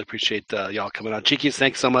show. I really appreciate y'all coming on. Chiquis,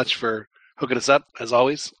 thanks so much for hooking us up as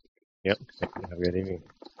always. Yep. Have a good evening.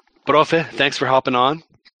 Profe, thanks for hopping on.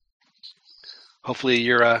 Hopefully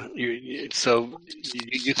you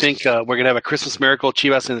think we're gonna have a Christmas miracle,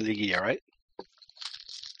 Chivas in the Liguilla, right?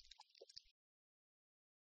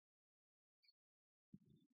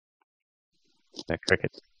 That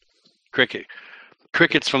cricket.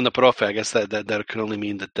 Crickets from the Profe. I guess that could only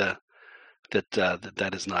mean that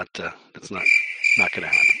is not that's not gonna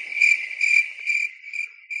happen.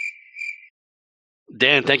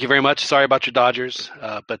 Dan, thank you very much. Sorry about your Dodgers,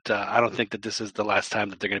 but I don't think that this is the last time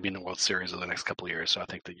that they're going to be in the World Series over the next couple of years. So I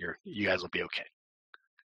think that you guys will be okay.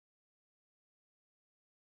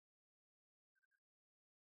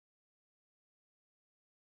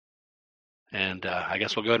 And I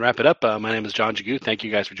guess we'll go ahead and wrap it up. My name is John Jagu. Thank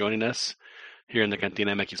you guys for joining us here in the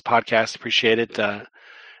CantinaMX Podcast. Appreciate it.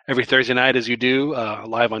 Every Thursday night, as you do,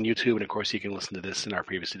 live on YouTube, and of course, you can listen to this in our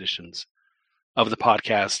previous editions of the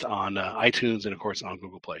podcast on iTunes and, of course, on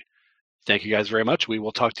Google Play. Thank you guys very much. We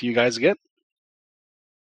will talk to you guys again.